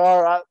out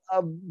JR.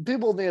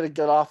 People need to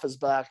get off his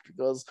back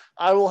because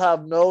I will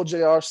have no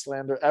JR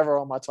slander ever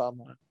on my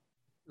timeline.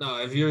 No,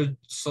 if you're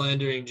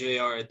slandering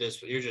JR at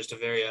this, you're just a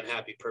very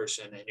unhappy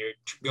person, and you're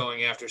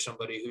going after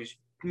somebody who's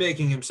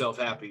making himself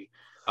happy.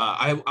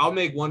 I'll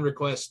make one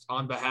request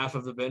on behalf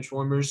of the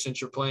Benchwarmers.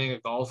 Since you're playing a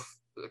golf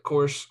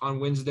course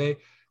on Wednesday,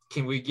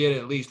 can we get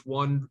at least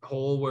one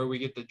hole where we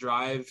get the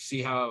drive,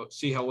 see how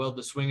well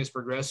the swing has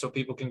progressed, so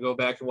people can go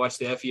back and watch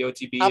the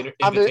FEOTB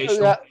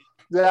Invitational?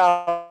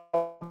 Yeah.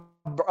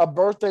 A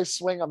birthday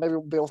swing, maybe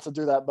we'll be able to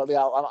do that. But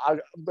yeah,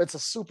 it's a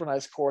super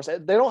nice course. They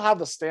don't have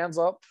the stands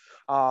up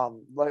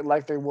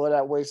like they would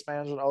at Waste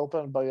Management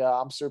Open. But yeah,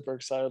 I'm super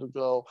excited to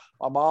go.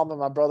 My mom and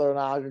my brother and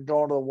I are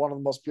going to one of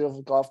the most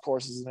beautiful golf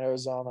courses in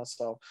Arizona.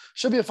 So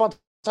should be a fun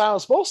time.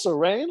 It's supposed to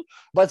rain,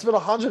 but it's been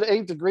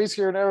 108 degrees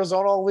here in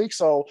Arizona all week.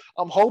 So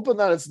I'm hoping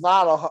that it's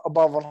not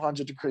above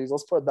 100 degrees.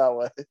 Let's put it that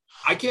way.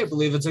 I can't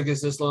believe it took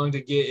us this long to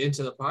get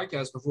into the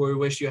podcast before we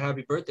wish you a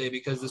happy birthday,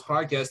 because this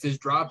podcast is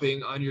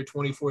dropping on your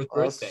 24th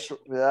birthday.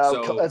 Yeah,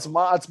 so,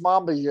 it's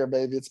Mamba year,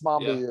 baby. It's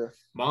Mamba year.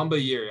 Mamba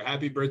year.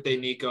 Happy birthday,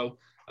 Nico.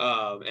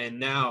 And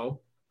now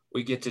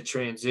we get to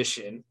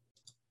transition.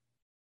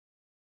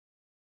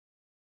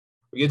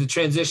 We get to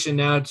transition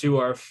now to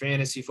our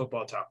fantasy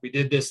football talk. We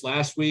did this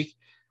last week.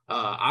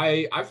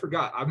 I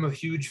forgot. I'm a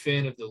huge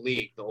fan of The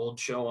League, the old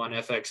show on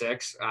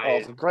FXX.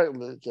 It's a great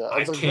league. Yeah,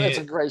 it's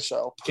a great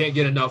show. Can't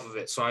get enough of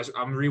it. So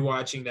I'm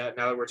rewatching that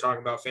now that we're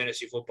talking about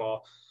fantasy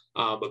football.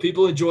 But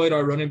people enjoyed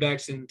our running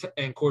backs and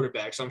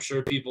quarterbacks. I'm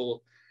sure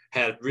people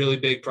had really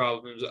big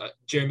problems.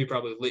 Jeremy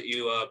probably lit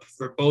you up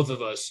for both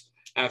of us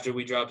after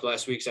we dropped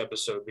last week's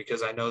episode,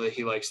 because I know that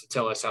he likes to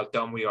tell us how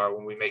dumb we are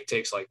when we make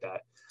takes like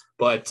that.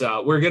 But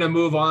we're going to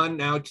move on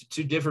now to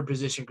two different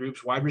position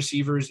groups, wide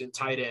receivers and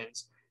tight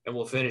ends. And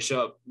we'll finish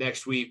up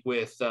next week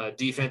with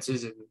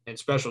defenses and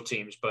special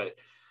teams. But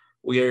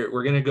we're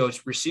going to go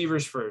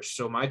receivers first.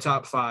 So my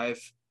top five,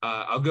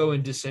 I'll go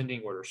in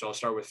descending order. So I'll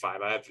start with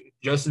five. I have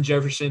Justin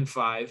Jefferson,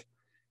 5,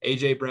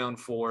 A.J. Brown,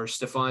 4,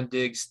 Stephon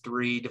Diggs,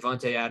 3,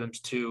 Devontae Adams,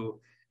 2,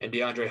 and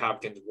DeAndre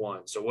Hopkins,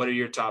 1. So what are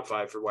your top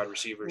 5 for wide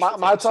receivers?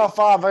 My top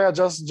 5, I got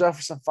Justin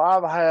Jefferson,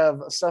 5. I have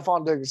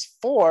Stephon Diggs,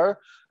 4.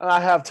 And I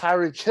have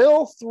Tyreek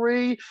Hill,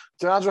 3,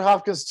 DeAndre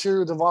Hopkins,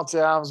 2,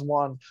 Devontae Adams,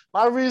 1.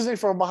 My reasoning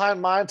for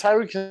behind mine,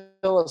 Tyreek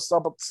Hill is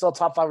still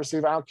top 5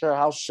 receiver. I don't care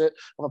how shit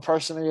of a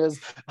person he is.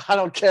 I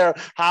don't care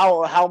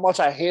how much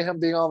I hate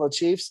him being on the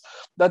Chiefs.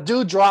 That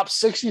dude dropped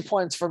 60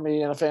 points for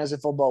me in a fantasy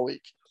football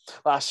week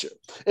last year.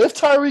 If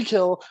Tyreek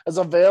Hill is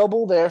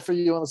available there for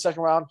you in the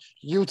second round,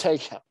 you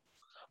take him.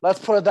 Let's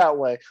put it that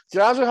way.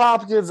 DeAndre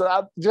Hopkins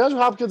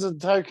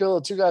and Tyreek Hill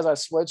are two guys I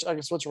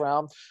can switch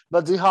around,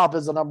 but D-Hop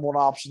is the number one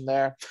option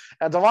there.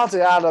 And Devontae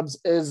Adams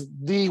is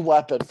the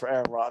weapon for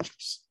Aaron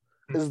Rodgers.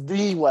 Is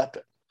the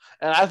weapon.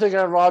 And I think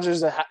Aaron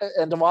Rodgers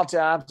and Davante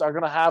Adams are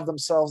going to have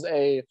themselves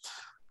a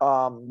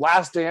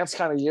last dance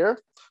kind of year.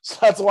 So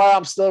that's why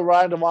I'm still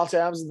riding Davante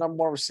Adams as the number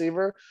one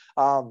receiver.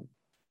 But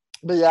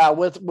yeah,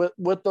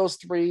 with those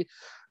three,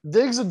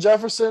 Diggs and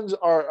Jefferson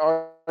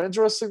are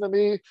interesting to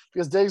me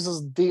because Diggs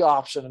is the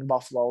option in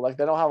Buffalo. Like,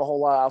 they don't have a whole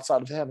lot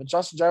outside of him. And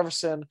Justin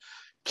Jefferson,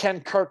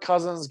 can Kirk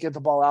Cousins get the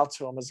ball out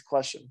to him is the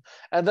question.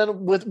 And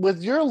then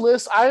with your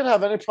list, I didn't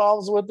have any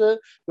problems with it.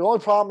 The only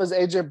problem is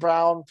A.J.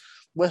 Brown.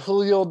 With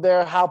Julio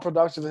there, how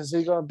productive is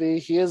he going to be?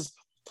 He is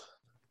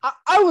 –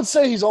 I would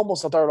say he's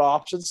almost a third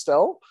option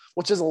still,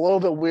 which is a little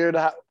bit weird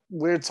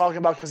talking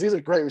about because he's a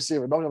great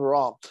receiver. Don't get me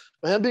wrong.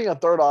 But him being a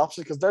third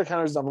option because Derrick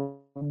Henry's number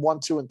 1,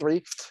 2, and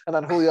 3, and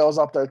then Julio's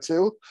up there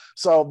too.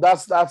 So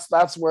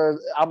that's where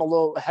I'm a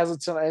little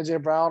hesitant on A.J.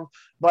 Brown.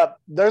 But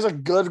there's a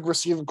good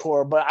receiving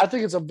core. But I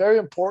think it's a very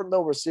important,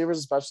 though, receivers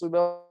especially,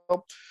 though,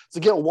 to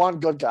get one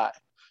good guy.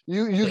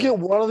 You get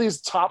one of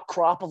these top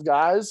crop of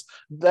guys,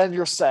 then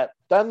you're set.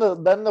 Then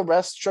the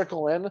rest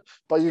trickle in,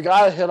 but you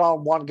got to hit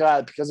on one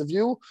guy because if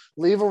you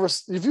leave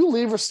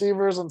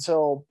receivers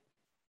until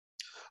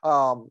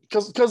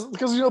because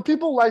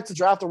people like to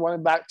draft two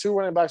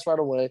running backs right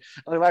away,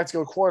 and they like to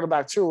go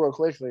quarterback 2 real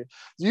quickly.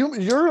 You're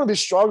going to be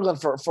struggling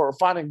for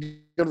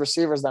finding good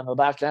receivers then in the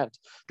back end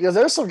because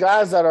there's some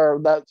guys that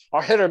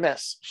are hit or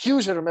miss,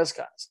 huge hit or miss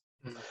guys.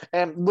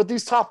 And with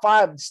these top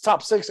 5,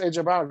 top 6,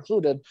 A.J. Brown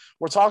included,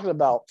 we're talking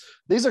about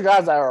these are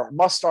guys that are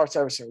must starts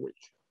every single week.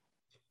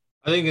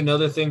 I think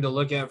another thing to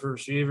look at for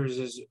receivers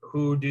is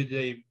who did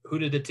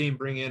the team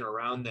bring in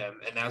around them,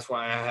 and that's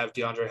why I have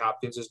DeAndre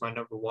Hopkins as my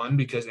number 1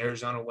 because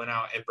Arizona went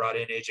out and brought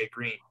in AJ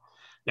Green.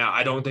 Now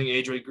I don't think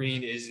AJ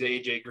Green is the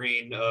AJ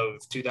Green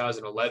of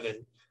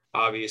 2011,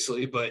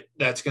 obviously, but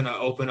that's going to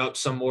open up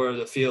some more of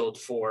the field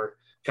for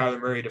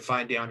Kyler Murray to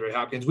find DeAndre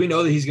Hopkins. We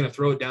know that he's going to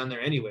throw it down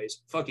there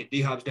anyways. Fuck it,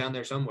 D-Hop's down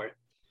there somewhere.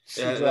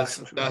 Yeah,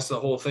 that's the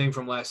whole thing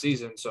from last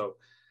season. So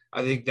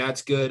I think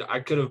that's good. I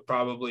could have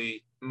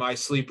probably my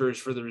sleepers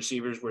for the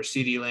receivers were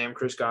CeeDee Lamb,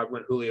 Chris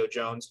Godwin, Julio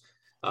Jones.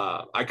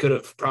 I could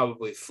have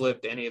probably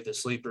flipped any of the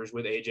sleepers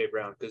with A.J.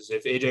 Brown because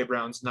if A.J.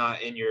 Brown's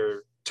not in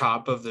your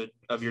top of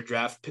your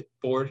draft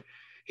board,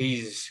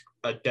 he's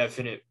a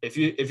definite. If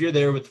you're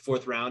there with the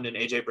 4th round and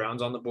A.J.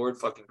 Brown's on the board,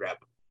 fucking grab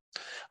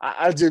him.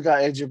 I do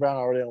got A.J. Brown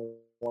already on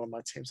one of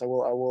my teams. I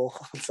will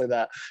say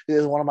that he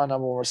is one of my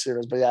number 1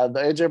 receivers. But yeah,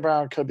 the A.J.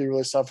 Brown could be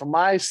really tough. For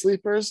my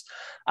sleepers,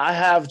 I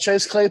have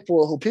Chase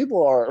Claypool,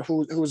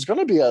 who's going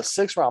to be a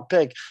 6th round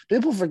pick.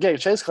 People forget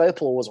Chase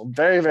Claypool was a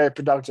very, very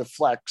productive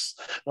flex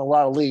in a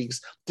lot of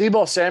leagues.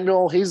 Deebo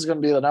Samuel, he's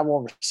going to be the number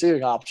 1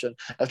 receiving option.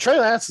 If Trey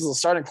Lance is a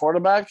starting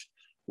quarterback,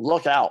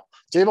 look out.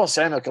 Deebo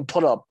Samuel can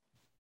put up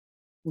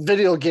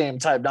video game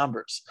type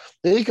numbers.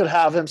 He could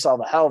have himself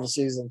a hell of a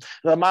season.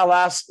 And then my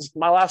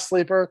last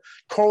sleeper,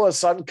 Cortland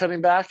Sutton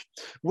cutting back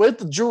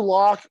with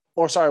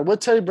with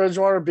Teddy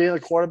Bridgewater being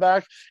the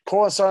quarterback.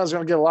 Cortland Sutton is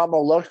going to get a lot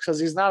more looks because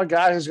he's not a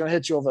guy who's going to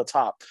hit you over the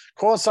top.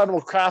 Cortland Sutton will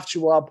craft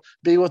you up,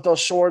 be with those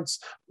short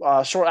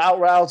out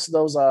routes,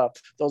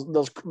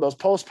 those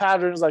post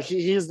patterns. Like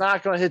he's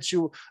not going to hit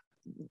you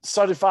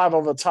 75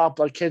 over the top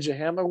like KJ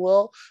Hamler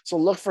will. So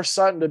look for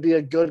Sutton to be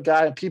a good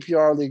guy in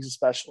PPR leagues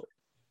especially.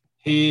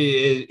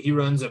 He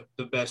runs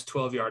the best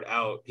 12-yard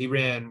out. He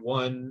ran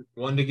one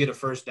to get a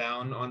first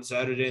down on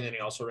Saturday, and then he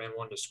also ran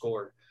one to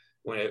score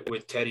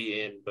with Teddy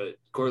in. But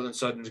Cortland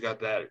Sutton's got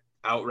that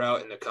out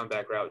route and the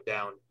comeback route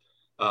down.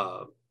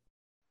 But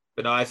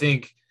no, I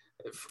think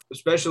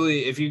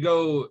especially if you're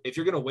going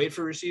to wait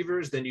for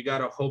receivers, then you got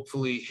to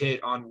hopefully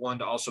hit on one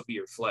to also be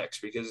your flex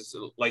because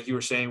like you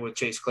were saying with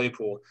Chase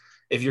Claypool,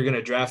 if you're going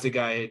to draft a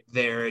guy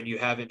there and you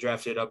haven't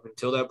drafted up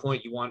until that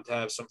point, you want to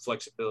have some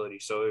flexibility.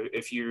 So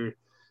if you're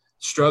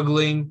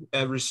struggling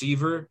at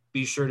receiver,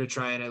 be sure to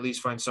try and at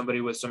least find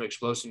somebody with some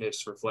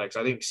explosiveness for flex.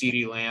 I think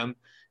CeeDee Lamb,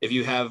 if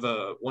you have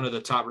one of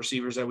the top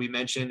receivers that we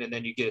mentioned and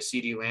then you get a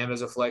CeeDee Lamb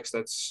as a flex,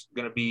 that's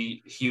going to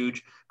be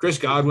huge. Chris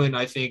Godwin,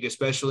 I think,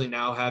 especially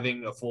now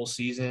having a full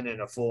season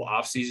and a full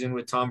off season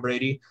with Tom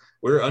Brady,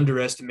 we're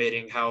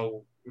underestimating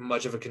how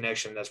much of a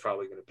connection that's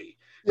probably going to be.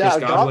 Yeah,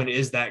 Chris Godwin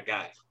is that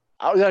guy.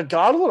 Yeah,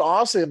 Godwin,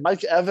 honestly, and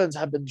Mike Evans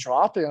have been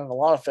dropping on a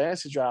lot of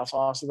fantasy drafts,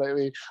 honestly,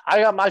 lately.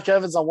 I got Mike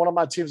Evans on one of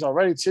my teams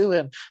already, too,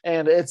 and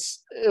it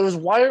was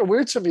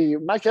weird to me.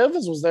 Mike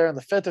Evans was there in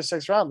the 5th or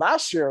 6th round.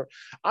 Last year,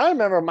 I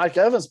remember Mike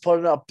Evans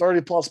putting up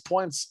 30-plus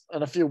points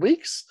in a few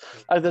weeks.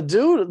 Like, the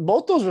dude,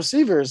 both those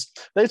receivers,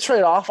 they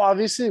trade off,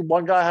 obviously.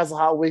 One guy has a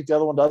hot week, the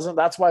other one doesn't.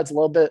 That's why it's a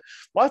little bit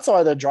 – that's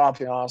why they're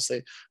dropping,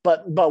 honestly.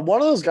 But one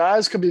of those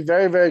guys could be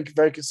very, very,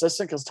 very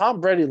consistent because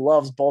Tom Brady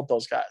loves both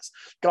those guys.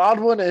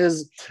 Godwin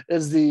is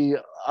the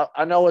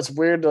I know it's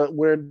weird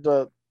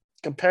to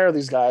compare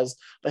these guys,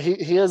 but he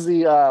is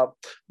the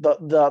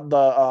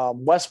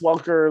Wes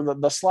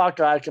Welker, the slot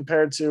guy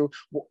compared to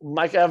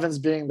Mike Evans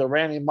being the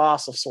Randy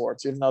Moss of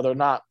sorts, even though they're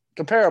not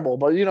comparable,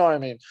 but you know what I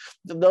mean.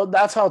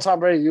 That's how Tom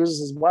Brady uses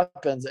his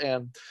weapons,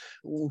 and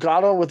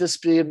Godwin with his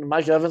speed and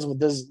Mike Evans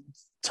with his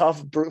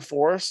tough brute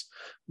force.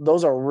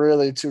 Those are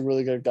really two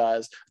really good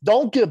guys.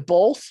 Don't get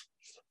both,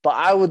 but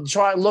I would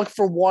try look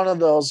for one of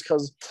those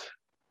because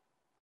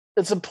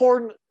it's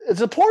important.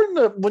 It's important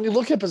that when you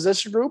look at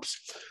position groups,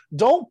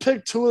 don't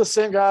pick two of the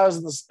same guys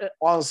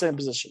on the same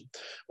position,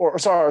 or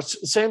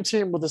same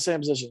team with the same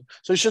position.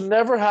 So you should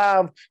never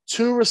have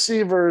two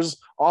receivers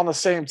on the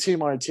same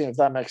team on your team, if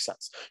that makes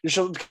sense.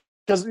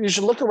 Because you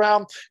should look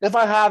around. If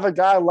I have a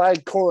guy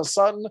like Courtland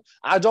Sutton,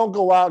 I don't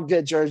go out and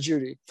get Jerry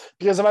Jeudy,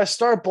 because if I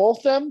start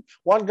both them,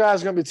 one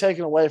guy's going to be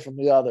taken away from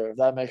the other, if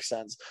that makes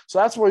sense. So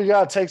that's where you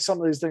got to take some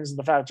of these things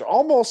into factor.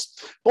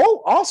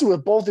 Also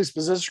with both these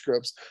position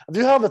groups, if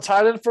you have a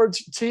tight end for a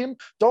team,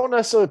 don't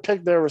necessarily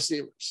pick their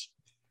receivers.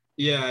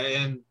 Yeah,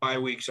 and bye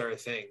weeks are a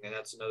thing, and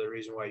that's another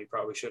reason why you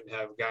probably shouldn't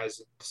have guys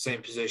at the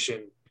same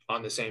position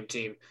on the same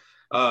team.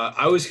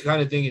 I was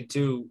kind of thinking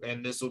too,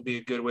 and this will be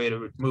a good way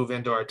to move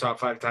into our top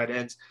 5 tight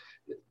ends.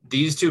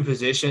 These two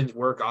positions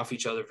work off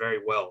each other very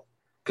well,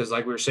 because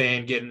like we were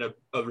saying, getting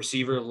a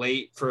receiver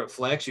late for a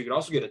flex, you could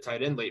also get a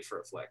tight end late for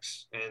a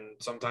flex, and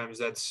sometimes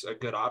that's a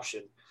good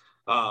option.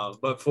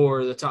 But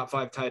for the top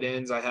 5 tight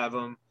ends, I have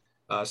them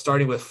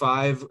starting with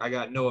 5. I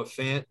got Noah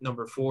Fant.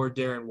 Number 4,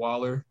 Darren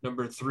Waller.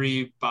 Number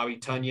 3, Bobby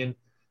Tunyon.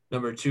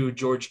 Number 2,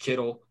 George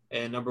Kittle.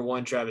 And number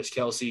 1, Travis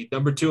Kelce.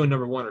 Number 2 and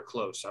number 1 are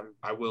close.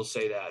 I will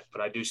say that, but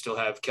I do still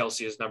have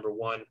Kelce as number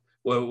 1.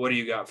 What do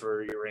you got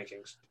for your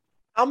rankings?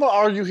 I'm gonna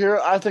argue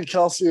here. I think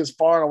Kelce is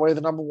far and away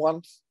the number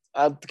 1,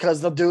 because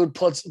the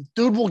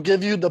dude will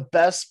give you the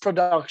best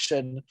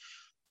production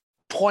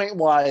point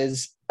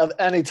wise of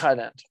any tight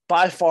end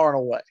by far and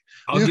away.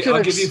 I'll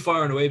give you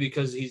far and away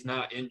because he's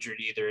not injured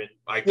either, and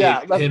I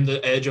gave him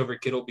the edge over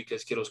Kittle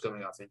because Kittle's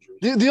coming off injury.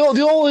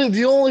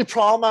 The only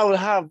problem I would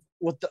have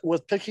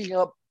with picking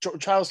up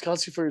Travis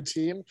Kelce for your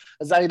team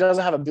is that he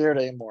doesn't have a beard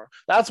anymore.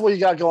 That's what you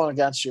got going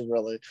against you,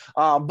 really.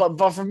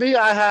 But for me,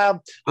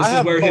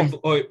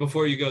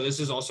 before you go, this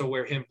is also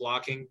where him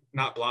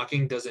not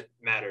blocking doesn't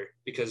matter,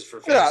 because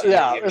for fantasy, you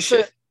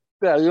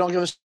don't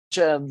give a shit.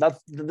 And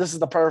this is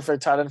the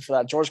perfect tight end for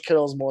that. George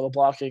Kittle is more the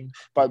blocking,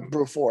 but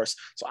brute force.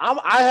 So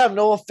I have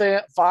Noah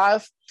Fant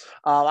 5.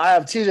 I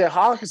have TJ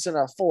Hawkinson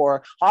at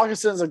 4.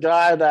 Hawkinson's a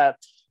guy that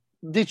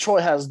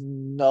Detroit has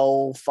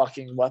no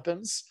fucking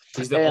weapons.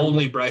 He's the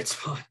only bright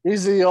spot.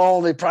 He's the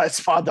only bright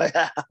spot they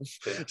have.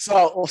 Yeah.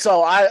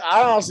 So I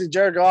honestly,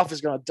 Jared Goff is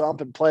going to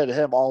dump and play to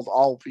him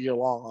all year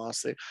long,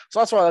 honestly. So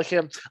that's why I like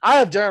him. I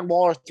have Darren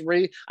Waller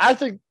 3. I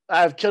think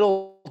I have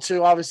Kittle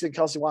 2, obviously, and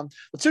Kelce 1.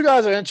 The two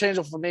guys that are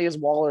interchangeable for me is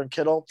Waller and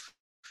Kittle,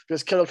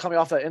 because Kittle coming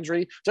off that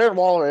injury. Darren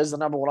Waller is the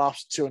number 1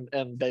 option too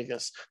in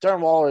Vegas.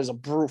 Darren Waller is a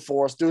brute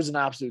force. Dude's an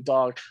absolute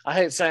dog. I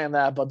hate saying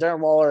that, but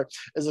Darren Waller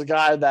is a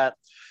guy that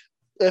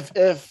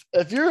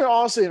if you're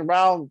honestly in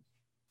round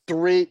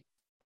 3,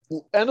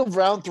 end of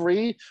round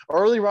 3,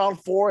 early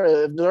round 4,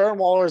 if Darren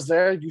Waller is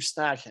there, you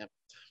snag him.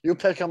 You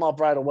pick him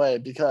up right away,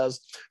 because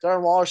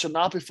Darren Waller should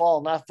not be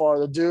falling that far.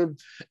 The dude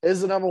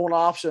is the number 1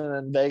 option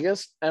in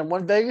Vegas, and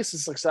when Vegas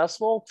is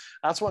successful,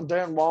 that's when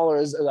Darren Waller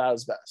is at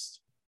his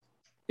best.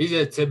 He's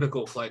a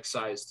typical flex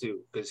size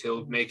too, because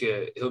he'll make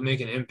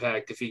an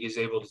impact if he is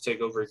able to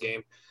take over a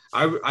game.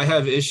 I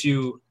have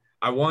issue.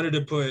 I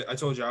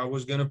told you I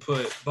was gonna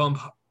put bump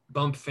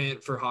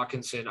Fant for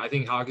Hawkinson. I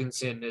think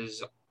Hawkinson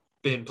has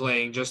been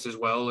playing just as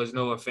well as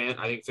Noah Fant.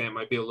 I think Fant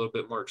might be a little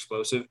bit more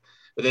explosive.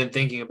 But then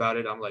thinking about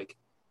it, I'm like,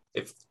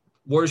 if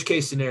worst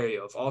case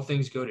scenario, if all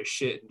things go to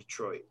shit in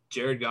Detroit,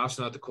 Jared Goff's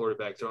not the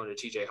quarterback throwing to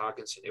TJ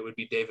Hawkinson. It would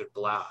be David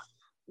Blau.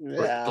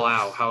 Yeah. Or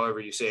Blau, however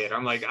you say it.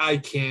 I'm like,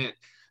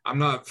 I'm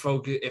not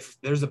focused. If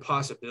there's a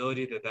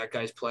possibility that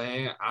guy's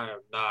playing, I am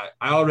not.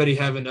 I already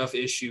have enough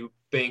issue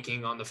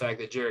banking on the fact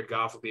that Jared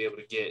Goff will be able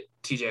to get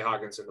TJ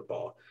Hawkinson the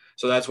ball.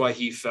 So that's why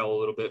he fell a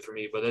little bit for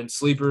me. But then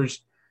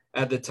sleepers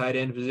at the tight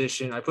end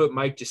position, I put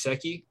Mike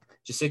Gesicki.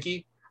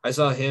 I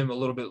saw him a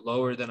little bit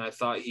lower than I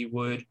thought he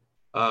would.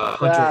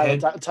 Tight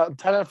end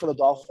for the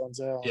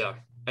Dolphins. Yeah.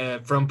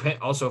 And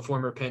also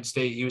former Penn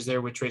State. He was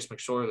there with Trace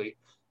McSorley.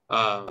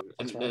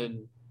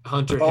 And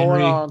Hunter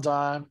Henry. On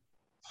time.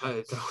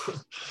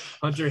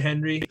 Hunter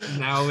Henry,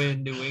 now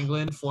in New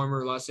England,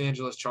 former Los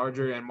Angeles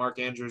Charger, and Mark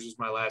Andrews is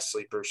my last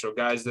sleeper. So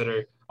guys that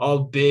are all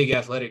big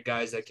athletic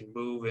guys that can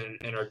move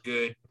and are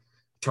good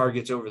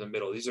targets over the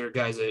middle. These are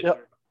guys that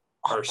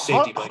are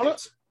safety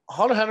blankets.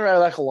 Hunter Henry I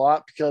like a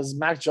lot, because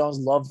Mac Jones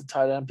loved the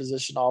tight end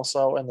position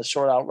also, and the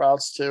short out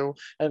routes too,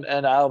 and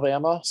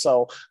Alabama.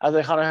 So I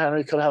think Hunter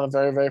Henry could have a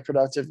very, very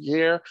productive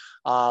year.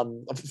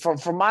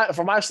 For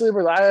my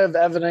sleepers, I have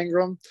Evan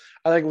Ingram.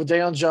 I think with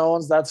Daniel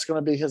Jones, that's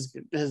going to be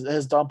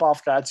his dump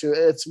off guy too.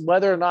 It's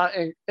whether or not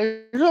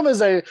Ingram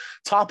is a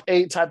top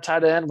 8 type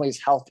tight end when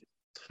he's healthy.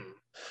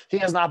 He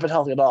has not been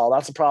healthy at all.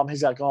 That's the problem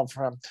he's got going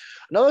for him.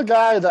 Another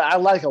guy that I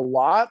like a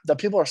lot that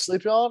people are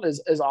sleeping on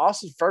is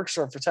Austin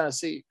Ferguson for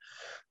Tennessee.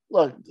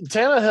 Look,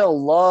 Tannehill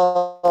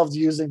loved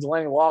using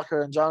Delaney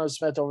Walker and Jonnu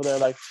Smith over there.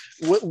 Like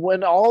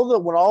when all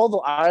the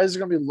eyes are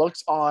going to be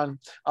looked on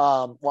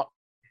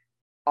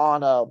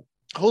Julio,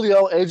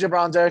 AJ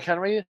Brown, Derrick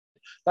Henry,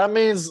 that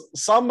means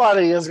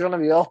somebody is going to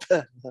be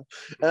open.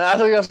 And I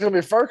think that's going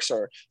to be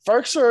Firkser.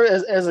 Firkser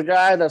is a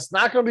guy that's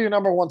not going to be your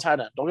number one tight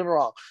end. Don't get me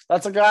wrong.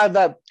 That's a guy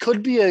that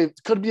could be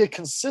a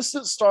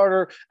consistent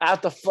starter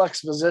at the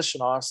flex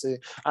position, honestly.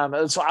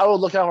 And so I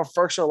would look out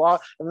for Firkser a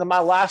lot. And then my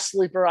last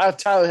sleeper, I have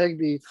Tyler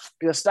Higbee,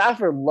 because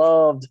Stafford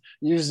loved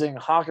using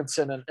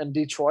Hawkinson in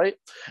Detroit.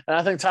 And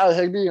I think Tyler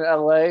Higbee in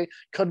LA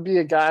could be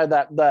a guy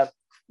that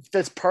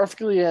fits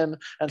perfectly in,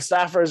 and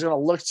Stafford is going to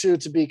look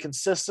to be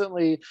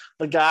consistently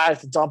the guy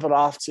to dump it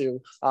off to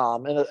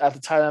at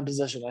the tight end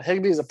position. And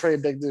Higbee is a pretty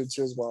big dude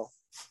too as well.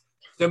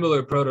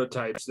 Similar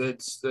prototypes.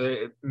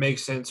 It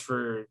makes sense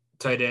for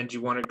tight ends. You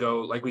want to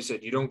go, like we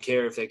said, you don't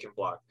care if they can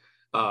block.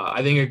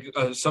 I think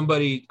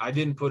somebody, I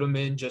didn't put him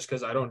in just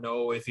because I don't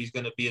know if he's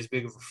going to be as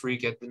big of a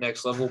freak at the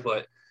next level,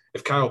 but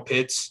if Kyle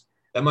Pitts,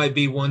 that might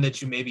be one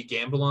that you maybe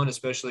gamble on,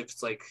 especially if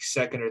it's like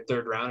second or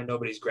third round and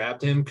nobody's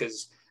grabbed him,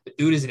 because the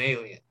dude is an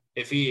alien.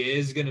 If he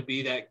is going to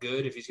be that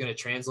good, if he's going to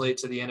translate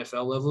to the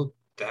NFL level,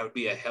 that would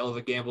be a hell of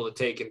a gamble to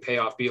take and pay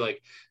off. Be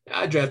like,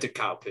 I drafted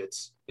Kyle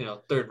Pitts,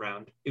 third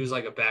round. He was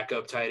like a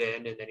backup tight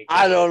end, and then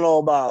I don't know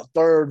about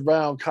third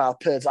round Kyle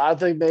Pitts. I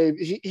think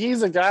maybe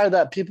he's a guy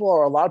that a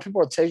lot of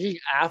people are taking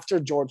after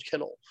George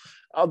Kittle.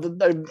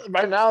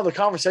 Right now, the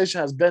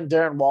conversation has been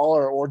Darren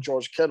Waller or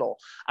George Kittle.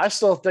 I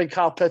still think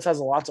Kyle Pitts has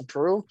a lot to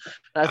prove.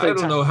 I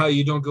don't know how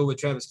you don't go with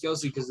Travis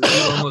Kelce, because the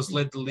dude almost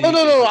led the league.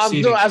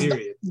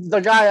 The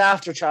guy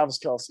after Travis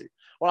Kelce.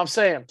 What I'm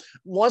saying,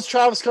 once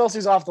Travis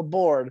Kelce's off the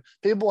board,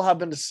 people have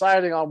been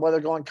deciding on whether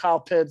going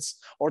Kyle Pitts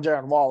or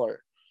Darren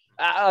Waller.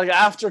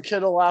 After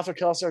Kittle, after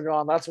Kelce are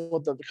gone, that's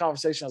what the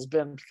conversation has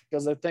been,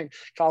 because they think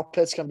Kyle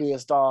Pitts can be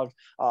his dog.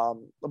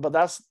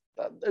 But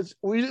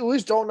we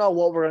just don't know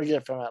what we're going to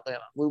get from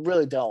Atlanta. We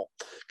really don't,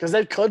 because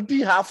they could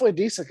be halfway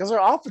decent, because their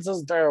offense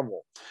isn't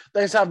terrible.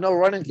 They just have no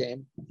running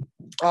game.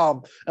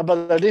 But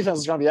their defense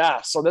is going to be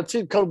ass. So that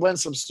team could win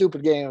some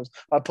stupid games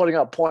by putting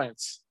up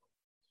points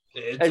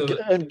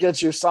and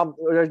get you some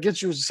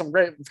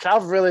great.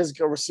 Calvin really is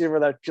a receiver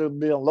that could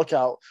be on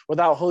lookout.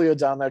 Without Julio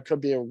down there, could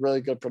be a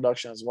really good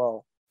production as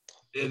well.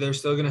 They're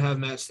still going to have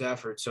Matt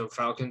Stafford. So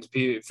Falcons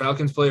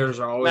players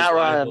are always Matt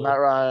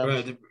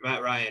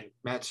Ryan.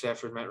 Matt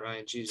Stafford, Matt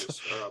Ryan. Jesus.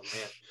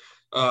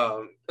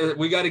 Oh, man.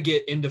 We got to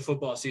get into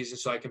football season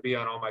so I can be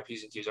on all my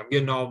P's and Q's. I'm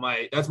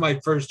getting that's my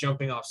first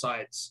jumping off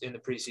sides in the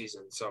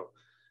preseason. So,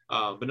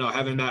 but no,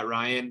 having Matt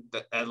Ryan,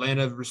 the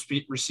Atlanta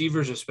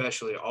receivers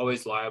especially,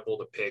 always liable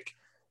to pick.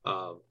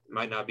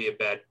 Might not be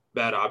a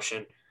bad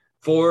option.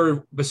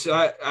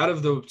 Out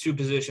of the two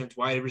positions,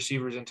 wide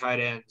receivers and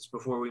tight ends,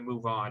 before we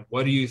move on,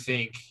 what do you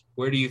think?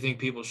 Where do you think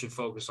people should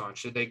focus on?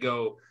 Should they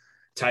go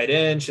tight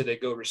end? Should they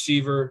go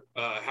receiver?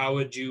 How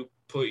would you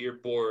put your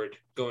board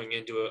going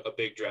into a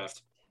big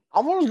draft?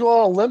 I'm going to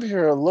go on a limb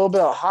here, a little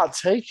bit of a hot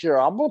take here.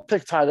 I'm going to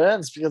pick tight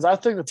ends, because I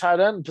think the tight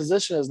end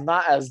position is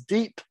not as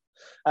deep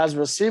as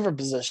receiver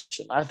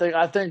position. I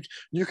think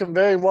you can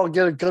very well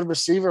get a good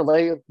receiver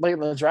late in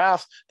the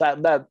draft that's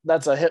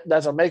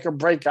a make or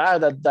break guy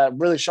that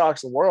really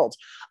shocks the world.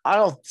 I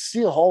don't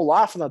see a whole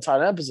lot from the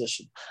tight end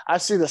position. I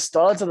see the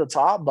studs at the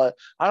top, but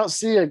I don't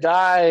see a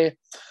guy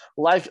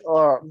like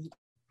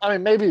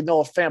maybe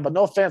Noah Fant, but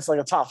Noah Fant's like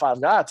a top 5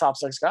 guy, top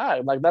 6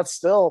 guy. Like, that's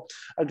still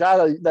a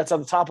guy that's at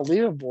the top of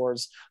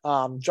leaderboards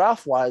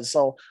draft wise.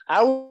 So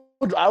I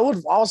would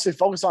honestly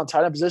focus on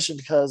tight end position,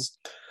 because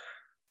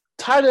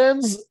tight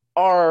ends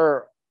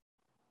are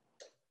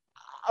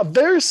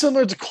very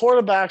similar to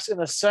quarterbacks in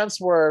a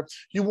sense where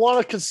you want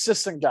a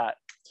consistent guy.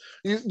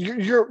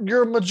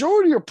 Your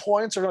majority of your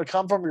points are going to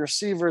come from your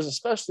receivers,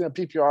 especially in a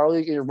PPR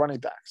league, and your running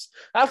backs.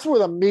 That's where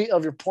the meat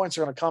of your points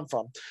are going to come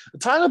from. The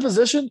tight end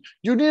position,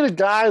 you need a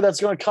guy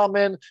that's going to come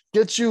in,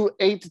 get you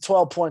 8 to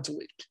 12 points a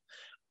week.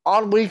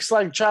 On weeks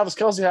like Travis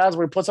Kelce has,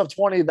 where he puts up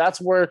 20,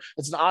 that's where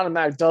it's an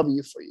automatic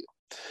W for you.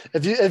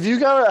 If you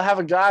gotta have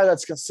a guy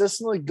that's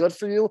consistently good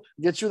for you,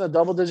 get you in the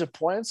double-digit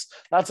points,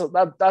 that's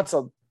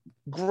a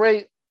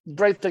great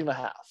thing to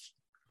have.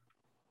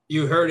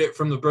 You heard it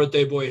from the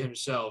birthday boy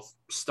himself.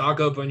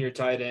 Stock up on your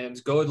tight ends.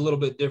 Go a little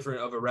bit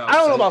different of a route. I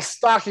don't know about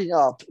stocking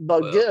up,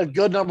 but get a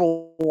good number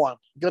one.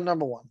 Good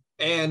number one.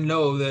 And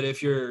know that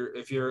if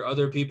your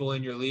other people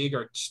in your league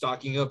are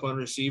stocking up on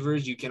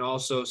receivers, you can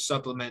also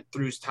supplement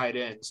through tight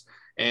ends,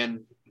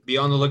 and be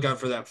on the lookout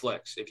for that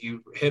flex. If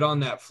you hit on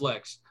that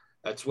flex,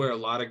 that's where a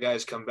lot of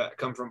guys come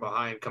from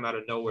behind, come out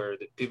of nowhere,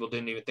 that people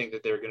didn't even think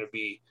that they were going to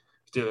be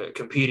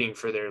competing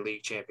for their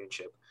league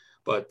championship.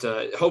 But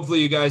hopefully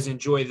you guys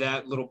enjoy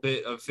that little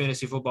bit of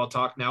fantasy football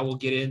talk. Now we'll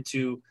get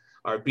into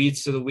our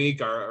beats of the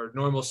week, our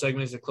normal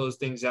segments to close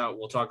things out.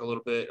 We'll talk a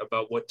little bit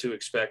about what to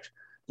expect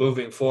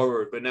moving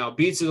forward. But now,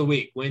 beats of the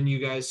week, win you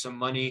guys some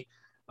money.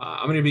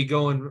 I'm going to be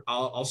going –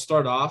 I'll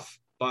start off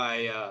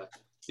by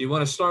do you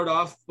want to start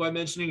off by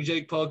mentioning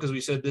Jake Paul, because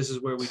we said this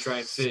is where we try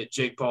and fit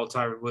Jake Paul,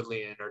 Tyron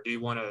Woodley in, or do you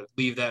want to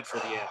leave that for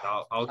the end?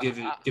 I'll give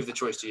the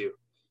choice to you.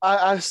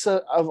 I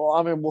said,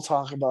 we'll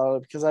talk about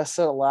it, because I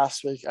said it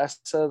last week. I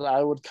said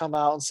I would come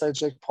out and say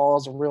Jake Paul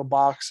is a real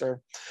boxer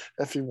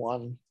if he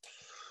won.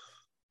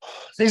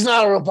 He's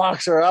not a real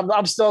boxer.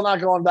 I'm still not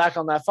going back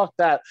on that. Fuck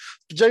that.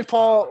 Jake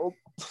Paul,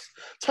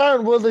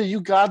 Tyron Woodley,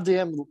 you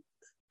goddamn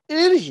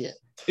idiot.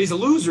 He's a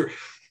loser.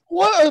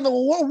 What in the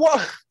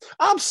what?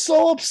 I'm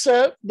so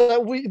upset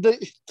that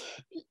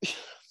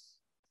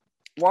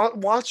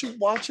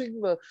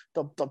watching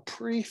the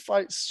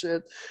pre-fight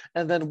shit,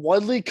 and then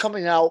Woodley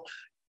coming out,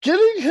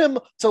 getting him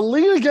to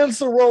lean against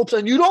the ropes,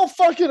 and you don't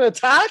fucking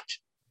attack.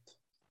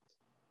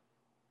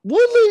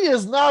 Woodley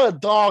is not a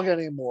dog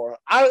anymore.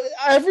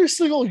 Every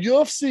single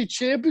UFC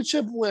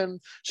championship win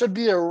should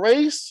be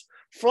erased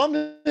from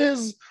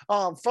his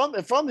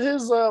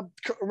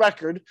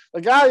record.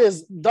 The guy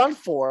is done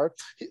for.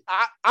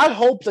 I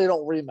hope they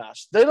don't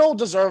rematch. They don't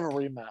deserve a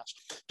rematch.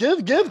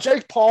 Give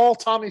Jake Paul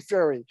Tommy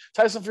Fury,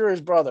 Tyson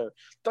Fury's brother,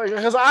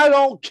 because I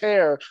don't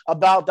care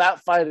about that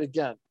fight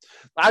again.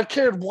 I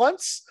cared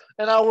once,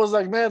 and I was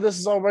like, man, this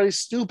is already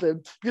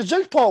stupid because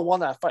Jake Paul won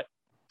that fight.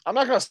 I'm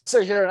not gonna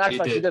sit here and act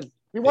like he didn't.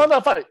 He won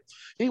that fight.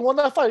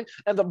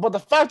 But the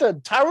fact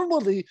that Tyron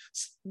Woodley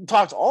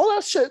talked all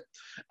that shit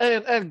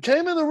and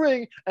came in the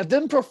ring and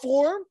didn't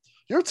perform,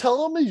 you're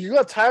telling me you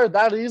got tired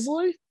that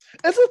easily?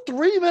 It's a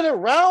 3-minute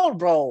round,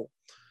 bro.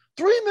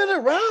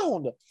 3-minute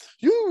round.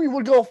 You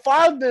would go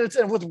 5 minutes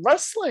and with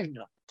wrestling.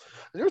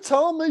 You're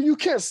telling me you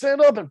can't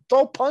stand up and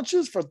throw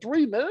punches for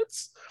 3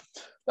 minutes?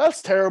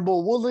 That's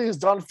terrible. Woodley is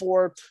done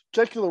for.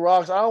 Kick you the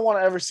rocks. I don't want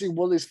to ever see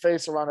Woodley's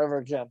face around ever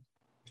again.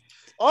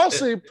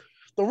 Honestly,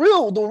 the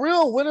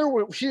real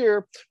winner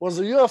here was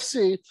the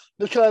UFC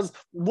because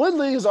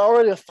Woodley is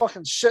already a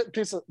fucking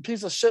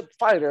piece of shit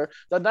fighter.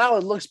 That now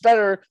it looks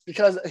better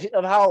because he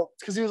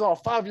was on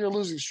a 5-year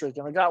losing streak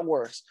and it got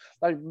worse.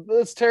 Like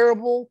it's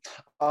terrible.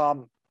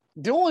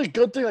 The only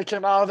good thing that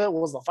came out of it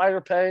was the fighter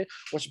pay,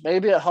 which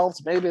maybe it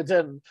helped, maybe it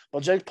didn't.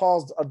 But Jake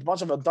Paul's a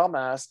bunch of a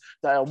dumbass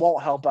that it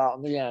won't help out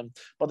in the end.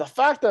 But the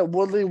fact that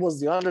Woodley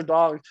was the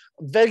underdog,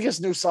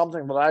 Vegas knew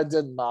something, but I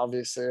didn't,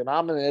 obviously. And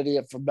I'm an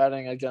idiot for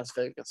betting against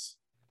Vegas.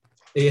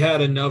 He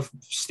had enough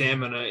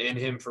stamina in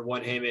him for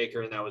one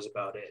haymaker, and that was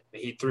about it.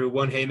 He threw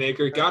one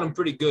haymaker, got him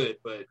pretty good,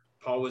 but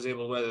Paul was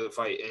able to weather the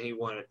fight, and he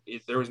won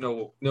it. There was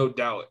no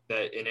doubt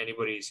that in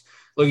anybody's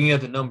looking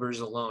at the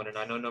numbers alone, and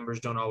I know numbers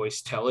don't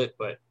always tell it,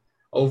 but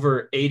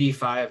over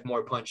 85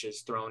 more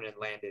punches thrown and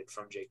landed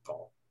from Jake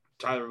Paul.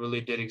 Tyler really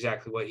did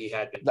exactly what he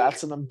had been doing.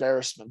 That's an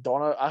embarrassment.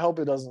 I hope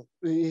he doesn't.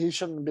 He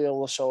shouldn't be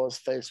able to show his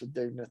face with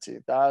dignity.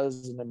 That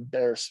is an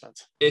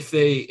embarrassment. If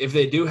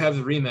they do have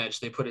the rematch,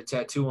 they put a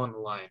tattoo on the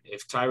line.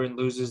 If Tyron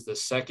loses the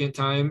second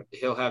time,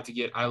 he'll have to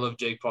get "I love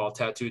Jake Paul"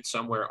 tattooed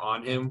somewhere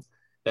on him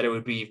that it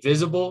would be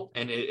visible,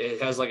 and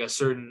it has like a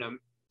certain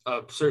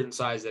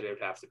size that it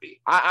would have to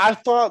be. I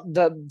thought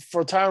that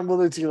for Tyron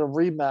Woodley to get a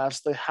rematch,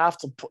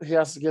 he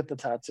has to get the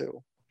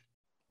tattoo.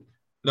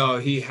 No,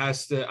 he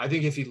has to. I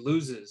think if he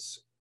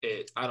loses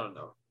it, I don't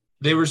know.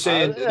 They were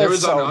saying there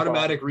was an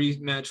automatic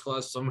rematch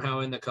clause somehow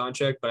in the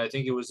contract, but I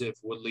think it was if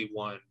Woodley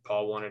won,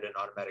 Paul wanted an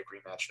automatic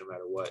rematch no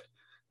matter what.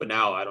 But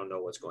now I don't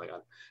know what's going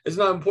on. It's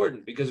not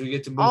important because we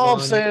get to move on. All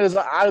I'm saying is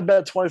I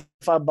bet $25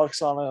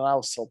 on it, and I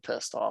was so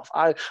pissed off.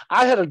 I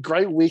had a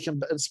great week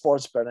in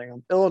sports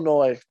betting.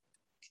 Illinois,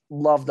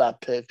 loved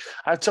that pick.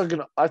 I took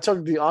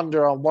the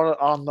under on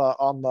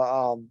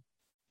the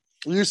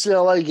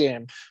UCLA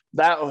game.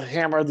 That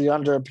hammered the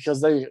under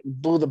because they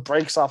blew the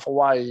brakes off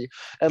Hawaii.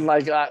 And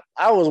like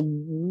I was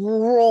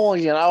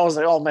rolling it. I was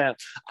like, oh man,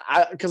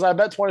 because I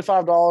bet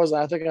 $25 and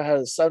I think I had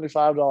a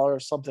 $75 or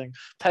something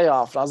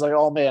payoff. And I was like,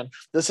 oh man,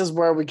 this is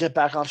where we get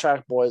back on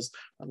track, boys.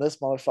 And this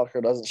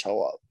motherfucker doesn't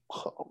show up.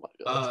 Oh my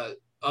god.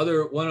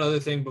 One other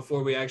thing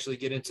before we actually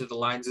get into the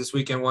lines this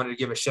weekend, I wanted to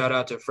give a shout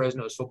out to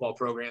Fresno's football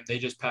program. They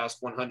just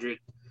passed 100.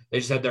 They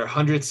just had their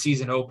 100th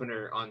season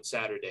opener on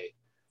Saturday.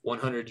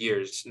 100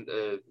 years.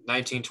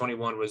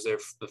 1921 was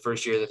the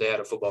first year that they had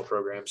a football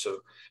program. So,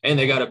 and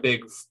they got a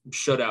big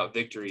shutout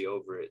victory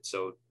over it.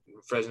 So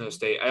Fresno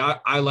State,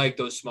 I like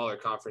those smaller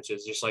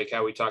conferences, just like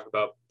how we talk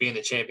about being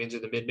the champions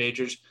of the mid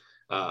majors.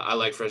 I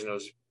like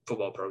Fresno's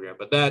football program.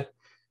 But that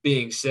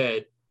being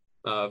said,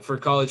 for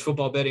college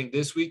football betting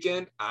this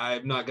weekend,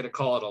 I'm not going to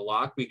call it a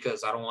lock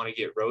because I don't want to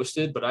get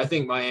roasted, but I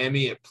think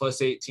Miami at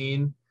plus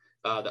 18,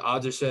 the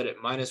odds are set at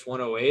minus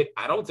 108.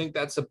 I don't think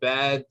that's a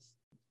bad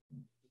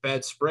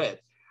spread.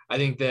 I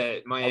think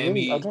that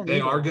Miami,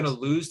 they are going to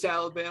lose to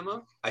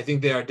Alabama. I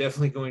think they are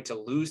definitely going to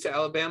lose to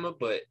Alabama,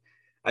 but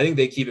I think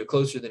they keep it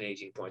closer than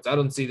 18 points. I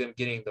don't see them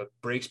getting the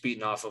brakes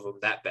beaten off of them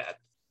that bad.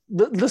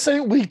 This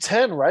ain't week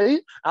 10, right?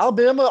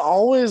 Alabama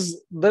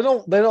always they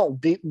don't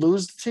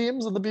lose the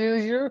teams at the beginning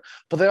of the year,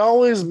 but they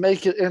always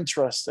make it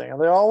interesting. And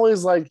they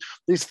always like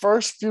these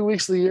first few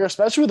weeks of the year,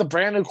 especially with a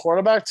brand new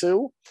quarterback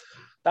too.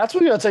 That's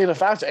what you got to take into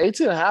factor.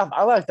 18.5.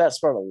 I like that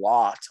spread a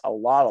lot.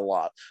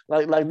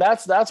 Like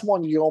that's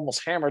one you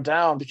almost hammer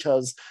down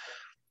because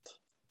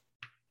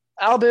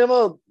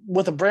Alabama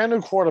with a brand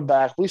new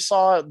quarterback, we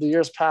saw it the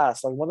years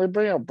past. Like when they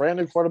bring a brand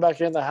new quarterback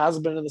in that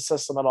hasn't been in the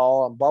system at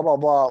all, and blah blah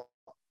blah,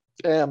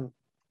 and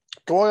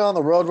going on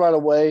the road right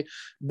away,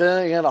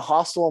 being in a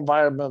hostile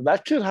environment.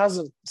 That kid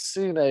hasn't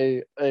seen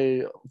a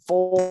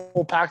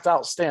full packed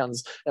out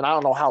stands and I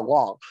don't know how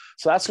long.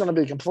 So that's going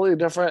to be completely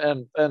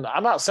different. And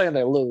I'm not saying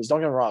they lose.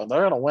 Don't get me wrong.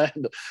 They're going to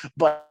win.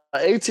 But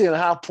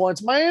 18.5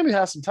 points, Miami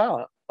has some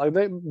talent. Like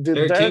they did.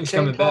 Derek King's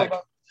coming back.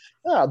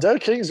 Yeah,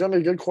 Derek King's going to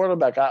be a good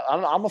quarterback.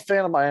 I'm a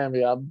fan of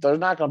Miami. They're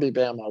not going to be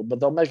Bama, but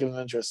they'll make it an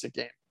interesting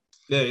game.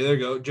 Yeah, there you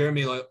go.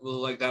 Jeremy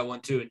will like that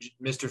one too, and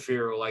Mr.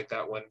 Fear will like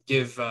that one.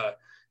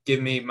 Give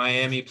me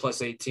Miami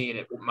plus 18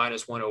 at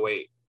minus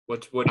 108.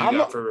 What do you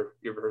got for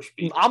your first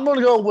beat? I'm going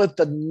to go with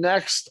the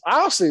next.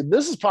 Honestly,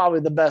 this is probably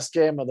the best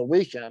game of the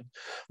weekend.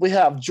 We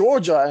have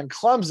Georgia and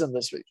Clemson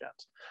this weekend.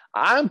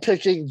 I'm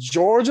picking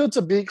Georgia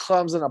to beat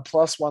Clemson at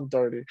plus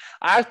 130.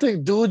 I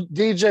think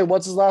DJ,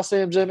 what's his last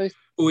name, Jimmy?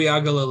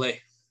 Uiagalelei.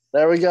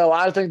 There we go.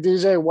 I think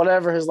DJ,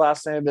 whatever his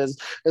last name is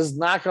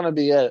not going to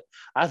be it.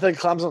 I think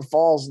Clemson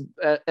falls,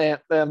 and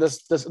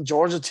this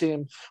Georgia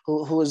team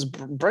who is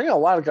bringing a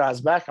lot of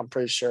guys back, I'm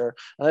pretty sure,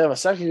 and they have a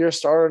second-year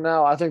starter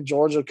now. I think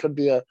Georgia could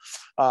be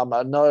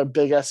another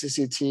big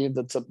SEC team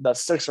that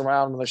sticks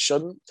around when they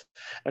shouldn't.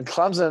 And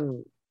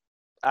Clemson,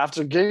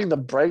 after getting the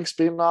brakes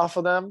beaten off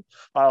of them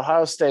by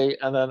Ohio State,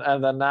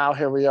 and then now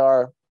here we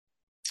are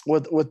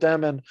with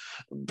them and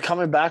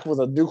coming back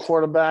with a new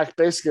quarterback,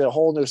 basically a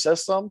whole new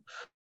system.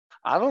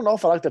 I don't know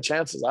if I like the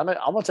chances. I'm going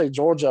to take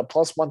Georgia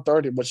plus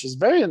 130, which is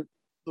very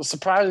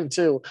surprising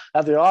too,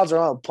 that the odds are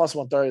on plus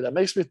 130. That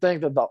makes me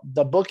think that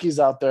the bookies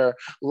out there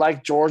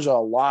like Georgia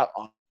a lot,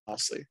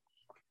 honestly.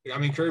 I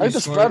mean, I think the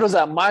spread was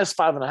at minus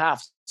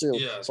 5.5 too.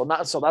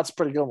 Yeah. So that's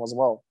pretty good as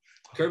well.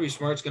 Kirby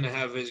Smart's going to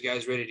have his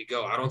guys ready to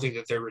go. I don't think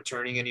that they're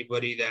returning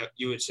anybody that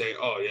you would say,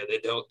 oh, yeah, they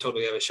don't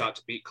totally have a shot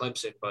to beat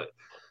Clemson. But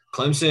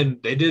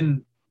Clemson, they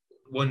didn't.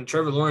 When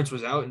Trevor Lawrence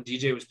was out and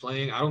DJ was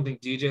playing, I don't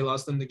think DJ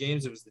lost them the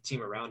games. It was the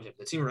team around him.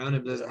 The team around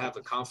him doesn't have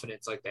the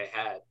confidence like they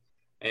had.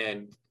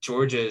 And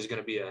Georgia is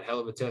going to be a hell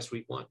of a test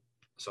week 1.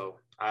 So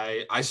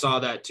I saw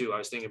that too. I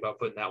was thinking about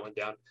putting that one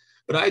down.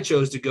 But I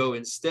chose to go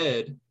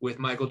instead with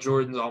Michael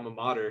Jordan's alma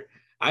mater.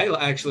 I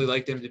actually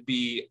like them to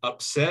be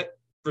upset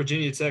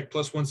Virginia Tech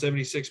plus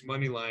 176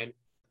 money line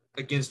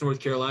against North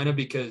Carolina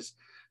because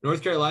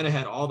North Carolina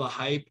had all the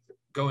hype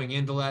going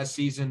into last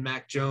season.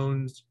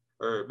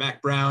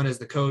 Mac Brown as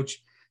the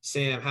coach,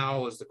 Sam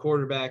Howell as the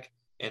quarterback,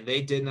 and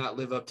they did not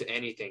live up to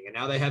anything. And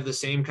now they have the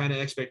same kind of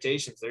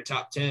expectations. They're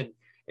top 10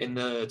 in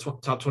the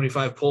top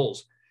 25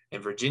 polls.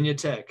 And Virginia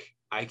Tech,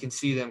 I can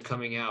see them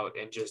coming out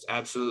and just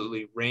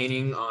absolutely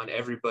raining on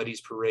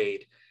everybody's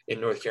parade in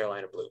North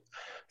Carolina blue.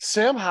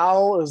 Sam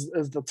Howell is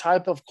the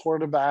type of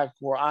quarterback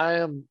where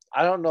I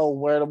don't know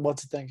what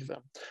to think of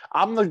him.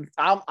 I'm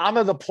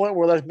at the point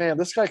where, like, man,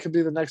 this guy could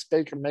be the next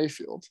Baker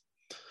Mayfield.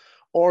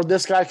 Or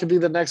this guy could be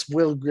the next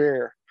Will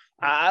Grier.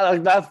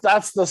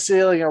 That's the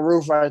ceiling and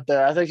roof right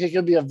there. I think he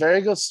could be a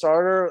very good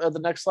starter at the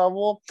next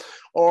level,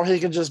 or he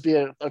could just be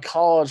a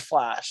college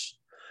flash.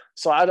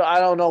 So I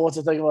don't know what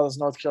to think about this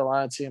North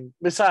Carolina team.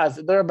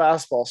 Besides, they're a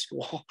basketball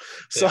school,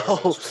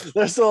 so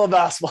they're still a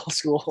basketball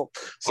school.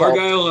 So,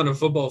 Argyle on a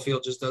football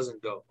field just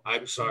doesn't go.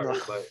 I'm sorry,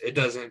 but it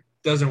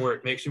doesn't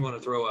work. Makes you want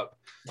to throw up.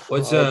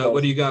 What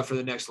do you got for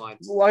the next line?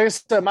 Like I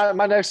said,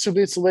 my next 2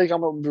 beats a week,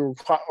 I'm going to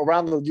be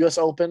around the U.S.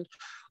 Open.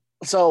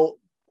 So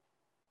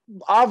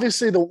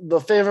obviously the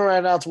favorite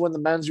right now to win the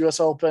men's U.S.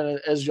 Open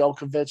is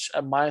Djokovic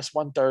at minus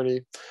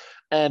 130,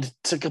 and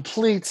to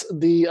complete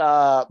the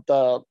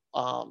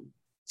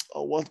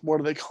what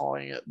are they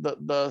calling it?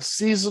 The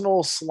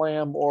seasonal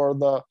slam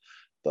or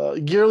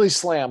the yearly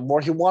slam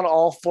where he won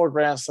all 4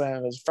 Grand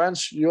Slams: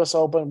 French, U.S.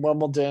 Open,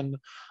 Wimbledon.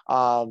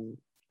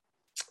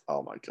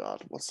 Oh my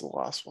God, what's the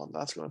last one?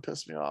 That's going to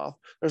piss me off.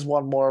 There's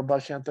one more, but I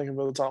can't think of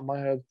it at the top of my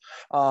head.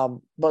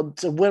 But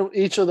to win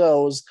each of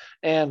those,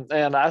 and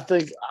I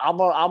think I'm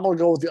gonna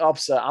go with the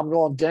upset. I'm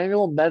going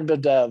Daniel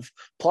Medvedev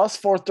plus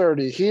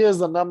 430. He is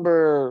the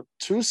number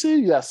 2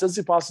 seed. Yeah,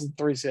 Tsitsipas is the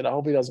 3 seed. I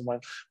hope he doesn't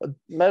win. But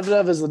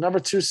Medvedev is the number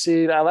 2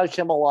 seed. I like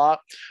him a lot.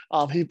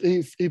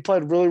 He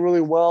played really,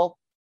 really well.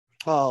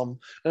 In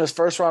his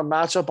first round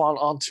matchup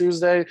on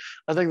Tuesday.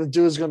 I think the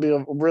dude is going to be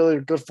a really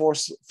good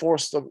force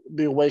to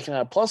be awakened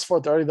at. Plus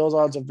 430, those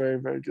odds are very,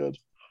 very good.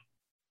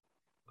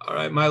 All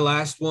right, my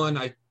last one,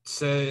 I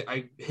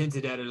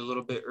hinted at it a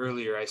little bit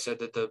earlier. I said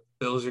that the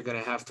Bills are going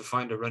to have to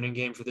find a running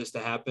game for this to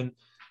happen.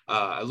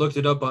 I looked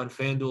it up on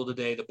FanDuel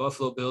today. The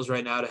Buffalo Bills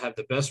right now to have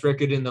the best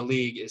record in the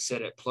league is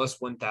set at plus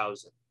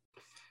 1,000.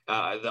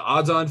 The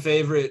odds-on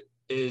favorite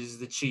is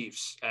the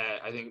Chiefs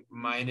at, I think,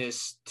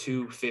 minus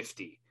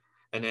 250.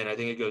 And then I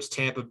think it goes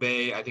Tampa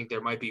Bay. I think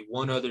there might be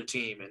one other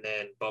team. And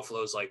then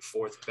Buffalo's like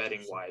 4th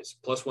betting wise,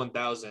 plus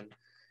 1,000.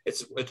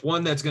 It's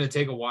one that's going to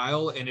take a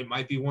while. And it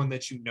might be one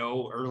that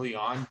early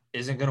on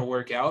isn't going to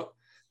work out.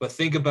 But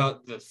think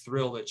about the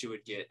thrill that you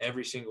would get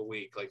every single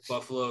week. Like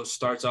Buffalo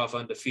starts off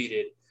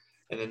undefeated.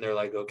 And then they're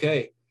like,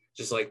 okay,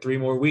 just like 3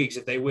 more weeks.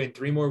 If they win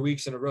 3 more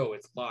weeks in a row,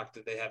 it's locked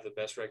that they have the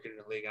best record in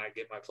the league. And I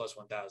get my plus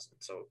 1,000.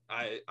 So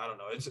I don't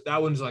know.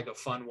 That one's like a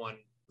fun one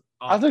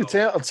I think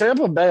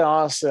Tampa Bay,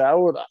 honestly, I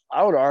would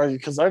argue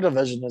because their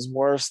division is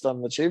worse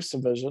than the Chiefs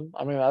division.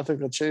 I mean, I think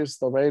the Chiefs,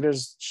 the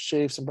Raiders,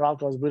 Chiefs, and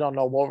Broncos, we don't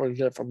know what we're going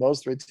to get from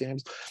those three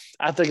teams.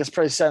 I think it's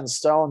pretty set in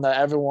stone that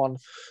everyone,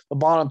 the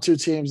bottom two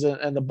teams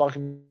in the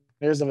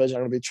Buccaneers division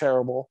are going to be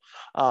terrible.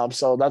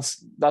 So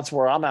that's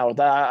where I'm at with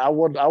that. I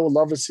would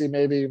love to see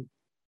maybe,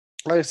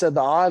 like I said,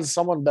 the odds,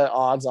 someone bet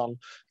odds on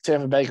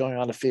Tampa Bay going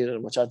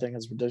undefeated, which I think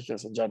is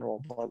ridiculous in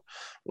general. But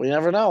we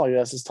never know, I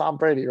guess. It's Tom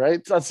Brady,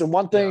 right? That's the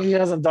one thing he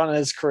hasn't done in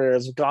his career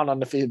is gone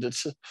undefeated.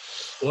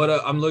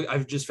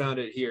 I've just found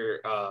it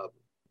here.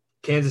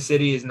 Kansas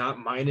City is not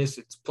minus.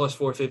 It's plus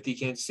 450.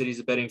 Kansas City's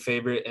a betting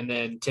favorite. And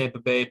then Tampa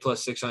Bay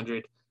plus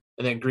 600.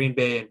 And then Green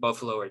Bay and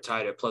Buffalo are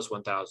tied at plus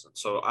 1,000.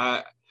 So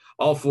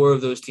all four of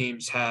those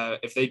teams have,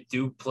 if they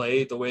do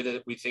play the way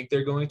that we think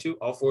they're going to,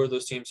 all four of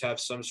those teams have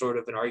some sort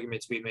of an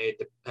argument to be made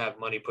to have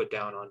money put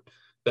down on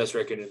best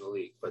record in the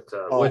league. But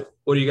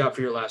what do you got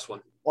for your last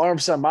one?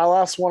 100%. My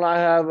last one, I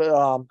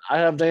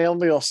have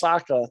Naomi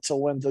Osaka to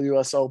win the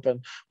U.S.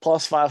 Open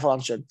plus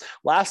 500.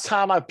 Last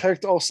time I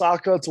picked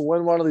Osaka to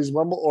win one of these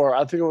Wimbledon, or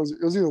I think it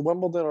was either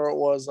Wimbledon or it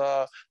was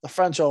the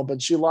French Open.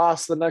 She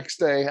lost the next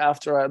day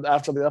after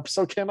the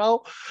episode came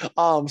out.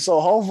 So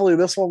hopefully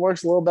this one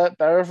works a little bit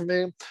better for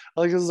me.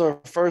 I think this is her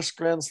first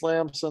Grand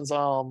Slam since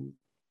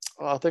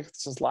I think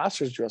since last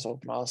year's U.S.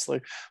 Open,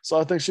 honestly. So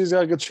I think she's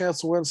got a good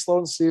chance to win.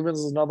 Sloane Stephens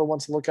is another one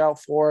to look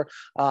out for,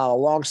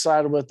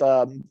 alongside with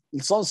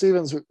Sloane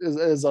Stephens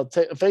is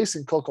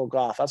facing Coco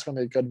Gauff. That's going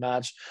to be a good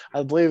match.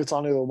 I believe it's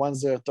on either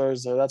Wednesday or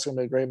Thursday. That's going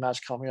to be a great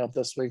match coming up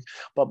this week.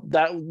 But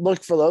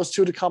look for those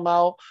two to come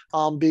out,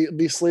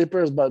 be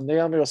sleepers. But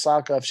Naomi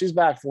Osaka, if she's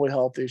back fully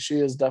healthy, she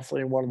is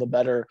definitely one of the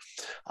better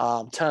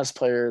tennis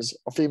players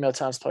or female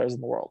tennis players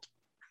in the world.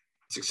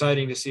 It's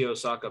exciting to see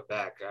Osaka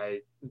back.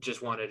 I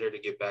just wanted her to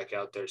get back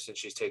out there since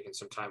she's taken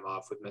some time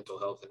off with mental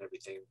health and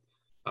everything.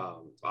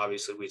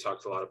 Obviously, we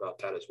talked a lot about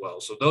that as well.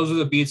 So those are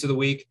the beats of the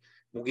week.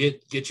 We'll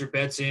get your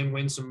bets in,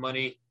 win some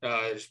money.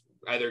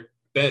 Either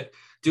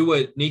do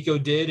what Nico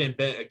did and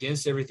bet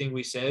against everything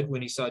we said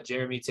when he saw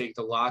Jeremy take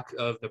the lock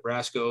of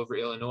Nebraska over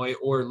Illinois,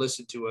 or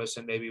listen to us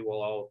and maybe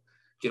we'll all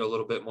get a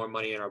little bit more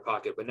money in our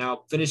pocket. But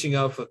now finishing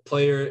up with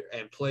player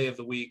and play of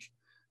the week.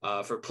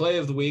 For play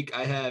of the week,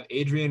 I have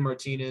Adrian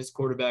Martinez,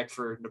 quarterback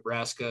for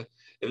Nebraska.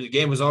 The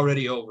game was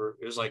already over.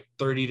 It was like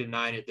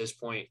 30-9 at this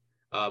point,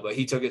 but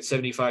he took it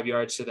 75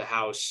 yards to the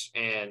house,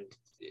 and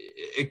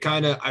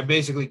I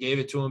basically gave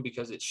it to him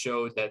because it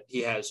showed that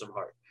he has some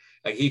heart.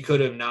 Like, he could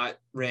have not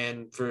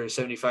ran for a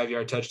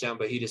 75-yard touchdown,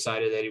 but he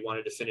decided that he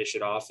wanted to finish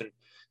it off, and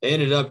they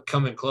ended up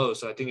coming close.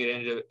 So I think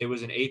it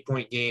was an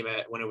 8-point game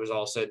when it was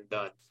all said and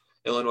done.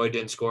 Illinois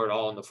didn't score at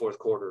all in the fourth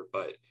quarter,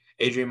 but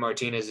Adrian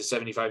Martinez, a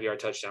 75-yard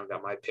touchdown,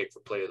 got my pick for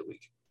play of the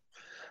week.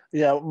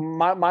 Yeah,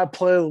 my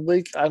play of the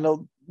week, I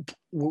know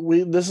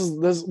we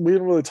didn't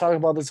really talk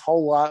about this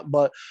whole lot,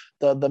 but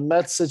the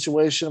Mets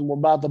situation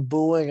about the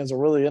booing is a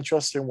really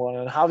interesting one.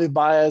 And Javi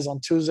Baez on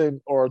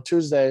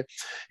Tuesday,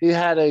 he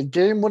had a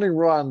game-winning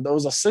run. There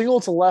was a single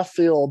to left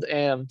field,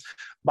 and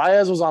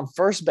Baez was on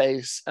first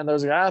base, and there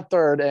was a guy on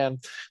third,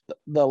 and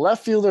the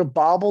left fielder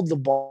bobbled the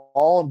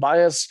ball, and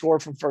Baez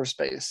scored from first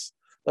base.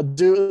 The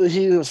dude,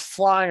 he was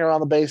flying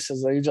around the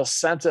bases. He just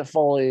sent it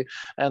fully,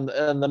 and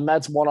the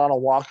Mets won on a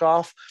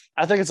walk-off.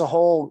 I think it's a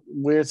whole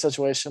weird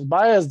situation.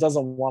 Baez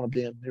doesn't want to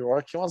be in New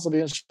York. He wants to be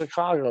in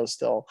Chicago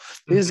still.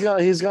 He's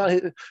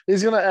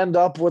gonna end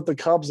up with the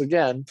Cubs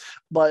again.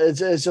 But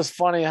it's just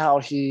funny how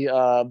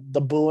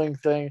the booing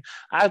thing.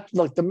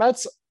 The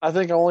Mets, I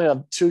think, only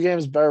have 2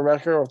 games better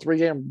record or 3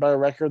 game better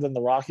record than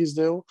the Rockies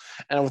do.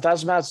 And with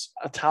as much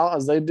talent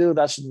as they do,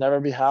 that should never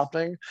be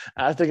happening.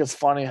 And I think it's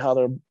funny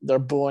how they're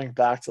booing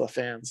back to the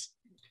fans.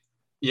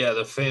 Yeah,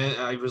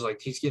 I was like,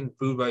 he's getting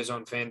booed by his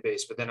own fan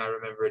base. But then I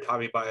remembered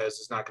Javi Baez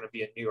is not going to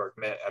be a New York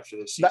Met after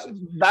this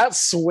season. That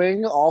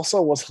swing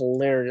also was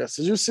hilarious.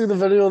 Did you see the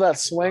video of that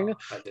swing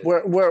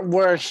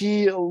where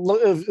he,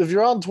 if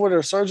you're on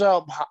Twitter, search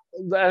up,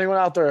 anyone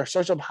out there,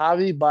 search up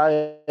Javi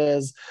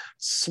Baez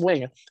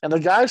swing. And the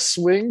guy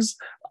swings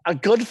a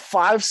good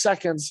 5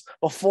 seconds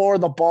before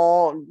the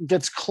ball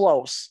gets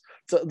close.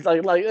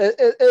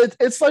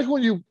 It's like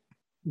when you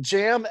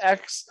jam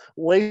X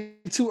way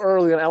too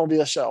early in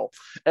MLB show,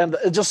 and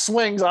it just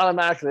swings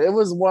automatically. It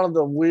was one of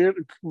the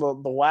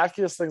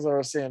wackiest things I've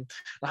ever seen. And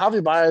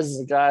Javi Baez is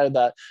a guy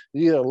that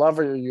you either love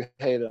or you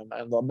hate him,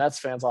 and the Mets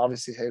fans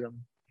obviously hate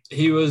him.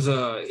 He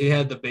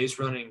had the base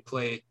running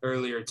play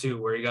earlier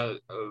too, where he got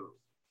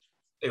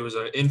it was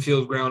an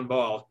infield ground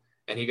ball,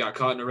 and he got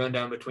caught in a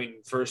rundown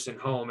between first and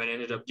home and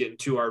ended up getting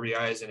 2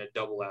 RBIs and a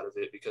double out of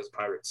it because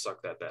Pirates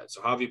suck that bad.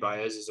 So Javi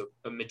Baez is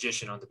a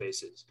magician on the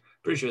bases.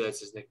 Pretty sure that's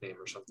his nickname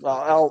or something.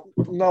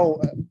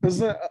 No,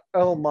 isn't it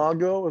El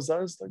Mago? Is that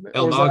his nickname?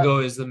 El Mago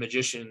is the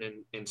magician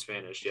in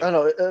Spanish. Yeah, I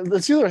know.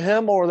 It's either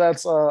him or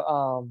that's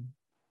Fernando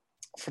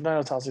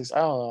Tatis. I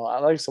don't know.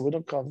 Like I said, we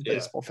don't call him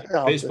baseball.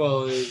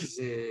 Baseball is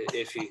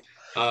iffy.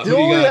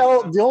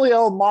 The only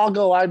El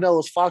Mago I know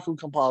is Facu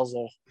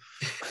Campazzo.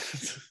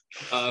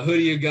 Who do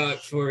you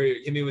got for –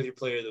 hit me with your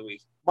player of the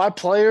week. My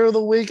player of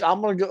the week,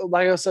 I'm going to go,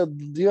 like I said,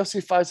 the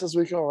UFC fights this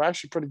weekend were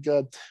actually pretty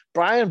good.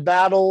 Bryan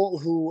Battle,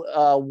 who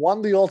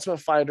won the Ultimate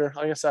Fighter.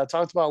 Like I said, I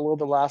talked about it a little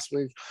bit last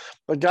week.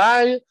 The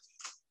guy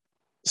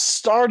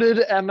started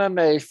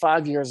MMA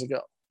 5 years ago.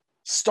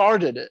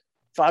 Started it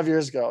 5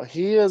 years ago.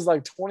 He is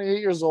like 28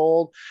 years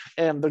old,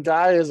 and the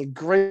guy is a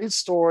great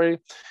story.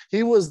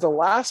 He was the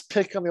last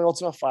pick on the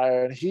Ultimate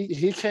Fighter, and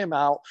he came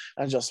out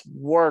and just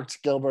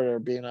worked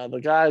Gilbert Urbina.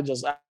 The guy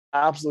just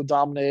absolutely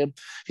dominated.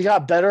 He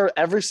got better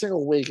every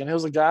single week, and he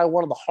was a guy,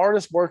 one of the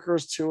hardest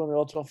workers too in the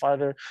Ultimate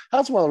Fighter.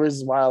 That's one of the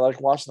reasons why I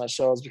like watching that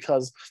show, is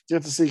because you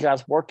get to see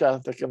guys' work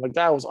ethic, and the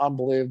guy was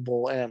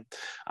unbelievable. And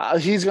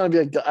he's going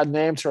to be a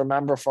name to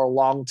remember for a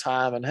long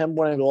time. And him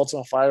winning the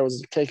Ultimate Fighter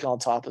was a cake on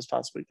top this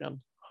past weekend.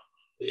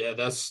 Yeah,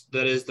 that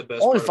is the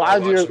best. Only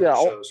 5 years. Yeah,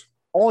 shows.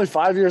 Only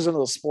 5 years into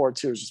the sport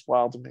too is just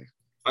wild to me.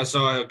 I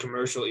saw a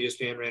commercial.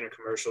 ESPN ran a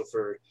commercial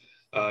for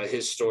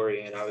his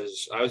story, and I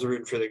was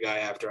rooting for the guy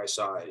after I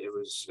saw it. It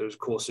was a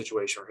cool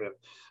situation for him.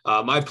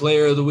 My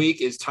player of the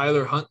week is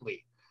Tyler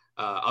Huntley.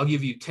 I'll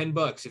give you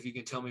 $10 if you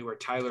can tell me where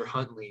Tyler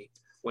Huntley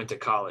went to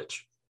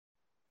college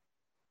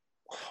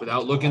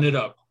without looking it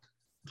up.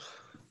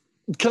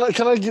 Can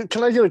I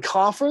get a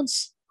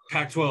conference?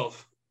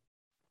 Pac-12.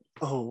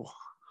 Oh,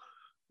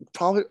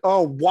 probably.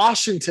 Oh,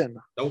 Washington.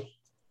 Nope.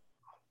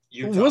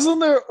 Utah.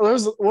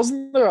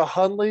 Wasn't there a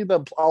Huntley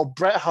that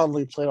Brett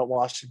Hundley played at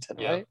Washington,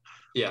 right?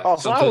 Yeah. Oh,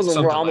 so I was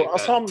wrong.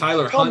 Like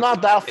Tyler Huntley.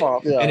 Not that far.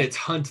 Yeah. And it's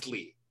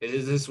Huntley.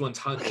 This one's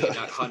Huntley,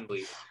 not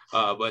Hundley.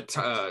 But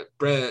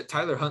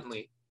Tyler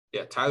Huntley.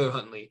 Yeah, Tyler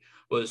Huntley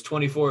was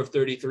 24 of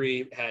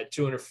 33, had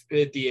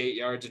 258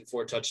 yards and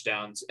 4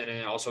 touchdowns, and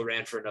then also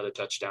ran for another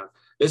touchdown.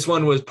 This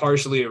one was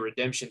partially a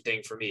redemption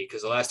thing for me,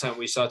 because the last time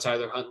we saw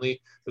Tyler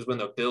Huntley was when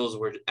the Bills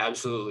were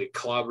absolutely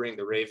clobbering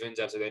the Ravens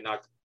after they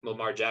knocked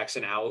Lamar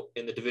Jackson out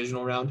in the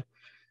divisional round.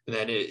 And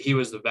then he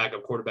was the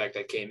backup quarterback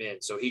that came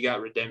in. So he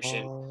got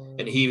redemption,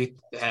 and he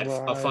had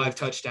a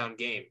 5-touchdown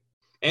game.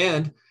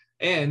 And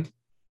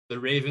the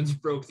Ravens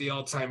broke the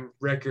all-time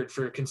record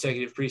for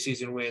consecutive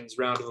preseason wins.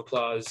 Round of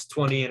applause,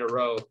 20 in a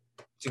row.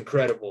 It's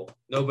incredible.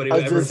 Nobody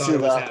ever thought it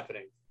was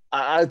happening.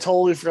 I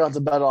totally forgot to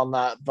bet on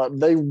that, but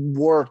they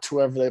worked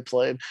whoever they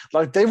played.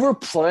 Like, they were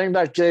playing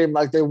that game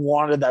like they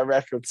wanted that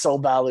record so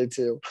badly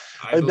too.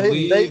 I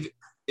believe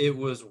it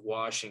was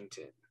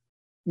Washington.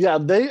 Yeah,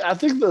 I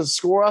think the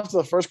score after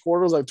the first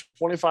quarter was like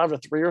 25-3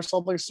 or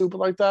something stupid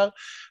like that.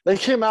 They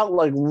came out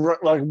like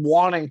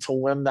wanting to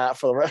win that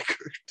for the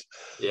record.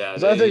 Yeah,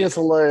 I think it's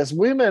hilarious.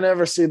 We may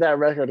never see that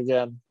record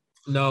again.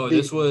 No,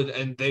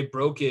 and they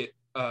broke it.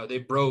 They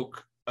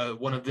broke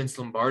one of Vince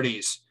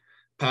Lombardi's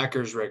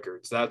Packers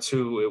records. That's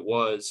who it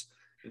was.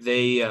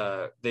 They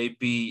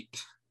beat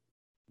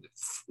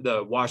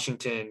the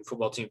Washington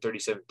football team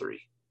 37-3.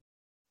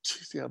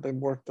 Jeez, yeah, they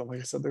worked them. Like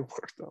I said, they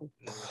worked them.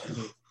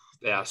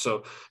 Yeah,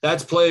 so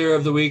that's player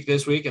of the week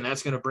this week, and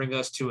that's going to bring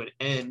us to an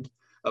end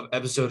of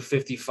episode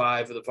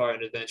 55 of the Far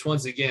End of the Bench.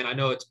 Once again, I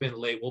know it's been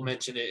late. We'll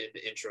mention it in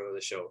the intro of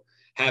the show.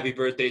 Happy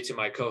birthday to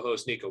my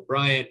co-host, Nico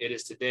Bryant. It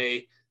is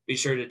today. Be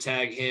sure to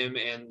tag him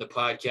and the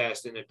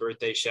podcast in a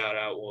birthday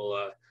shout-out.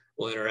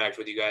 We'll interact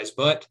with you guys.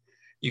 But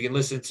you can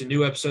listen to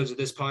new episodes of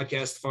this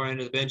podcast, Far End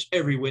of the Bench,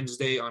 every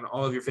Wednesday on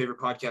all of your favorite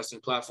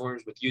podcasting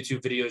platforms, with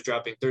YouTube videos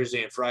dropping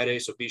Thursday and Friday.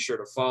 So be sure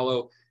to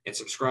follow and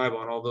subscribe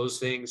on all those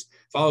things.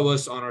 Follow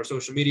us on our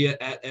social media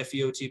at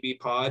FEOTB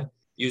Pod.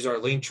 Use our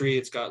link tree.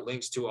 It's got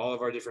links to all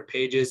of our different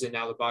pages. And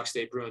now the Box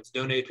State Bruins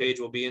donate page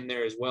will be in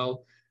there as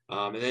well.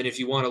 And then if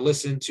you want to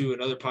listen to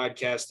another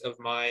podcast of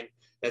mine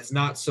that's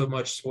not so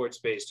much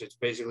sports-based, it's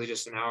basically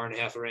just an hour and a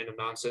half of random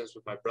nonsense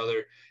with my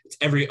brother. It's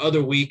every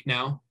other week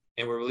now,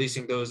 and we're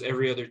releasing those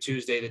every other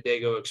Tuesday, the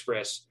Dago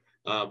Express.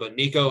 But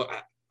Nico,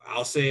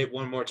 I'll say it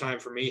one more time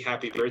for me.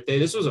 Happy birthday.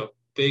 This was a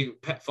big,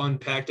 fun,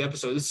 packed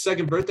episode. This is the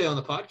second birthday on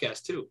the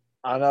podcast, too.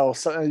 I know.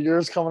 So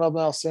yours coming up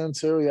now soon,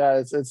 too.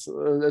 Yeah,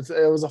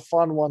 it was a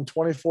fun one.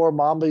 24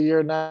 Mamba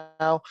year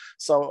now.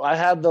 So I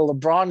had the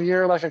LeBron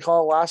year, like I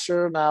call it, last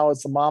year. Now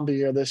it's the Mamba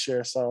year this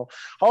year. So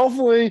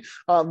hopefully,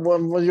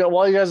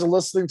 while you guys are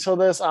listening to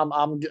this,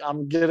 I'm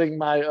getting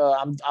my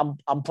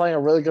I'm playing a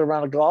really good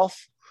round of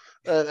golf.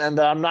 And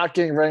I'm not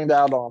getting rained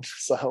out on.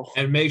 So,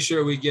 and make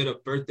sure we get a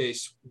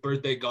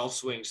birthday golf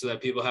swing so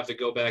that people have to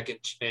go back and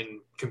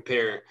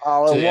compare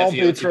to the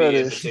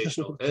FEOTB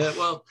Invitational.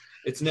 Well,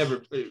 it's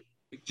never.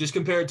 Just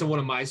compare it to one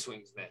of my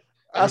swings, man.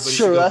 That's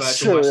true. That's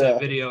true. Watch that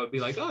video and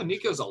be like, "Oh,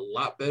 Nico's a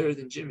lot better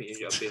than Jimmy." And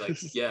you'll be like,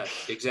 "Yeah,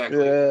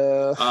 exactly."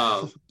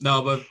 Yeah.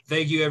 No, but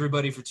thank you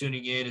everybody for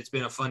tuning in. It's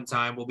been a fun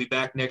time. We'll be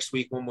back next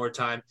week one more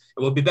time,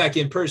 and we'll be back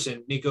in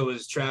person. Nico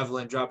is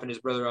traveling, dropping his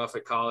brother off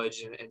at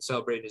college, and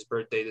celebrating his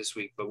birthday this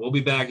week. But we'll be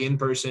back in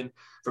person.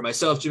 For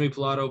myself, Jimmy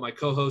Pilato, my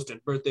co-host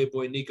and birthday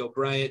boy Nico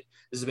Bryant.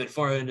 This has been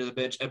Far End of the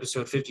Bench,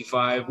 episode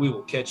 55. We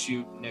will catch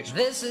you next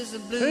week. This is the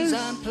blues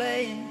I'm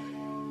playing.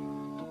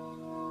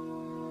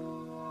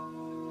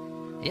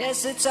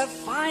 Yes, it's a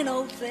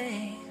final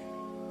thing.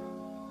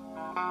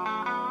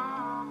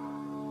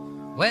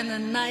 When the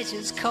night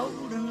is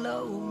cold and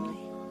lonely,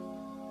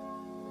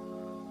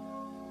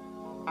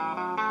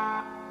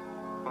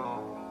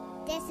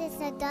 This is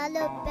a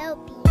dollar bill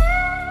beat.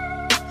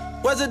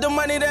 Was it the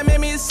money that made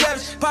me a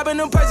savage? Popping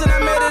them perks and I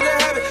made it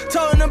a habit.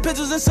 Towing them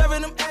pictures and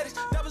serving them addicts.